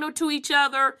diagonal to each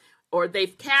other, or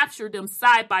they've captured them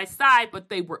side by side, but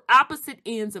they were opposite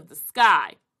ends of the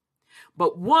sky.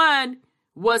 But one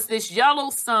was this yellow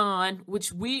sun,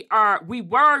 which we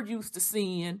were used to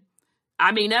seeing.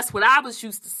 I mean, that's what I was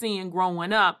used to seeing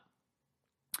growing up.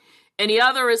 And the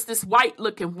other is this white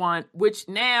looking one, which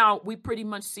now we pretty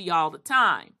much see all the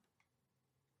time.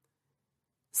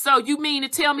 So you mean to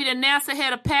tell me that NASA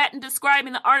had a patent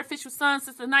describing the artificial sun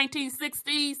since the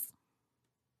 1960s?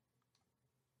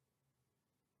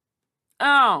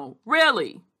 Oh,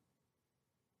 really?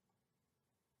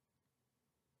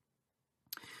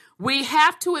 We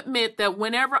have to admit that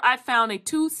whenever I found a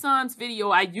Two Suns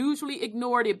video, I usually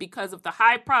ignored it because of the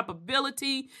high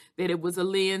probability that it was a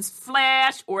lens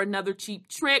flash or another cheap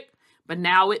trick. But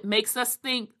now it makes us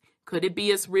think, could it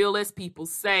be as real as people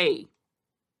say?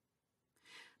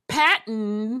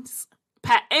 Patents,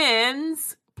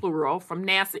 plural, from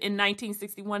NASA in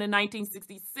 1961 and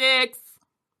 1966,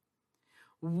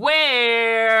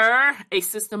 where a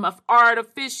system of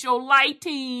artificial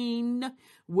lighting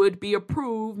would be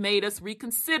approved, made us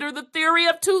reconsider the theory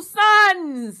of two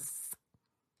suns.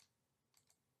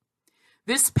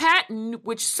 This patent,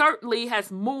 which certainly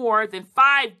has more than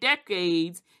 5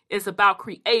 decades, is about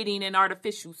creating an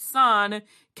artificial sun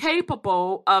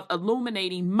capable of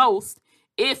illuminating most,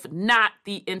 if not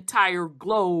the entire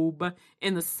globe,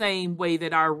 in the same way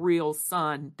that our real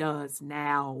sun does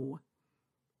now.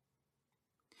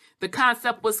 The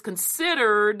concept was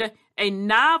considered a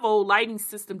novel lighting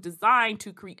system designed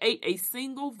to create a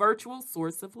single virtual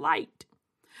source of light.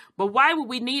 But why would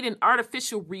we need an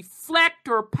artificial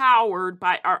reflector powered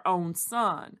by our own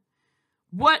sun?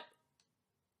 What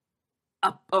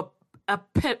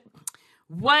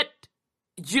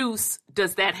use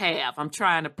does that have? I'm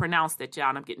trying to pronounce that, y'all,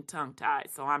 and I'm getting tongue-tied,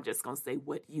 so I'm just going to say,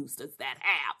 what use does that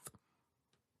have?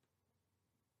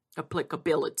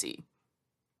 Applicability.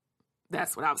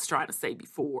 That's what I was trying to say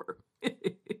before.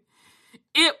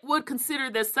 It would consider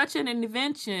that such an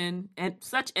invention and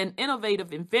such an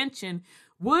innovative invention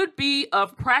would be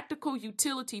of practical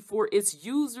utility for its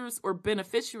users or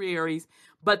beneficiaries,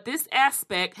 but this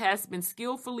aspect has been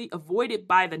skillfully avoided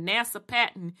by the NASA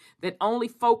patent that only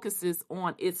focuses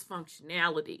on its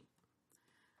functionality.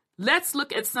 Let's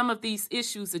look at some of these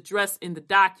issues addressed in the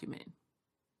document.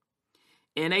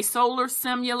 In a solar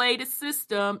simulated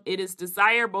system, it is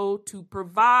desirable to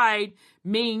provide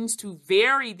means to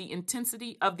vary the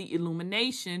intensity of the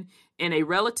illumination in a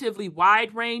relatively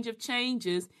wide range of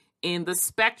changes in the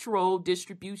spectral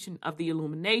distribution of the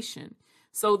illumination,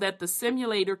 so that the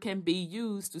simulator can be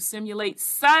used to simulate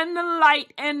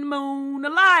sunlight and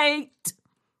moonlight.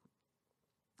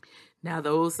 Now,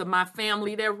 those are my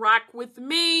family that rock with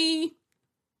me.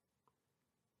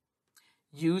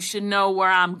 You should know where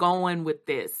I'm going with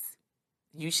this.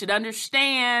 You should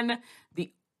understand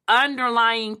the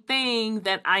underlying thing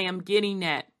that I am getting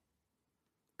at.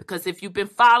 Because if you've been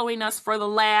following us for the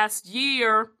last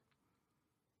year,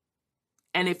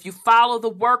 and if you follow the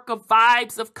work of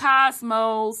Vibes of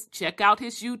Cosmos, check out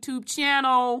his YouTube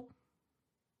channel.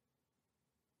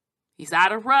 He's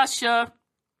out of Russia.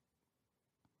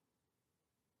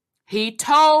 He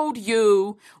told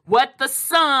you what the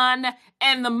sun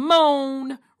and the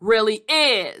moon really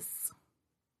is.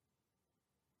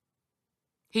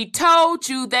 He told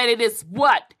you that it is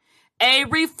what? A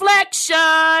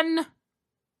reflection.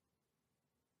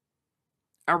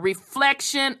 A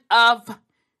reflection of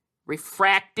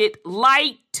refracted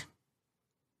light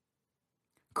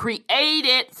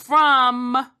created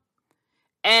from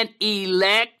an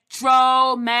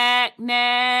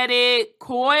electromagnetic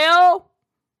coil.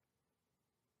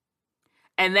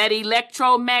 And that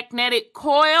electromagnetic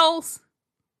coil's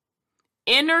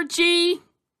energy,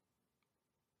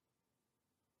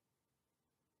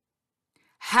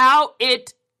 how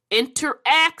it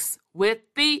interacts with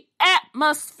the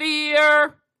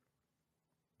atmosphere,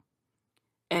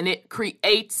 and it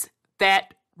creates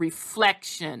that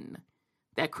reflection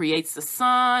that creates the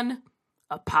sun,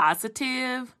 a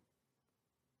positive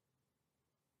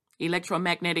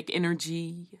electromagnetic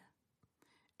energy,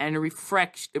 and a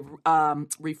reflection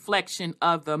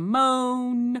of the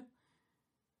moon,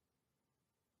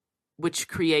 which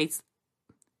creates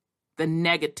the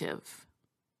negative.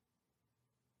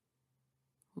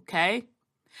 Okay?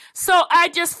 So I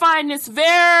just find this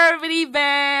very,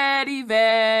 very,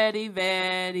 very,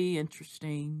 very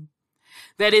interesting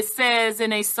that it says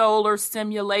in a solar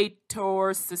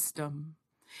simulator system,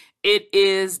 it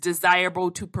is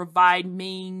desirable to provide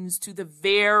means to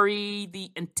vary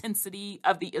the intensity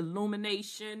of the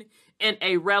illumination in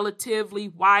a relatively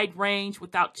wide range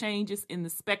without changes in the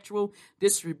spectral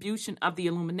distribution of the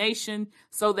illumination,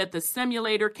 so that the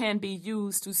simulator can be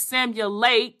used to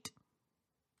simulate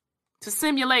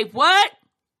what?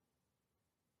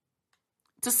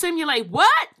 To simulate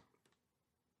what?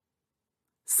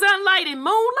 Sunlight and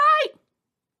moonlight?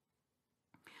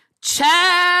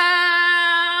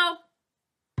 Child,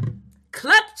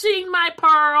 clutching my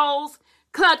pearls,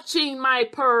 clutching my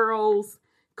pearls,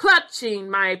 clutching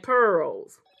my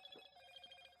pearls.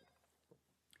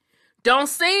 Don't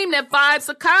seem that Vibes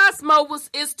of Cosmos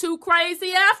is too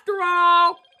crazy after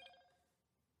all.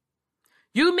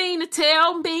 You mean to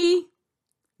tell me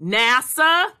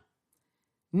NASA,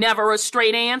 never a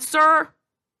straight answer,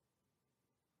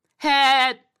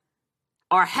 had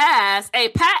or has a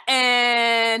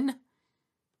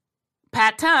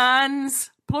patents,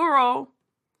 plural,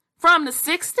 from the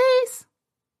 60s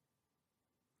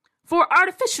for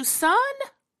artificial sun?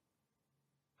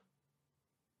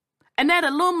 And that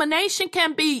illumination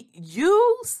can be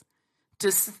used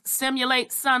to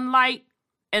simulate sunlight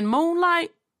and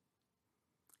moonlight?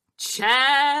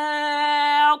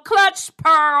 Child, clutch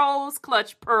pearls,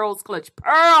 clutch pearls, clutch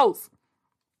pearls.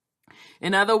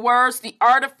 In other words, the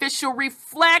artificial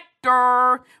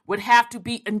reflector would have to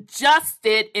be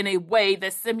adjusted in a way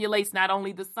that simulates not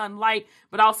only the sunlight,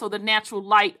 but also the natural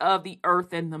light of the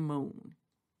earth and the moon.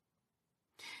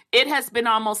 It has been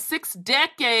almost 6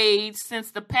 decades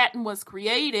since the patent was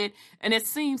created, and it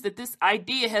seems that this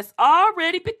idea has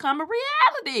already become a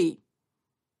reality.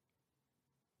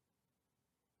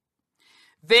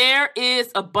 There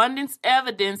is abundant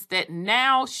evidence that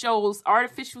now shows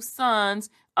artificial suns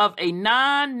of a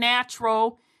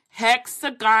non-natural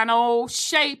hexagonal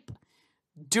shape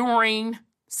during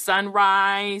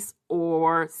sunrise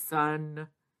or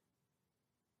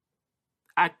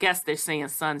I guess they're saying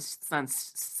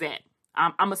sunset.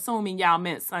 I'm assuming y'all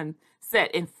meant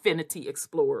sunset, Infinity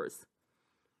Explorers.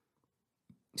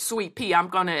 Sweet Pea, I'm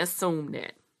going to assume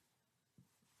that.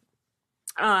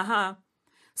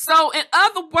 So, in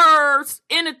other words,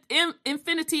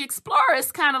 Infinity Explorer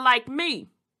is kind of like me.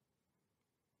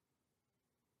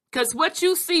 Because what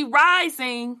you see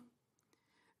rising,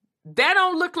 that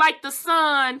don't look like the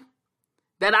sun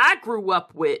that I grew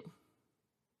up with.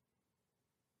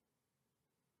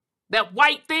 That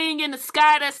white thing in the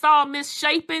sky that's all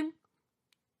misshapen.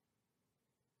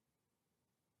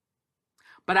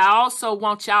 But I also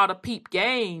want y'all to peep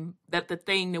game that the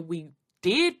thing that we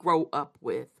did grow up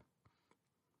with,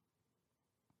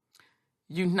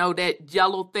 you know, that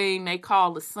yellow thing they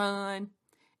call the sun,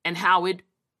 and how it,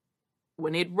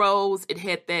 when it rose, it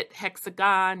had that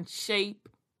hexagon shape.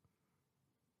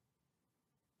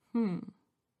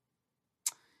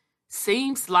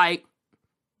 Seems like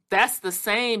that's the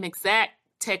same exact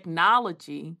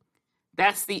technology.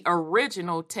 That's the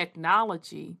original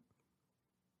technology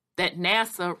that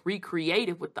NASA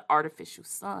recreated with the artificial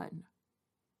sun.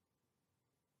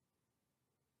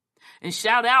 And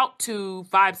shout out to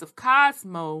Vibes of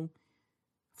Cosmo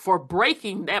for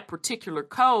breaking that particular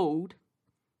code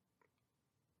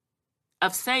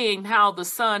of saying how the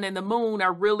sun and the moon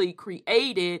are really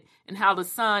created and how the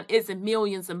sun isn't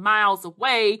millions of miles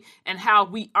away and how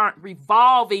we aren't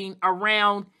revolving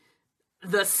around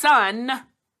the sun,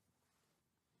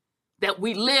 that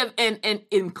we live in an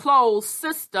enclosed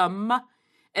system,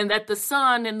 and that the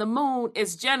sun and the moon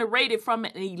is generated from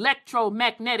an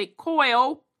electromagnetic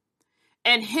coil,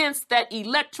 and hence that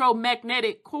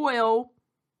electromagnetic coil,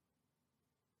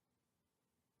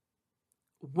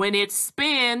 when it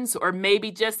spins, or maybe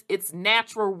just its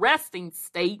natural resting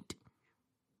state,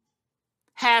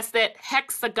 has that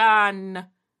hexagon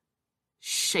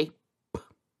shape.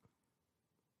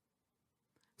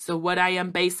 So what I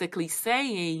am basically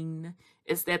saying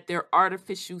is that their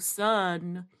artificial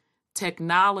sun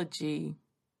technology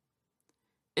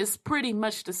is pretty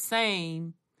much the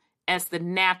same as the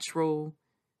natural,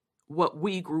 what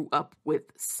we grew up with,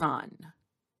 sun.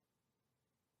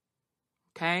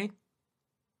 Okay?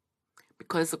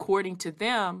 Because according to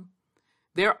them,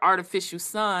 their artificial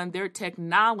sun, their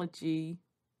technology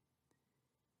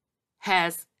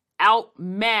has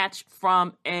outmatched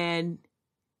from an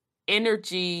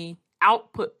energy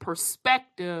output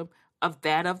perspective of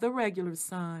that of the regular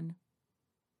sun.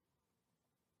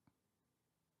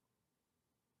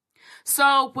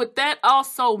 So what that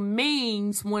also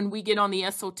means when we get on the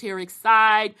esoteric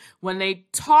side, when they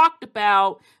talked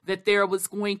about that there was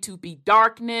going to be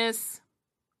darkness,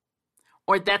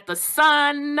 or that the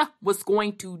sun was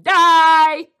going to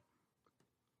die,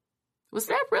 was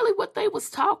that really what they was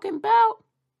talking about?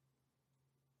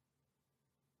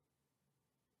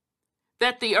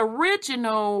 That the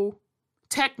original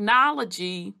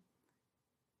technology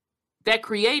that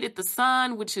created the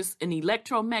sun, which is an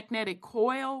electromagnetic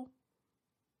coil,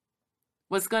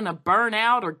 was going to burn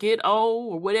out or get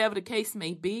old or whatever the case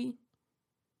may be?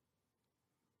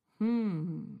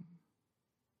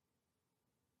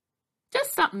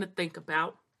 Just something to think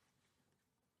about.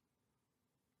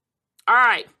 All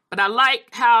right, but I like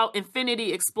how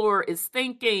Infinity Explorer is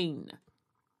thinking.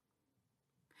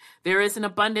 There is an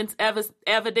abundance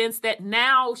evidence that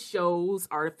now shows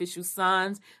artificial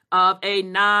suns of a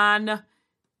non-natural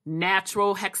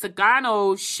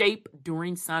hexagonal shape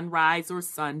during sunrise or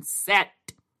sunset.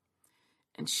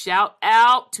 And shout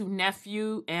out to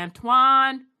nephew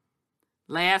Antoine.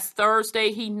 Last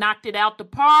Thursday, he knocked it out the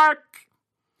park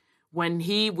when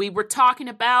we were talking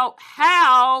about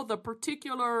how the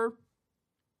particular,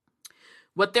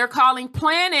 what they're calling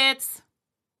planets,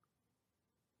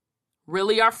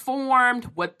 really are formed,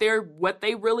 what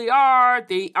they really are.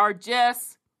 They are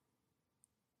just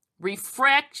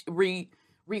reflections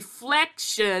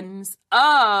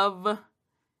of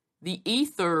the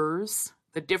ethers,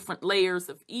 the different layers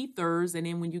of ethers. And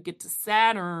then when you get to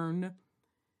Saturn,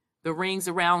 the rings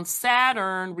around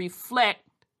Saturn reflect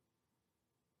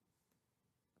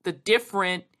the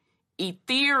different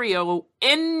ethereal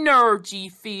energy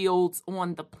fields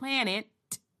on the planet.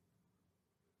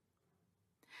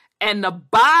 And the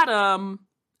bottom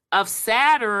of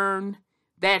Saturn,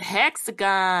 that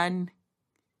hexagon,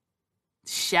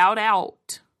 shout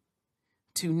out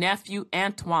to nephew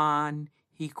Antoine.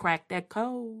 He cracked that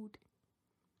code.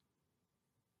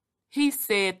 He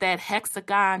said that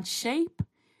hexagon shape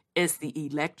is the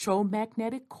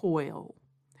electromagnetic coil.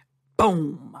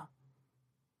 Boom.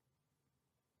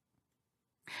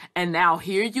 And now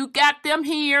here you got them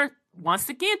here, once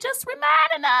again, just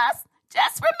reminding us.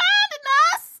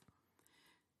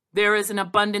 There is an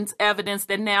abundance evidence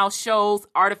that now shows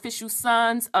artificial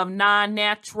suns of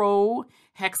non-natural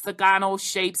hexagonal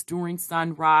shapes during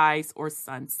sunrise or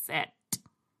sunset.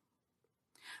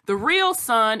 The real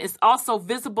sun is also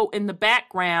visible in the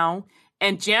background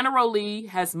and generally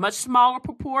has much smaller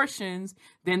proportions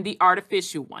than the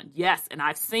artificial one. Yes, and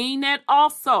I've seen that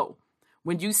also.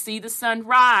 When you see the sun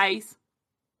rise,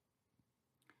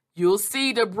 you'll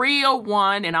see the real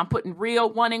one, and I'm putting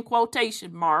real one in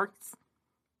quotation marks,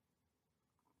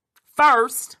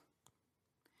 first,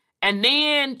 and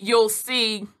then you'll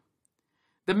see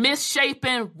the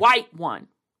misshapen white one.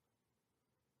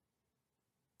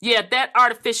 Yeah, that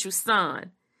artificial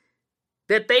sun.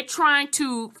 That they're trying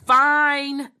to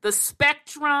find the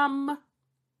spectrum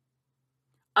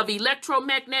of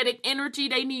electromagnetic energy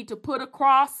they need to put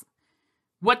across,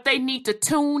 what they need to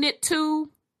tune it to.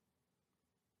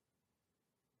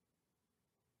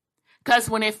 Because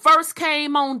when it first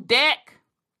came on deck,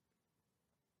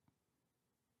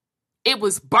 it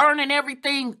was burning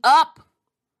everything up,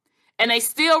 and they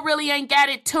still really ain't got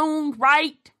it tuned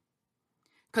right.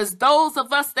 Because those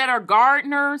of us that are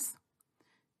gardeners,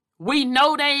 we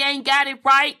know they ain't got it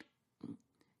right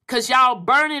because y'all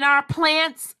burning our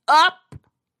plants up.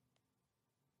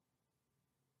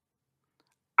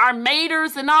 Our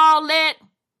maters and all that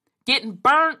getting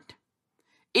burnt.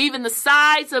 Even the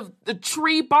sides of the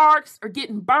tree barks are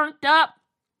getting burnt up.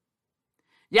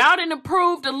 Y'all done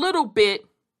improved a little bit,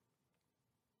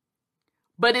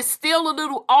 but it's still a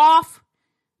little off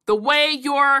the way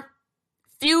your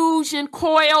fusion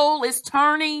coil is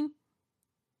turning.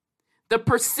 The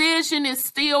precision is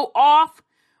still off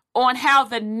on how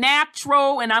the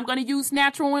natural, and I'm going to use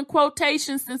natural in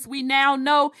quotations since we now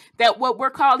know that what we're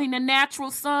calling the natural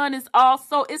sun is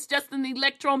also, it's just an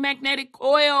electromagnetic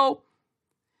coil.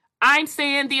 I'm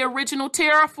saying the original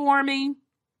terraforming.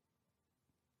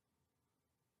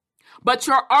 But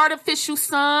your artificial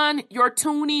sun, your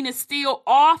tuning is still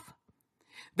off.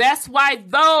 That's why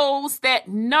those that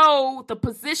know the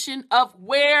position of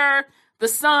where the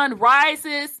sun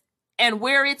rises and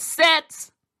where it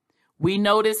sets, we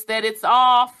notice that it's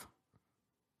off.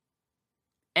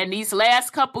 And these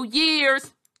last couple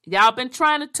years, y'all been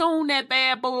trying to tune that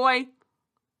bad boy.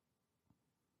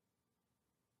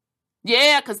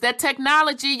 Yeah, because that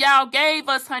technology y'all gave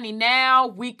us, honey, now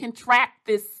we can track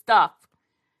this stuff.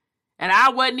 And I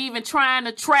wasn't even trying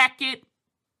to track it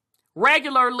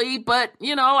regularly, but,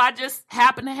 you know, I just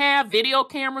happen to have video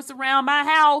cameras around my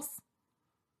house.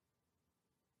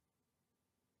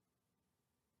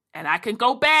 And I can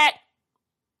go back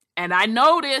and I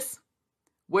notice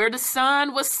where the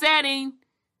sun was setting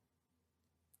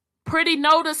pretty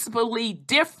noticeably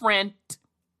different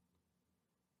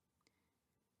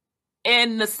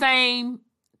in the same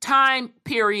time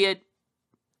period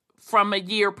from a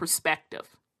year perspective.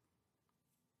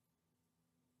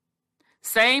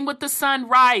 Same with the sun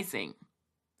rising.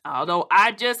 Although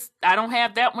I don't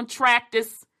have that one tracked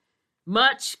as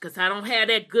much because I don't have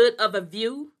that good of a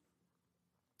view.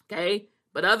 Okay?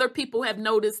 But other people have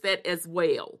noticed that as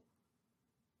well.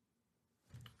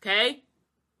 Okay?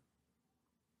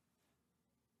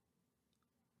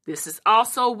 This is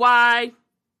also why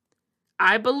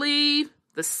I believe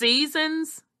the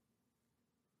seasons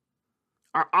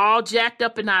are all jacked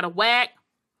up and out of whack.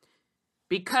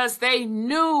 Because they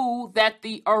knew that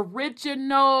the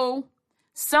original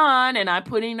sun, and I'm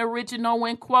putting original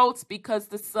in quotes because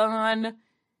the sun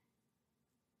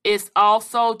is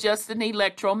also just an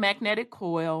electromagnetic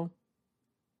coil.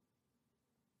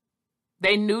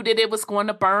 They knew that it was going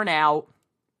to burn out.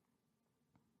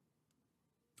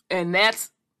 And that's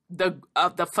the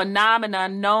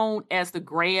phenomenon known as the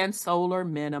grand solar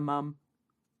minimum.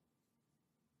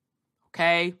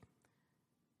 Okay?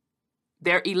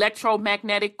 Their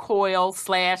electromagnetic coil /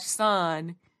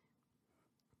 sun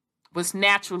was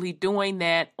naturally doing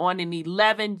that on an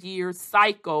 11-year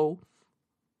cycle.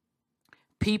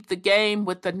 Peep the game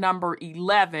with the number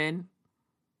 11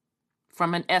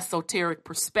 from an esoteric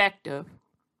perspective.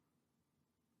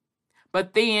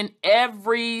 But then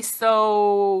every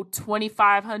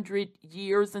 2,500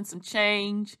 years and some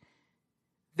change,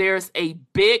 there's a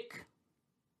big,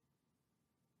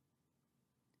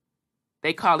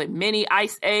 they call it mini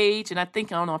ice age, and I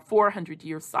think on a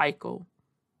 400-year cycle,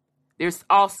 there's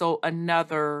also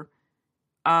another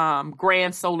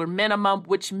grand solar minimum,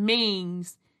 which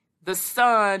means the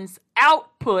sun's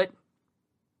output.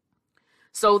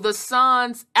 So the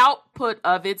sun's output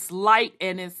of its light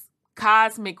and its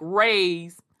cosmic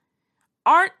rays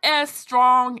aren't as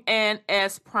strong and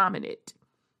as prominent.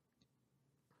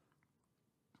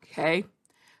 Okay.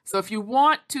 So if you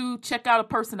want to check out a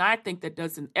person I think that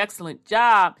does an excellent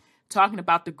job talking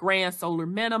about the grand solar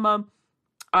minimum,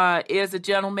 is a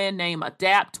gentleman named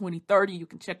Adapt 2030. You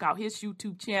can check out his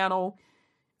YouTube channel.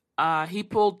 He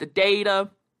pulled the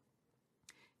data,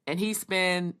 and he's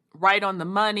been right on the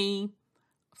money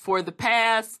for the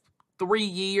past 3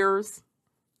 years.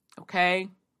 Okay?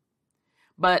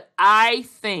 But I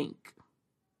think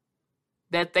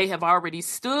that they have already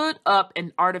stood up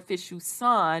an artificial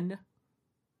sun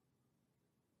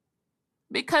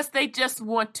because they just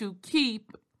want to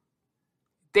keep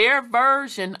their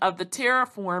version of the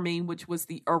terraforming, which was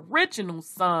the original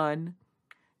sun,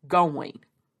 going.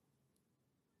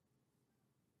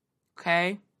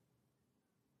 Okay?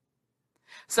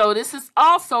 So this is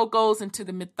also goes into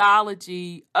the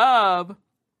mythology of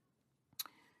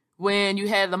when you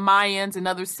had the Mayans and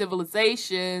other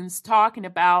civilizations talking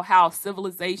about how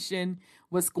civilization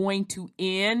was going to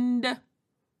end,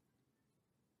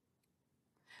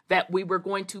 that we were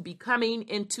going to be coming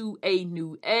into a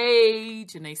new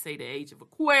age, and they say the age of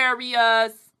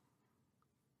Aquarius.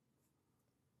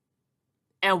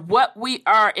 And what we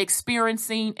are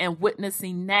experiencing and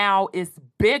witnessing now is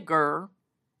bigger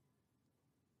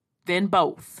than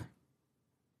both.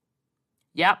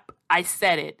 Yep, I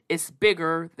said it. It's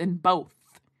bigger than both.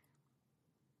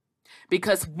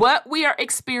 Because what we are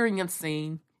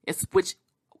experiencing is which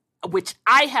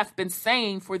I have been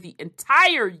saying for the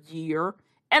entire year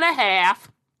and a half,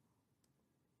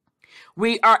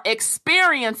 we are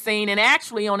experiencing, and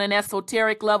actually on an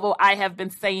esoteric level, I have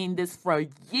been saying this for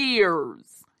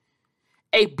years,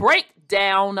 a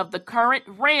breakdown of the current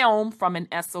realm from an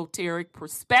esoteric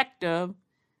perspective.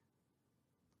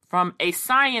 From a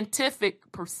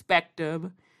scientific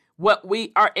perspective, what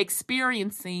we are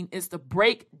experiencing is the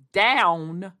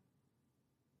breakdown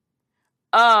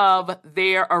of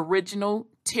their original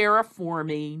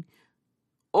terraforming,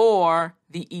 or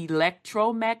the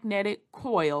electromagnetic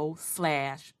coil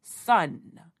 /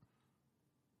 sun.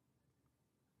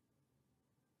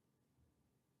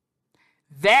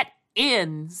 That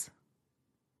ends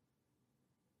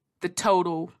the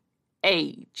total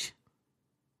age.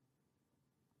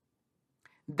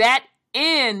 That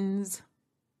ends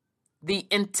the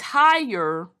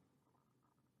entire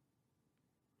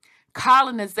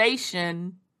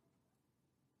colonization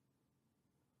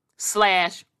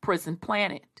 / prison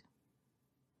planet.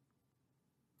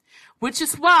 Which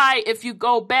is why, if you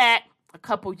go back a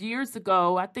couple years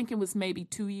ago, I think it was maybe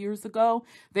 2 years ago,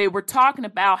 they were talking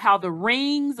about how the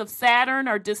rings of Saturn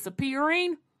are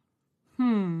disappearing.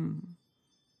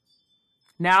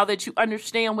 Now that you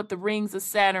understand what the rings of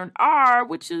Saturn are,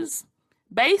 which is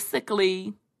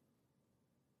basically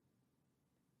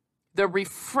the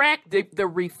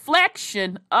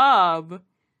reflection of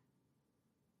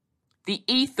the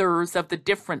ethers of the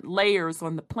different layers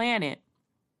on the planet.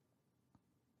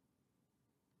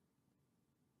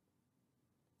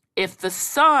 If the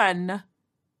sun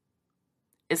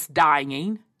is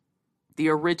dying, the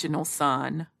original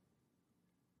sun,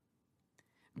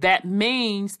 that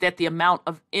means that the amount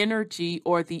of energy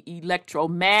or the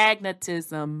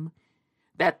electromagnetism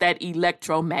that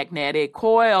electromagnetic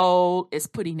coil is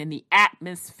putting in the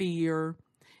atmosphere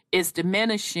is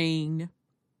diminishing,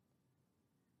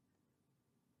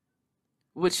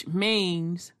 which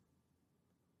means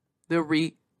the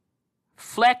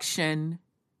reflection,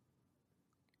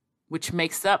 which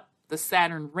makes up the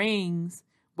Saturn rings,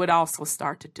 would also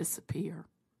start to disappear.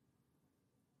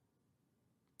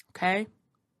 Okay?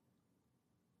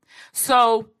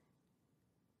 So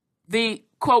the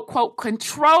quote, quote,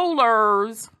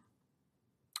 controllers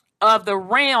of the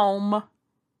realm,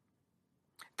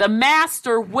 the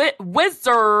master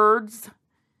wizards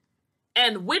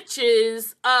and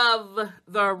witches of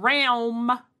the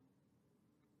realm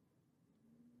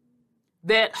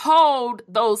that hold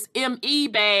those ME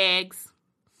bags,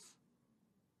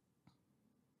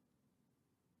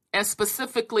 and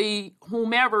specifically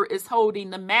whomever is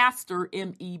holding the master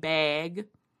ME bag,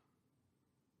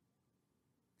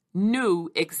 knew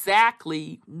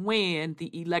exactly when the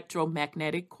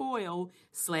electromagnetic coil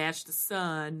 / the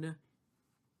sun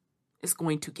is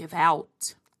going to give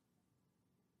out.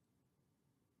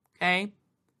 Okay?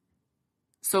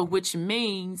 So which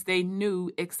means they knew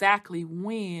exactly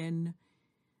when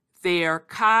their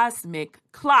cosmic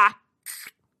clock,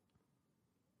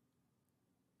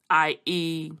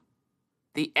 i.e.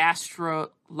 the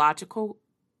astrological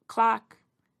clock,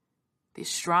 the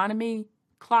astronomy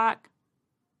clock,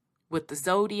 with the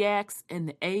zodiacs and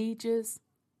the ages,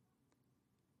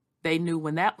 they knew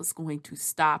when that was going to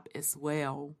stop as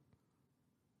well.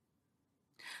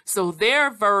 So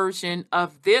their version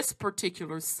of this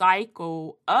particular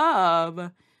cycle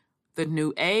of the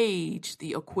new age,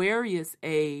 the Aquarius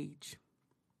age,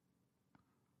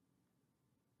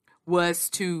 was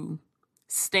to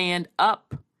stand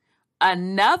up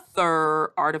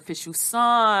another artificial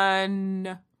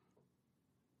sun /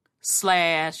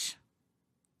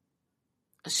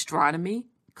 astronomy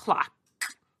clock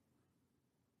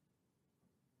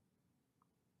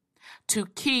to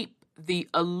keep the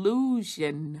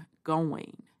illusion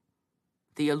going,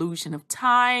 the illusion of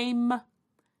time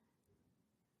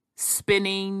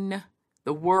spinning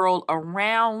the world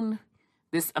around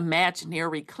this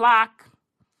imaginary clock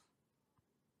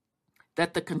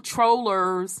that the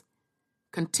controllers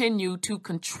continue to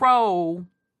control,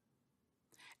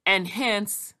 and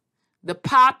hence the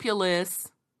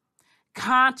populace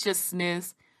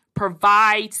consciousness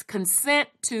provides consent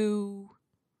to,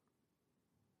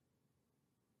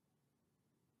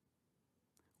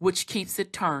 which keeps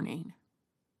it turning.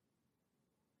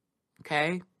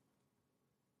 Okay?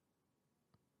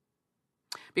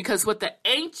 Because what the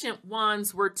ancient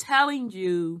ones were telling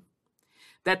you,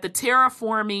 that the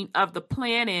terraforming of the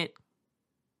planet,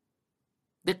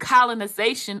 the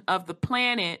colonization of the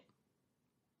planet,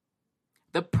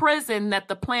 the prison that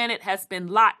the planet has been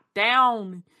locked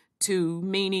down to,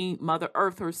 meaning Mother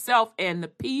Earth herself and the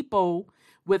people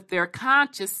with their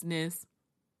consciousness,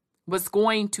 was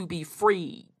going to be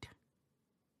freed.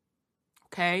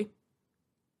 Okay?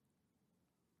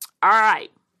 All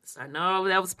right. So I know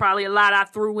that was probably a lot I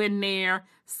threw in there.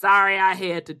 Sorry I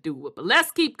had to do it. But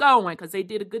let's keep going because they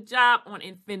did a good job on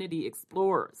Infinity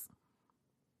Explorers.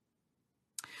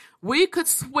 We could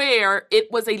swear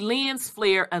it was a lens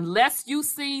flare unless you've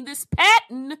seen this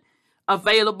patent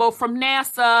available from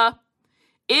NASA.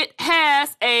 It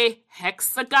has a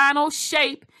hexagonal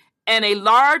shape and a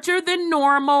larger than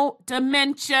normal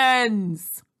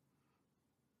dimensions.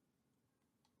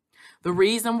 The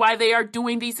reason why they are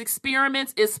doing these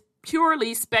experiments is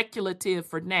purely speculative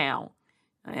for now.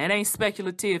 It ain't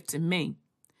speculative to me.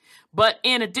 But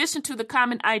in addition to the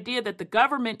common idea that the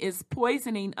government is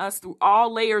poisoning us through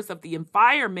all layers of the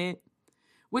environment,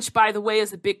 which, by the way,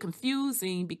 is a bit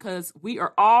confusing because we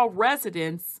are all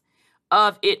residents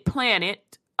of the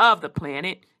planet,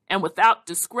 and without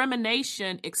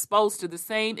discrimination exposed to the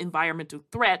same environmental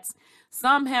threats,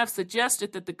 some have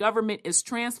suggested that the government is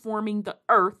transforming the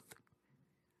earth.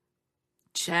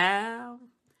 Child,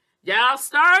 y'all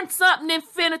starting something,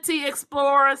 Infinity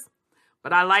Explorers.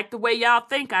 But I like the way y'all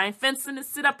think. I ain't fencing to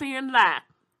sit up here and lie.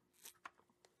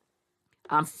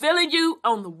 I'm feeling you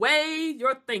on the way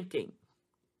you're thinking.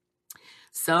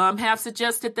 Some have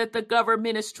suggested that the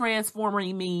government is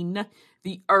transforming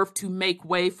the earth to make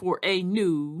way for a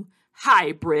new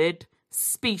hybrid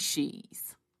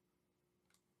species.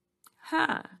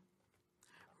 Huh.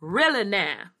 Really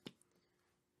now?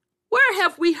 Where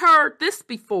have we heard this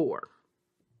before?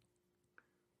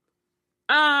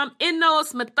 In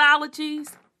those mythologies,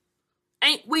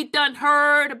 ain't we done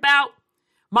heard about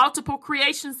multiple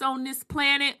creations on this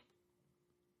planet?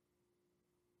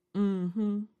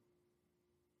 It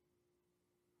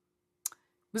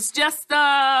was just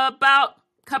about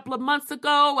a couple of months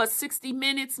ago, a 60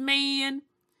 Minutes man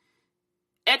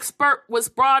expert was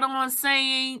brought on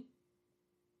saying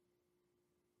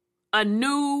a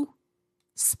new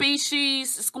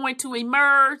species is going to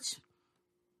emerge.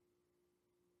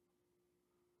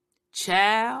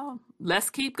 Child, let's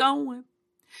keep going.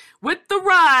 With the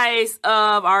rise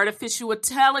of artificial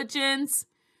intelligence,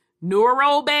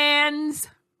 neural bands,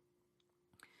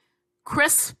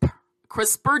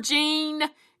 CRISPR gene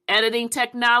editing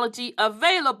technology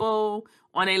available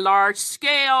on a large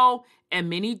scale, and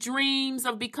many dreams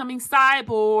of becoming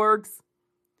cyborgs,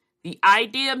 The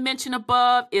idea mentioned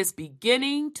above is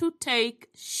beginning to take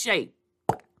shape.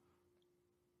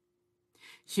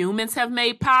 Humans have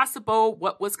made possible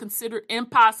what was considered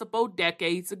impossible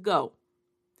decades ago.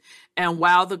 And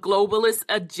while the globalist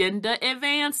agenda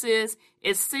advances,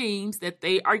 it seems that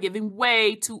they are giving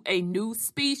way to a new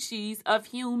species of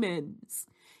humans,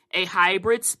 a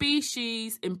hybrid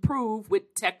species improved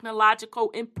with technological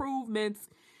improvements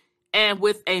and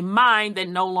with a mind that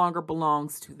no longer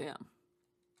belongs to them.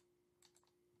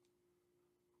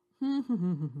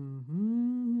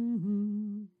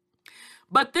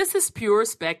 But this is pure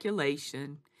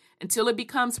speculation until it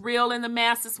becomes real and the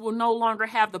masses will no longer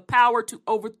have the power to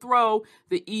overthrow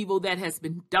the evil that has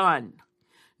been done.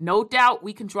 No doubt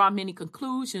we can draw many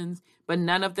conclusions, but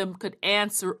none of them could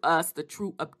answer us the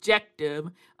true objective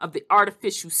of the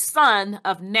artificial sun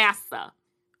of NASA.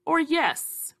 Or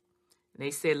yes.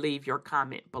 They said leave your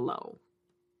comment below.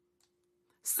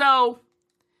 So,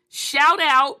 shout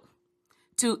out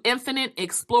to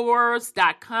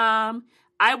infiniteexplorers.com.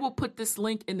 I will put this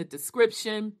link in the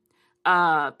description.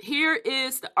 Here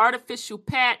is the artificial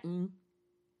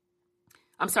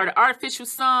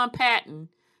sun patent.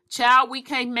 Child, we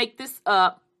can't make this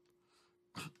up.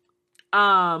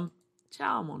 Child,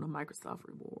 I'm on the Microsoft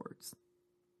rewards.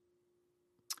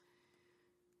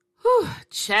 Whew,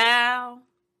 child.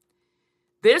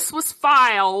 This was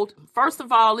filed. First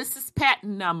of all, this is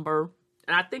patent number.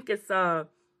 And I think it's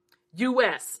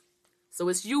US. So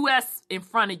it's US in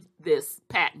front of this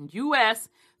patent. US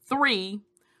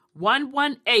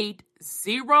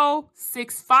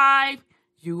 3118065.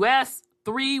 US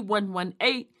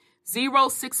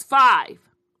 3118065.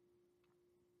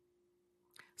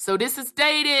 So this is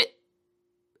dated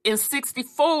in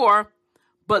 64.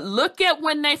 But look at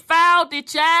when they filed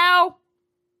it, y'all.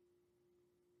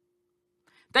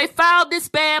 They filed this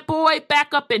bad boy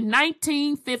back up in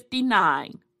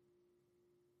 1959.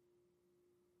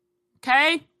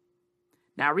 Okay?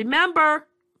 Now remember,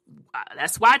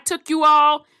 that's why I took you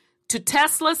all to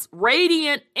Tesla's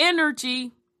Radiant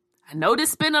Energy. I know this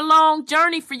has been a long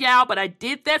journey for y'all, but I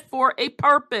did that for a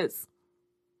purpose.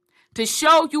 To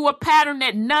show you a pattern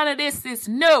that none of this is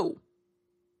new.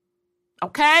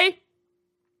 Okay?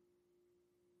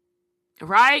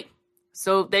 Right?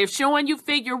 So they're showing you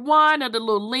figure 1 of the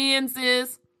little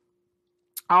lenses,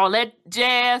 all that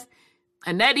jazz.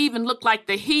 And that even looked like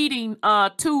the heating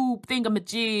tube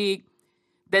thingamajig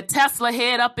that Tesla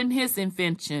had up in his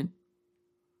invention.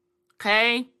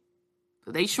 Okay?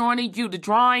 So they showing you the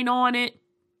drawing on it.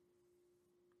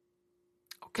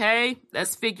 Okay?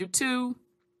 That's figure 2.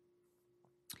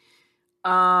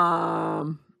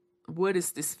 What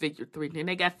is this figure 3? Then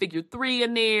they got figure 3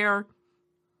 in there.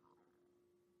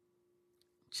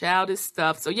 Childish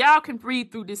stuff. So y'all can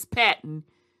read through this patent.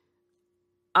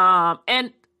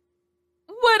 And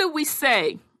what do we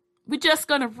say? We're just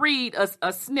going to read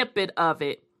a snippet of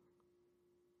it.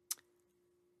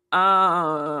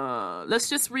 Let's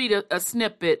just read a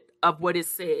snippet of what it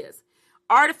says.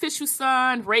 Artificial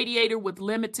sun radiator with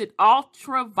limited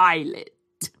ultraviolet.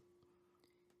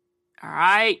 All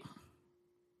right.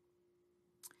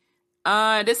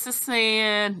 This is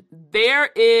saying there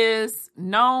is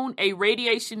known a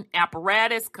radiation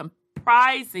apparatus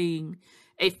comprising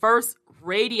a first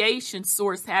radiation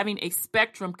source having a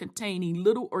spectrum containing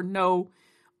little or no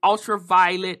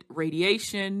ultraviolet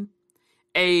radiation,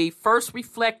 a first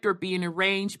reflector being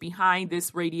arranged behind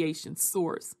this radiation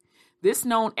source. This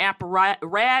known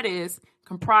apparatus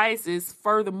comprises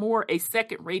furthermore a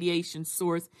second radiation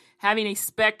source having a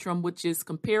spectrum which is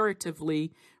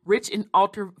comparatively rich in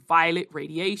ultraviolet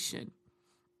radiation.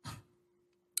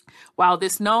 While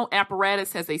this known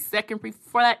apparatus has a second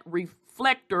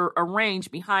reflector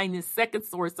arranged behind this second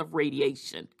source of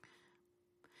radiation.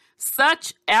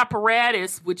 Such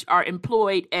apparatus, which are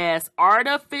employed as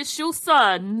artificial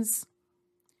suns,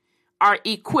 are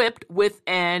equipped with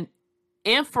an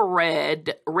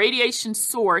infrared radiation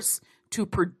source to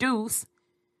produce,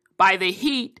 by the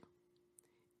heat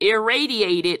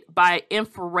irradiated by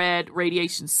infrared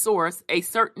radiation source, a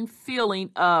certain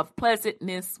feeling of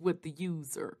pleasantness with the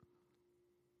user.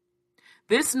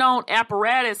 This known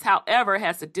apparatus, however,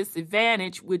 has a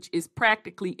disadvantage which is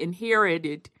practically inherent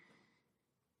in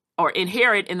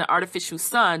the artificial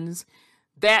suns,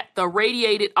 that the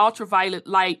radiated ultraviolet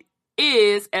light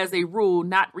is, as a rule,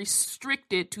 not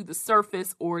restricted to the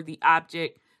surface or the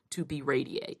object to be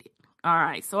radiated. All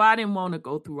right, so I didn't want to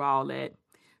go through all that.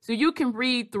 So you can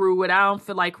read through it. I don't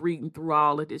feel like reading through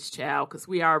all of this, child, because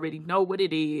we already know what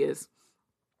it is.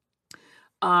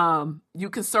 You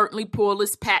can certainly pull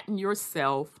this patent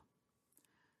yourself.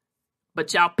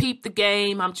 But y'all peep the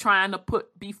game. I'm trying to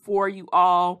put before you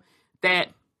all that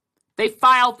They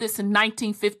filed this in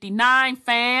 1959,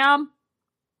 fam.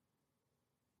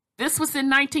 This was in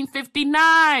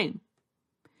 1959.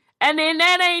 And then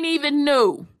that ain't even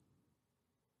new.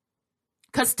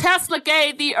 Because Tesla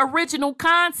gave the original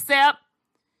concept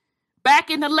back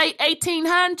in the late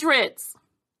 1800s.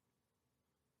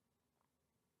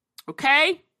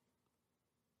 Okay?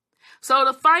 So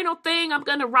the final thing I'm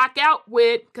going to rock out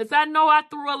with, because I know I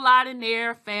threw a lot in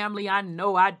there, family. I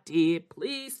know I did.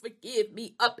 Please forgive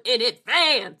me up in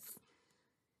advance.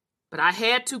 But I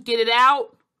had to get it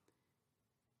out.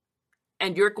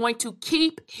 And you're going to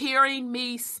keep hearing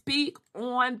me speak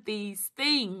on these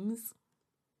things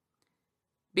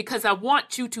because I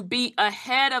want you to be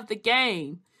ahead of the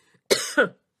game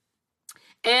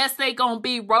as they going to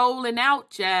be rolling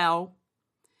out, y'all,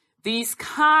 these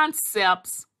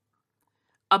concepts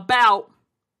about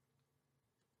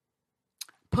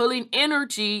pulling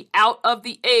energy out of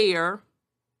the air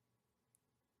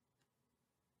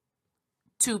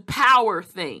to power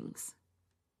things.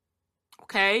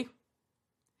 Okay?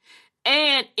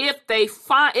 And if they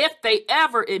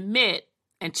ever admit,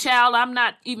 and child, I'm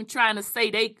not even trying to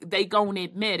say they gonna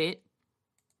admit it.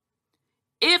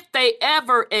 If they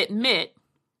ever admit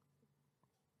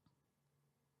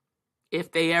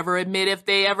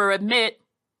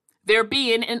there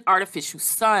being an artificial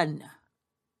sun,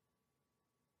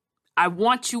 I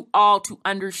want you all to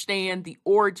understand the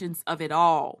origins of it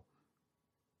all.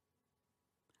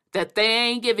 That they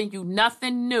ain't giving you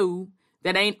nothing new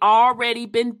that ain't already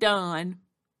been done.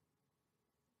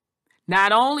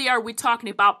 Not only are we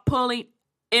talking about pulling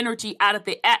energy out of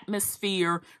the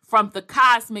atmosphere from the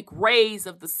cosmic rays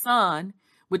of the sun,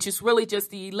 which is really just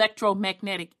the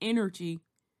electromagnetic energy,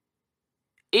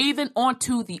 even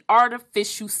onto the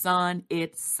artificial sun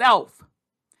itself,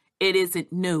 it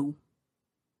isn't new.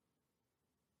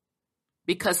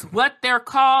 Because what they're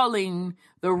calling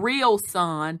the real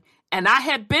sun, and I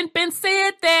have been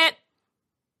said that,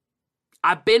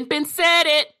 I've been said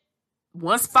it.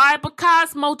 Once Fiber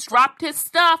Cosmo dropped his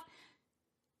stuff,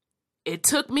 it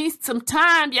took me some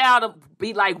time, y'all, to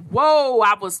be like, whoa,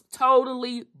 I was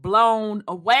totally blown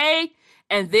away.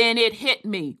 And then it hit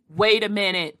me. Wait a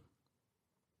minute.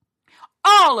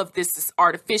 All of this is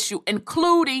artificial,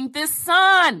 including the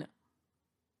sun.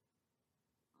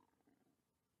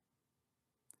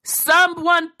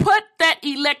 Someone put that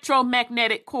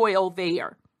electromagnetic coil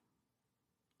there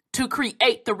to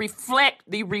create the reflection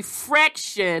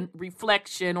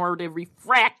or the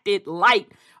refracted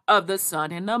light of the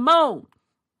sun and the moon.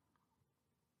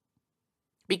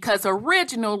 Because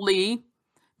originally,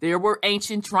 there were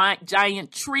ancient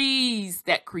giant trees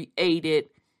that created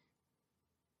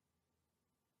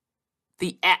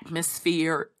the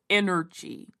atmosphere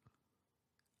energy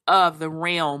of the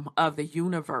realm of the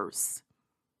universe.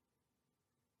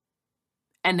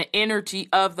 And the energy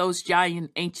of those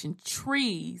giant ancient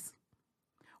trees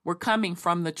were coming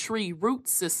from the tree root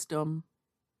system,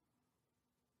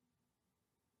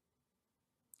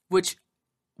 which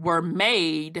were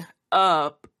made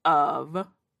up of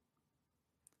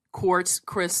quartz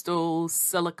crystals,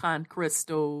 silicon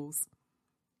crystals,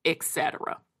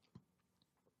 etc.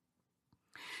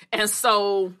 And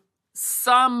so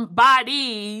some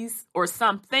bodies or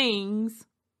some things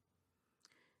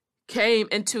came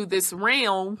into this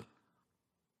realm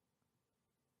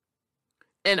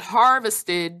and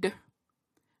harvested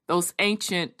those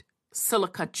ancient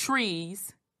silica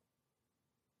trees,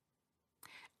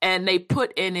 and they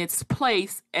put in its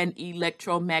place an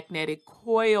electromagnetic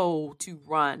coil to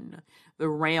run the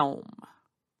realm.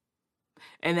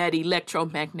 And that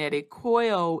electromagnetic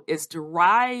coil is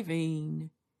deriving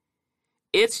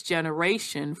its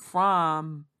generation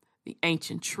from the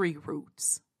ancient tree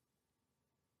roots.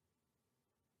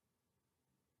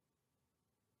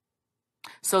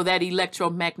 So that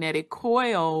electromagnetic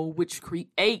coil, which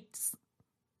creates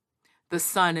the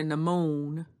sun and the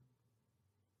moon,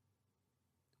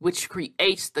 which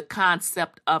creates the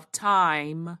concept of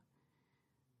time,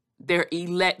 their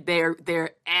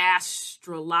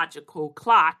astrological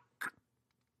clock,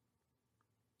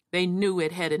 they knew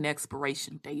it had an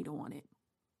expiration date on it.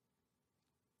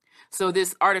 So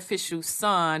this artificial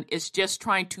sun is just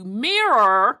trying to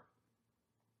mirror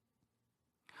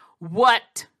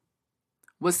what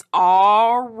was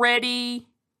already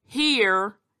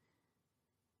here,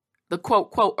 the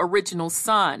quote original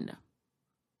sun.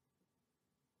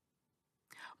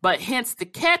 But hence the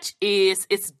catch is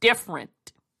it's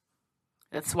different.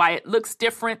 That's why it looks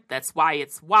different. That's why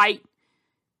it's white.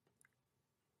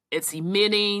 It's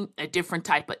emitting a different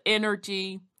type of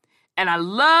energy. And I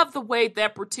love the way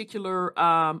that particular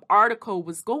article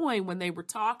was going when they were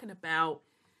talking about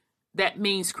that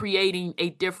means creating a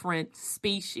different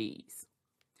species.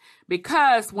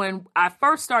 Because when I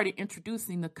first started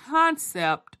introducing the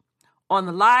concept on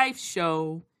the live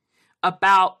show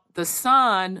about the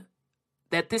sun,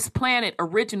 that this planet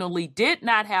originally did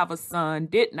not have a sun,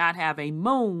 did not have a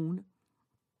moon,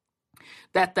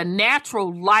 that the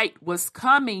natural light was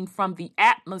coming from the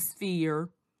atmosphere,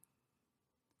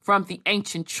 from the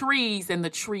ancient trees and the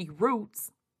tree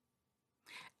roots.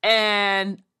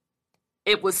 And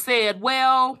it was said,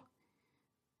 well,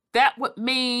 that would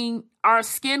mean our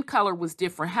skin color was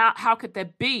different. How could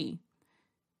that be?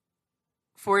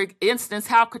 For instance,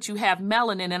 how could you have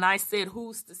melanin? And I said,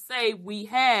 who's to say we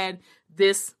had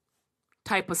this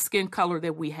type of skin color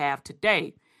that we have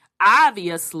today?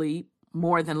 Obviously,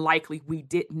 more than likely, we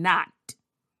did not.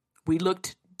 We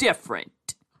looked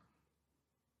different.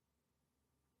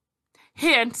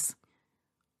 Hence,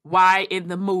 why in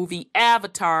the movie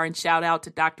Avatar, and shout out to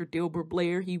Dr. Dilbert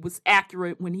Blair, he was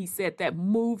accurate when he said that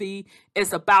movie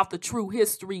is about the true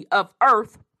history of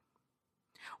Earth.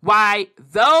 Why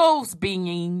those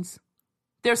beings,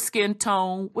 their skin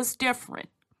tone was different.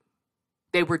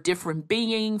 They were different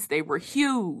beings. They were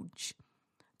huge,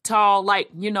 tall, like,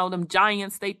 them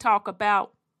giants they talk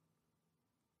about.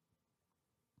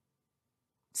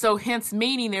 So hence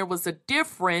meaning there was a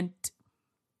different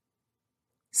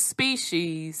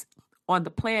species on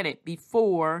the planet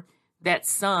before that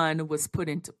sun was put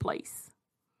into place.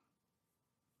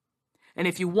 And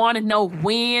if you want to know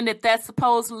when that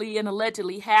supposedly and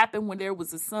allegedly happened, when there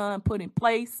was a sun put in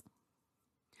place,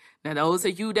 now those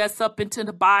of you that's up into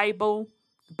the Bible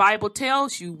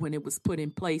tells you when it was put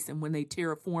in place and when they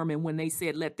terraformed and when they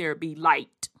said, let there be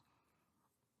light.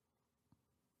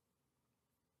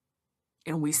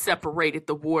 And we separated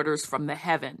the waters from the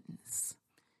heavens.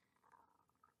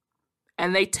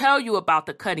 And they tell you about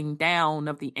the cutting down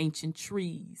of the ancient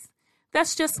trees.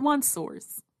 That's just one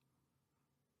source.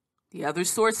 The other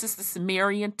source is the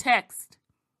Sumerian text.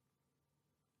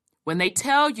 When they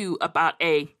tell you about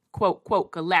a quote,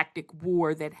 quote, galactic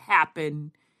war that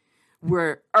happened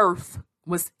where Earth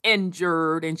was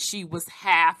injured and she was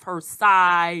half her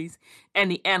size,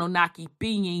 and the Anunnaki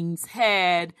beings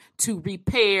had to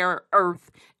repair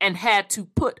Earth and had to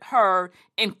put her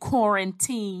in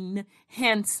quarantine,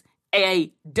 hence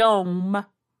a dome.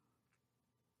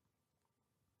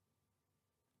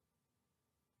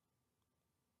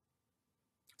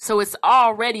 So it's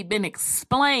already been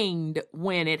explained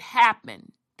when it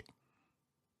happened.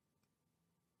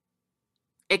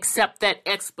 Except that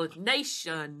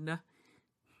explanation,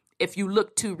 if you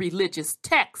look to religious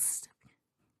text,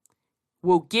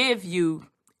 will give you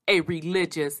a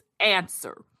religious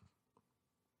answer.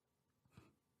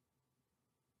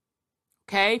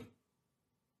 Okay?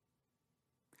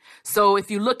 So if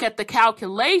you look at the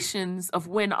calculations of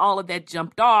when all of that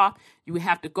jumped off, you would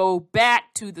have to go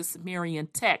back to the Sumerian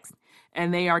text.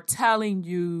 And they are telling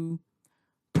you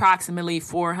approximately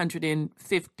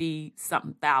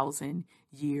 450-something thousand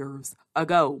years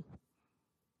ago.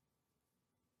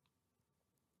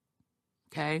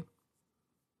 Okay?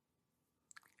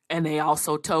 And they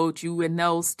also told you in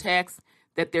those texts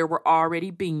that there were already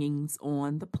beings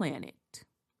on the planet.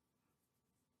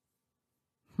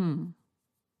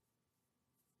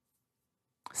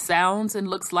 Sounds and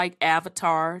looks like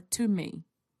Avatar to me.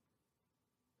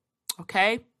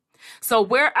 Okay? So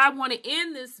where I want to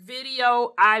end this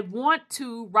video, I want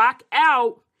to rock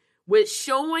out with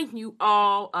showing you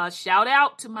all, shout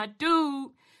out to my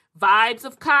dude, Vibes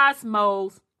of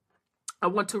Cosmos. I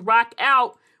want to rock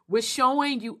out with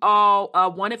showing you all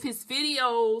one of his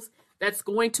videos that's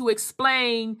going to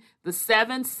explain the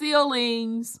 7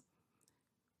 sealings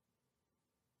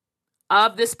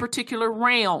of this particular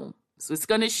realm. So it's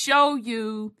going to show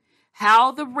you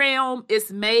how the realm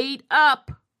is made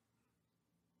up.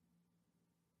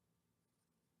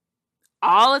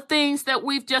 All the things that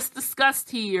we've just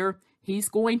discussed here, he's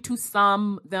going to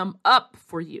sum them up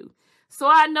for you. So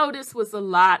I know this was a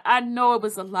lot. I know it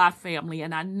was a lot, family.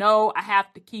 And I know I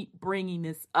have to keep bringing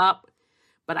this up.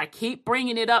 But I keep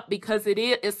bringing it up because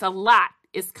it's a lot.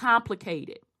 It's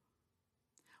complicated.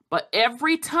 But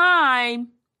every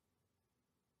time,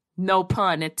 no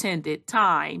pun intended,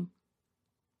 time,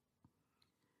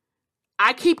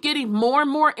 I keep getting more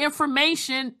and more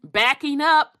information backing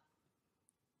up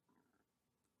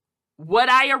what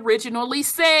I originally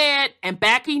said and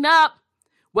backing up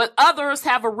what others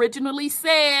have originally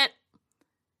said.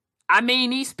 I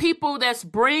mean, these people that's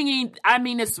bringing,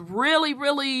 it's really,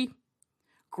 really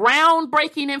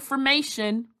groundbreaking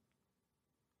information.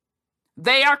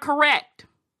 They are correct.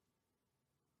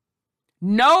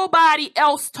 Nobody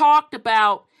else talked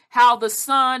about how the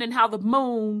sun and how the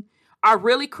moon are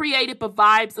really created by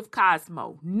Vibes of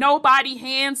Cosmo. Nobody,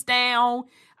 hands down.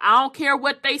 I don't care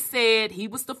what they said. He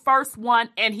was the first one,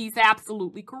 and he's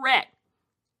absolutely correct.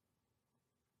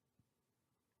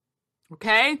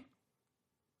 Okay?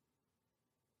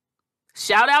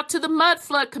 Shout out to the Mud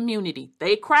Flood community.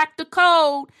 They cracked the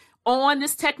code on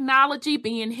this technology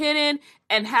being hidden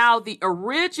and how the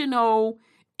original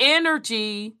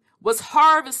energy was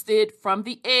harvested from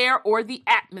the air or the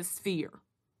atmosphere.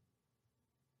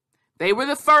 They were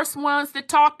the first ones that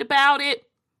talked about it.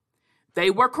 They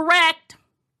were correct.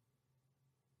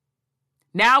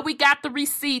 Now we got the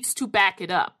receipts to back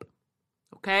it up.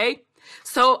 Okay?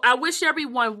 So I wish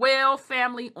everyone well,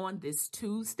 family, on this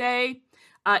Tuesday.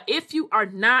 If you are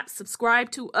not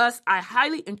subscribed to us, I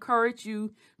highly encourage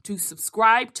you to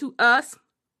subscribe to us.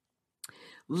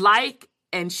 Like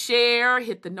and share.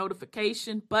 Hit the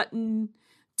notification button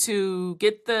to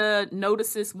get the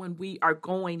notices when we are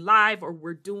going live or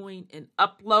we're doing an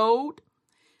upload.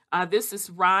 This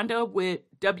is Rhonda with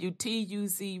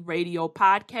WTUZ Radio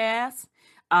Podcast.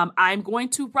 I'm going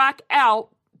to rock out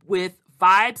with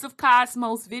Vibes of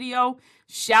Cosmos video.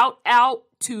 Shout out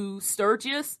to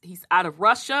Sturgis. He's out of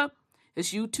Russia. His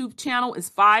YouTube channel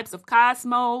is Vibes of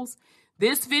Cosmos.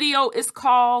 This video is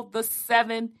called The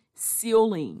 7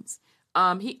 Sealings.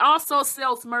 He also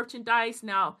sells merchandise.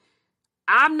 Now,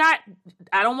 I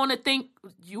don't want to think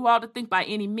you all to think by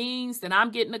any means that I'm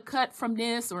getting a cut from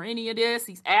this or any of this.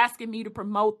 He's asking me to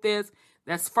promote this.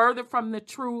 That's further from the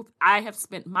truth. I have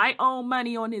spent my own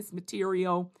money on his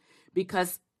material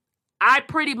because I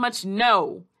pretty much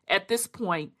know at this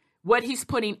point what he's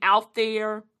putting out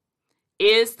there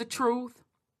is the truth.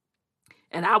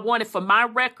 And I want it for my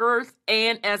records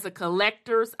and as a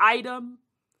collector's item.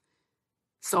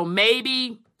 So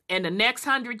maybe in the next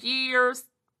 100 years,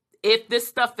 if this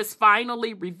stuff is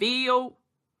finally revealed,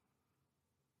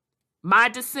 my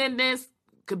descendants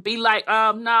could be like,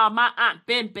 no, my aunt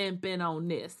been on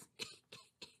this.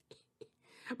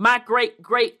 My great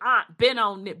aunt been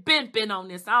on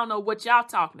this. I don't know what y'all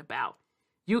talking about.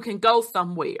 You can go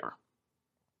somewhere.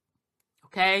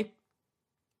 Okay?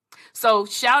 So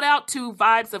shout out to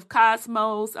Vibes of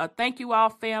Cosmos. Thank you all,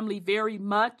 family, very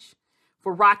much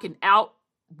for rocking out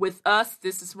with us.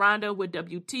 This is Rhonda with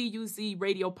WTUZ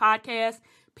Radio Podcast.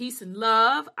 Peace and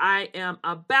love. I am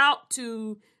about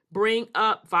to bring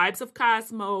up Vibes of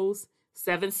Cosmos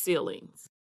 7 Sealings.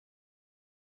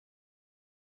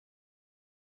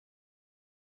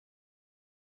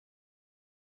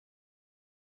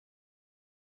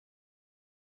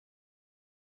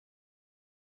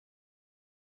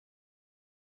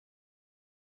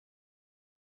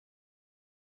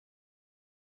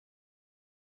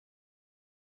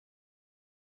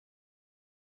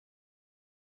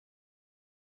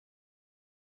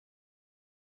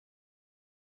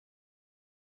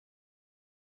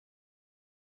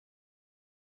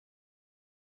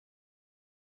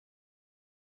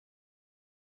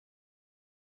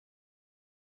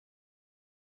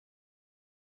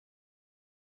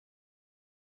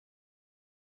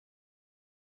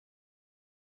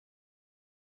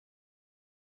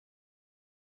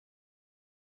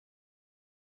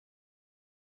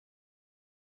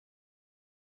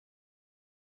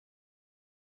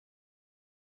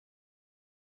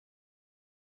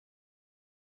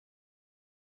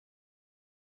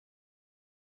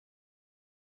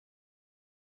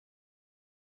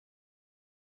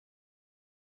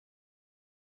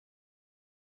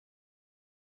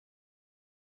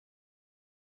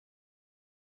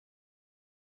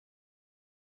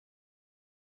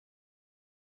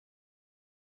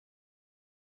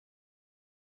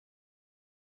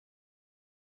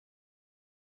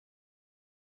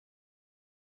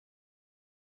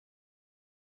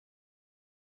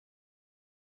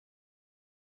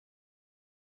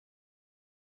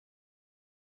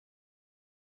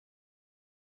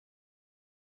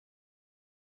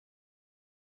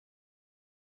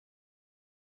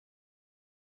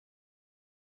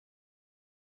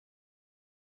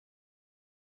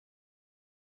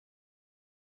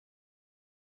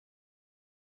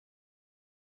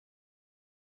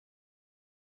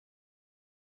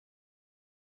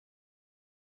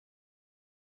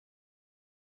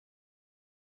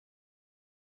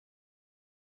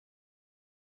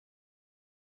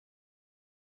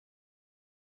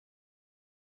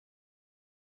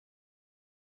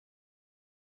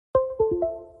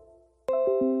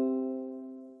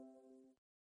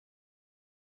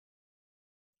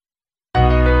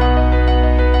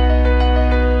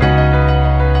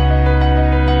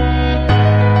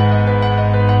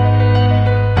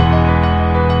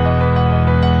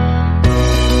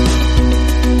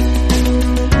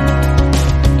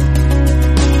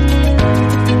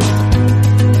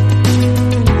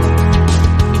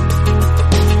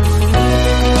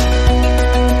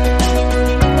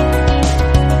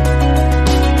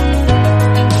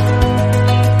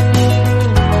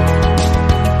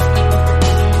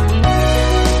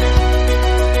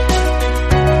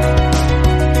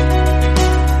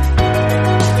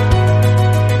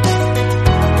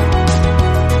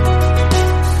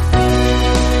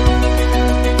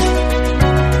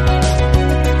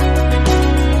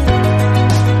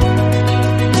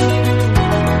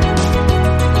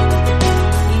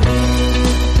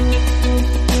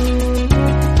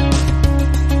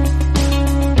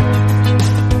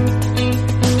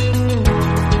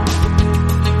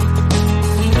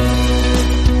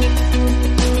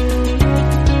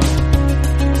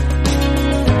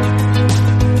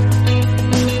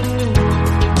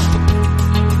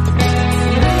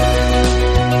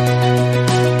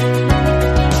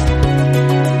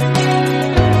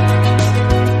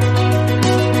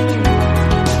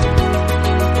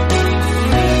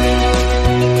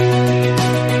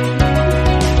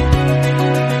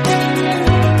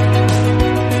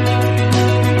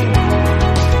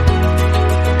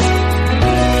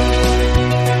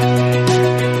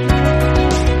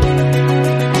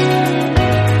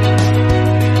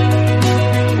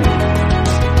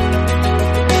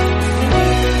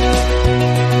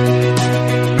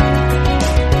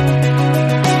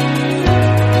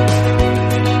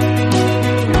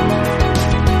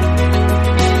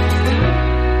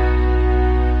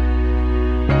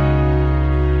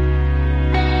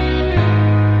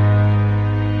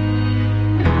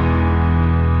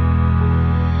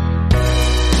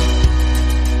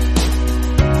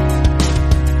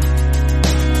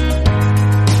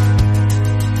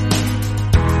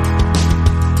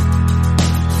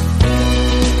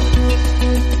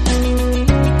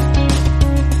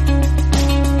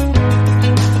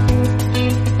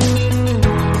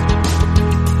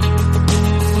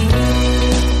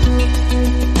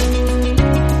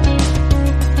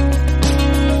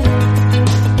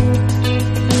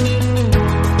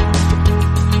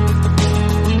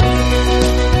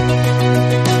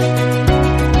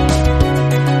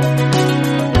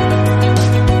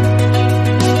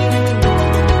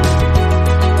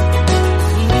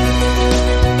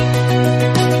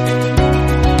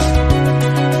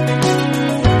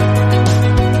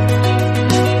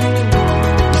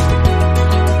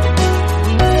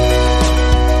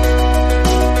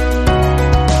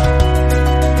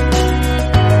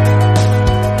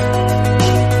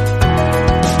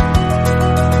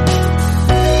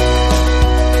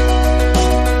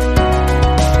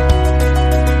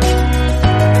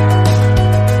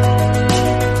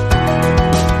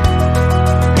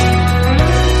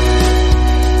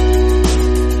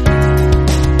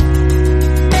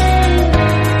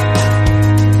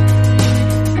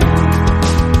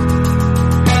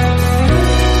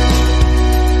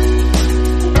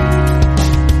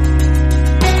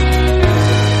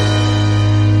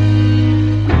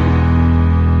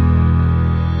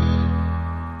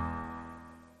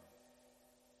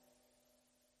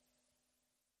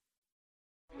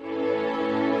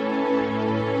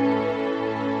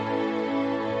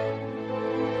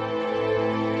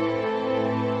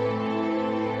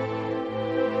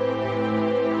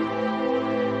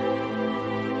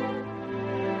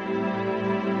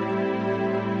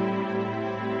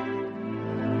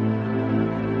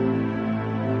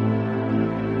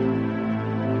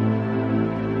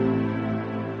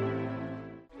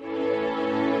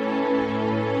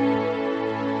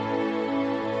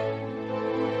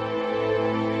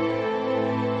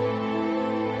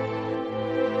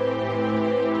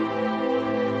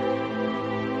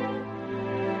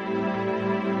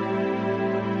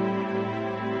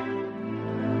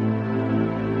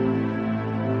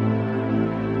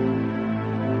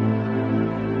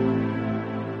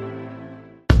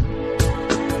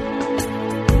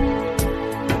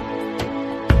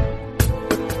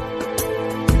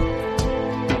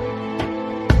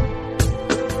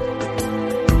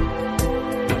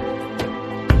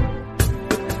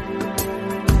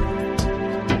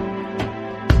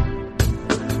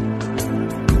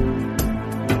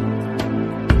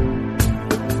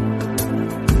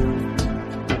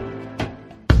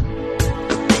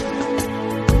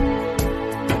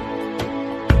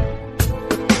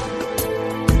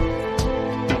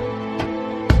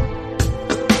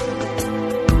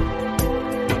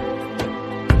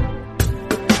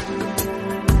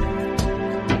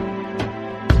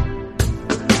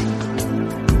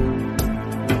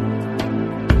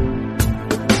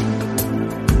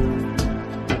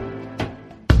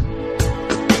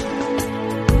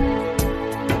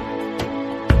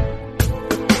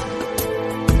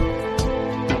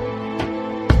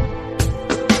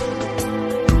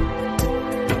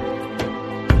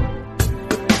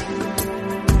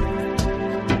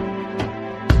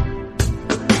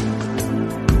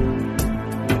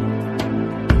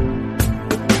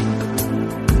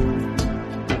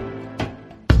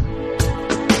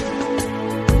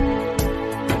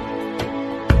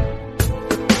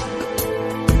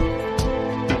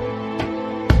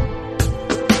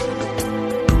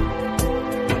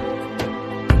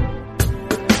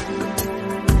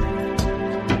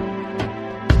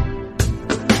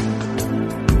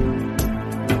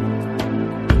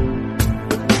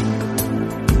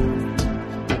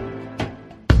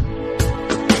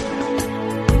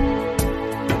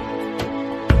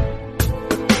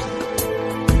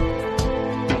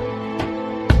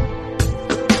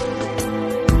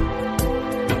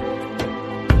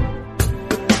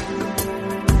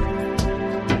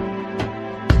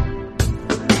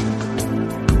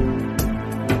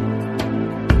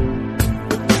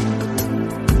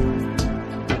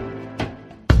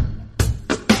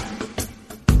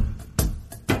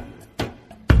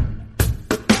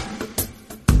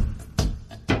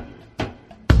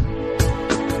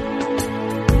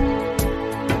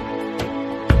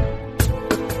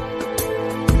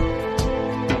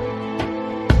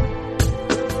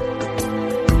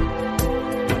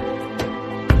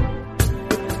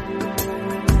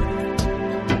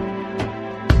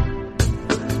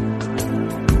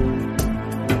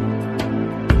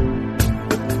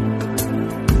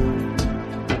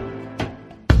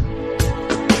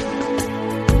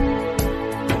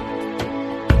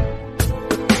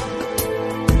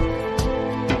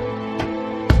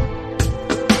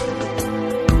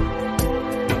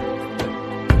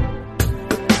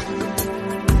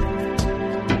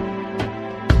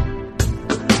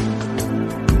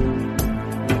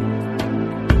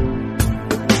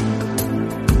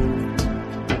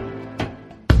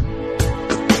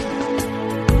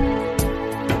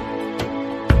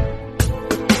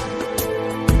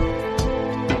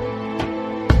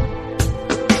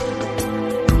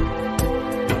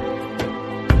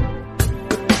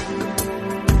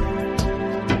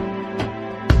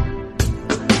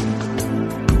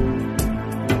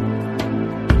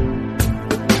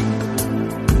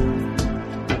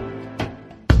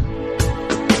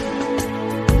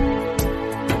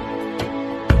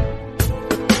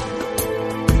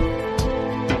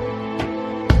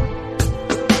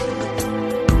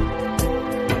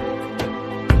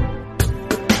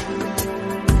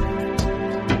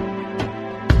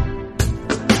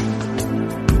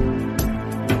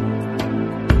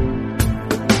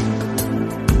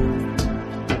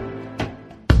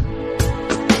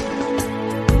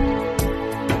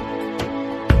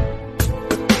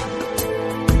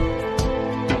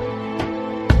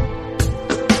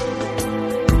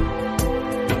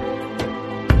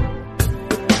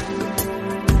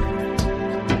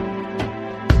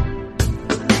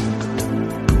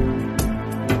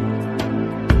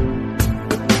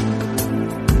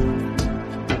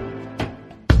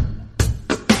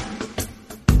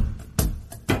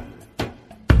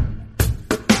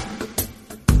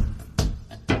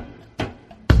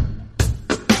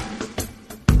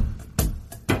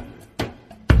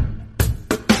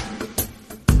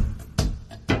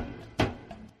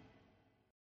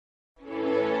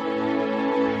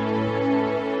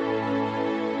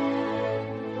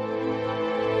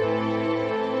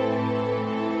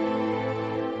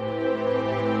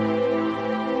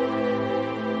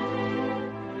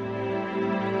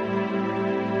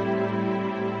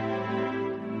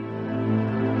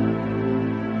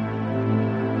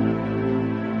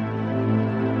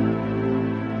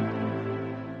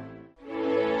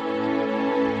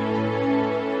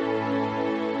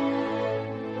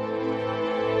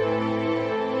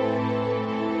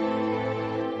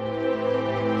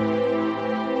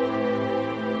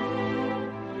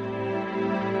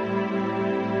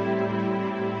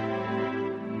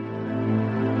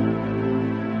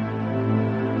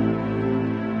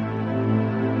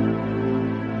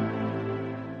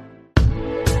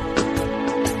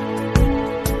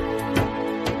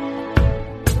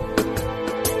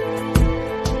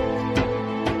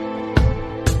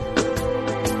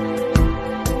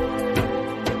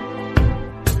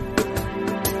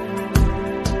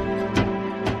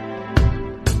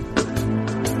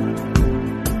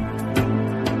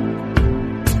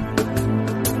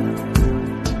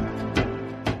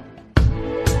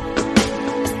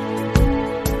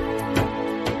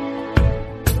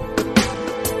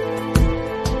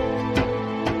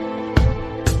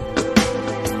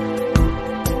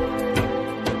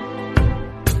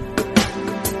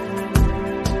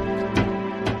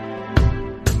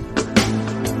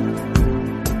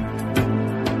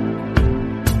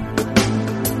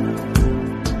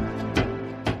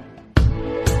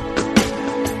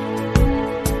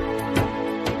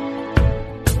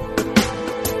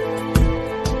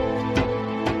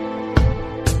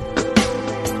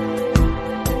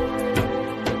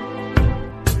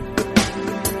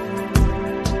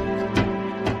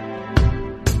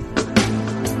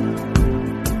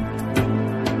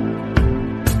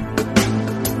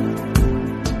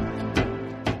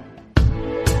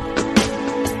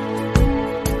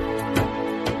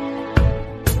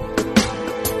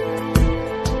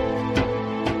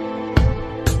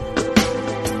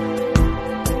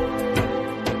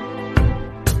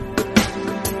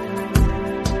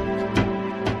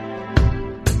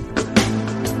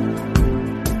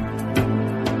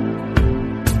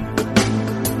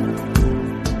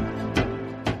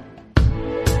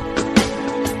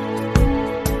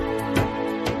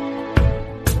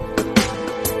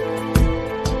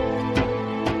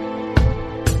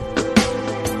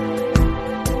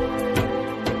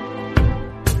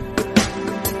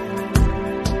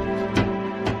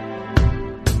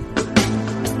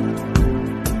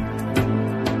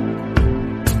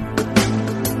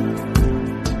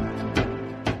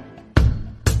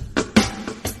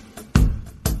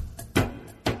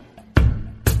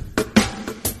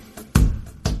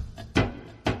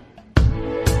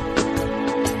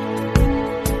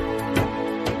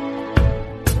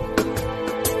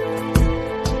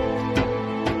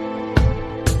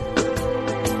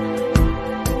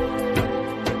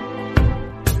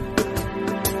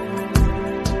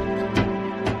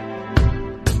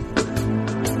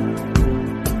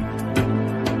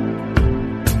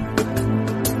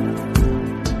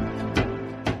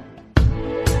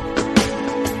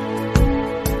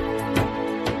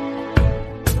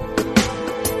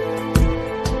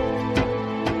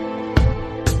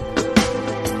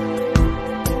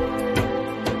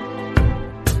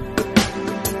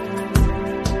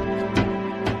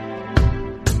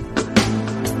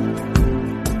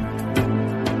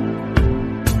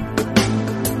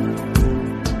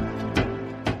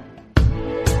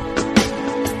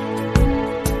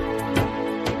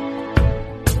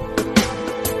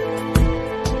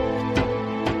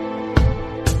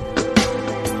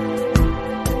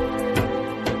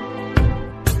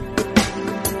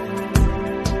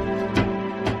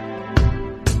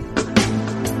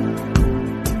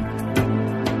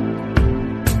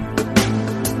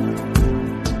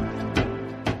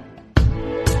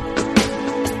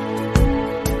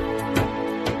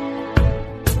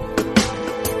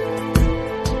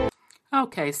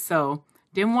 Okay, so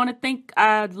didn't want to think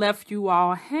I left you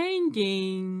all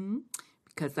hanging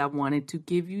because I wanted to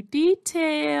give you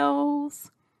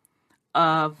details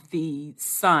of the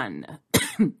sun,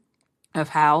 of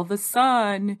how the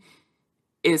sun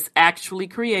is actually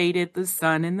created, the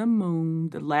sun and the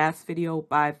moon. The last video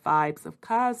by Vibes of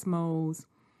Cosmos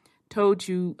told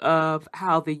you of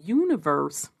how the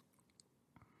universe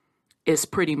is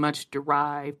pretty much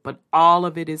derived, but all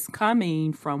of it is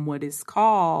coming from what is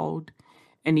called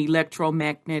an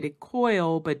electromagnetic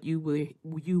coil, but you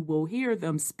will hear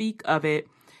them speak of it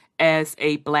as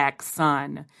a black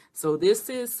sun. So this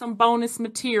is some bonus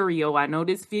material. I know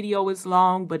this video is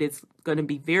long, but it's going to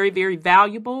be very, very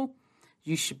valuable.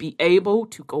 You should be able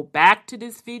to go back to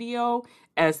this video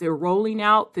as they're rolling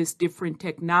out this different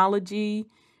technology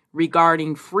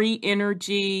regarding free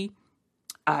energy,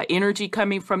 energy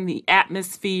coming from the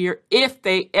atmosphere, if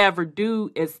they ever do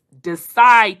is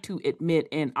decide to admit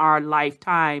in our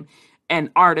lifetime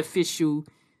an artificial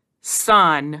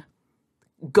sun,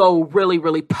 go really,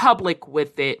 really public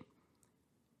with it.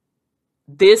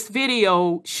 This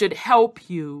video should help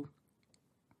you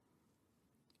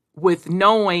with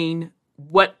knowing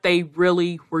what they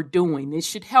really were doing. It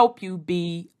should help you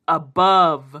be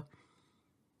above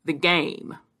the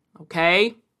game,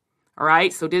 okay? All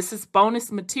right, so this is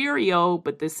bonus material,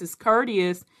 but this is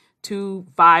courteous to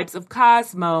Vibes of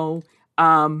Cosmo.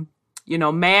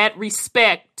 Mad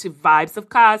respect to Vibes of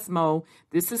Cosmo.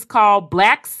 This is called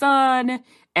Black Sun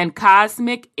and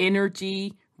Cosmic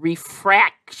Energy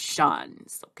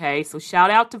Refractions. Okay, so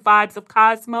shout out to Vibes of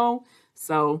Cosmo.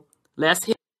 So let's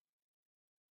hit.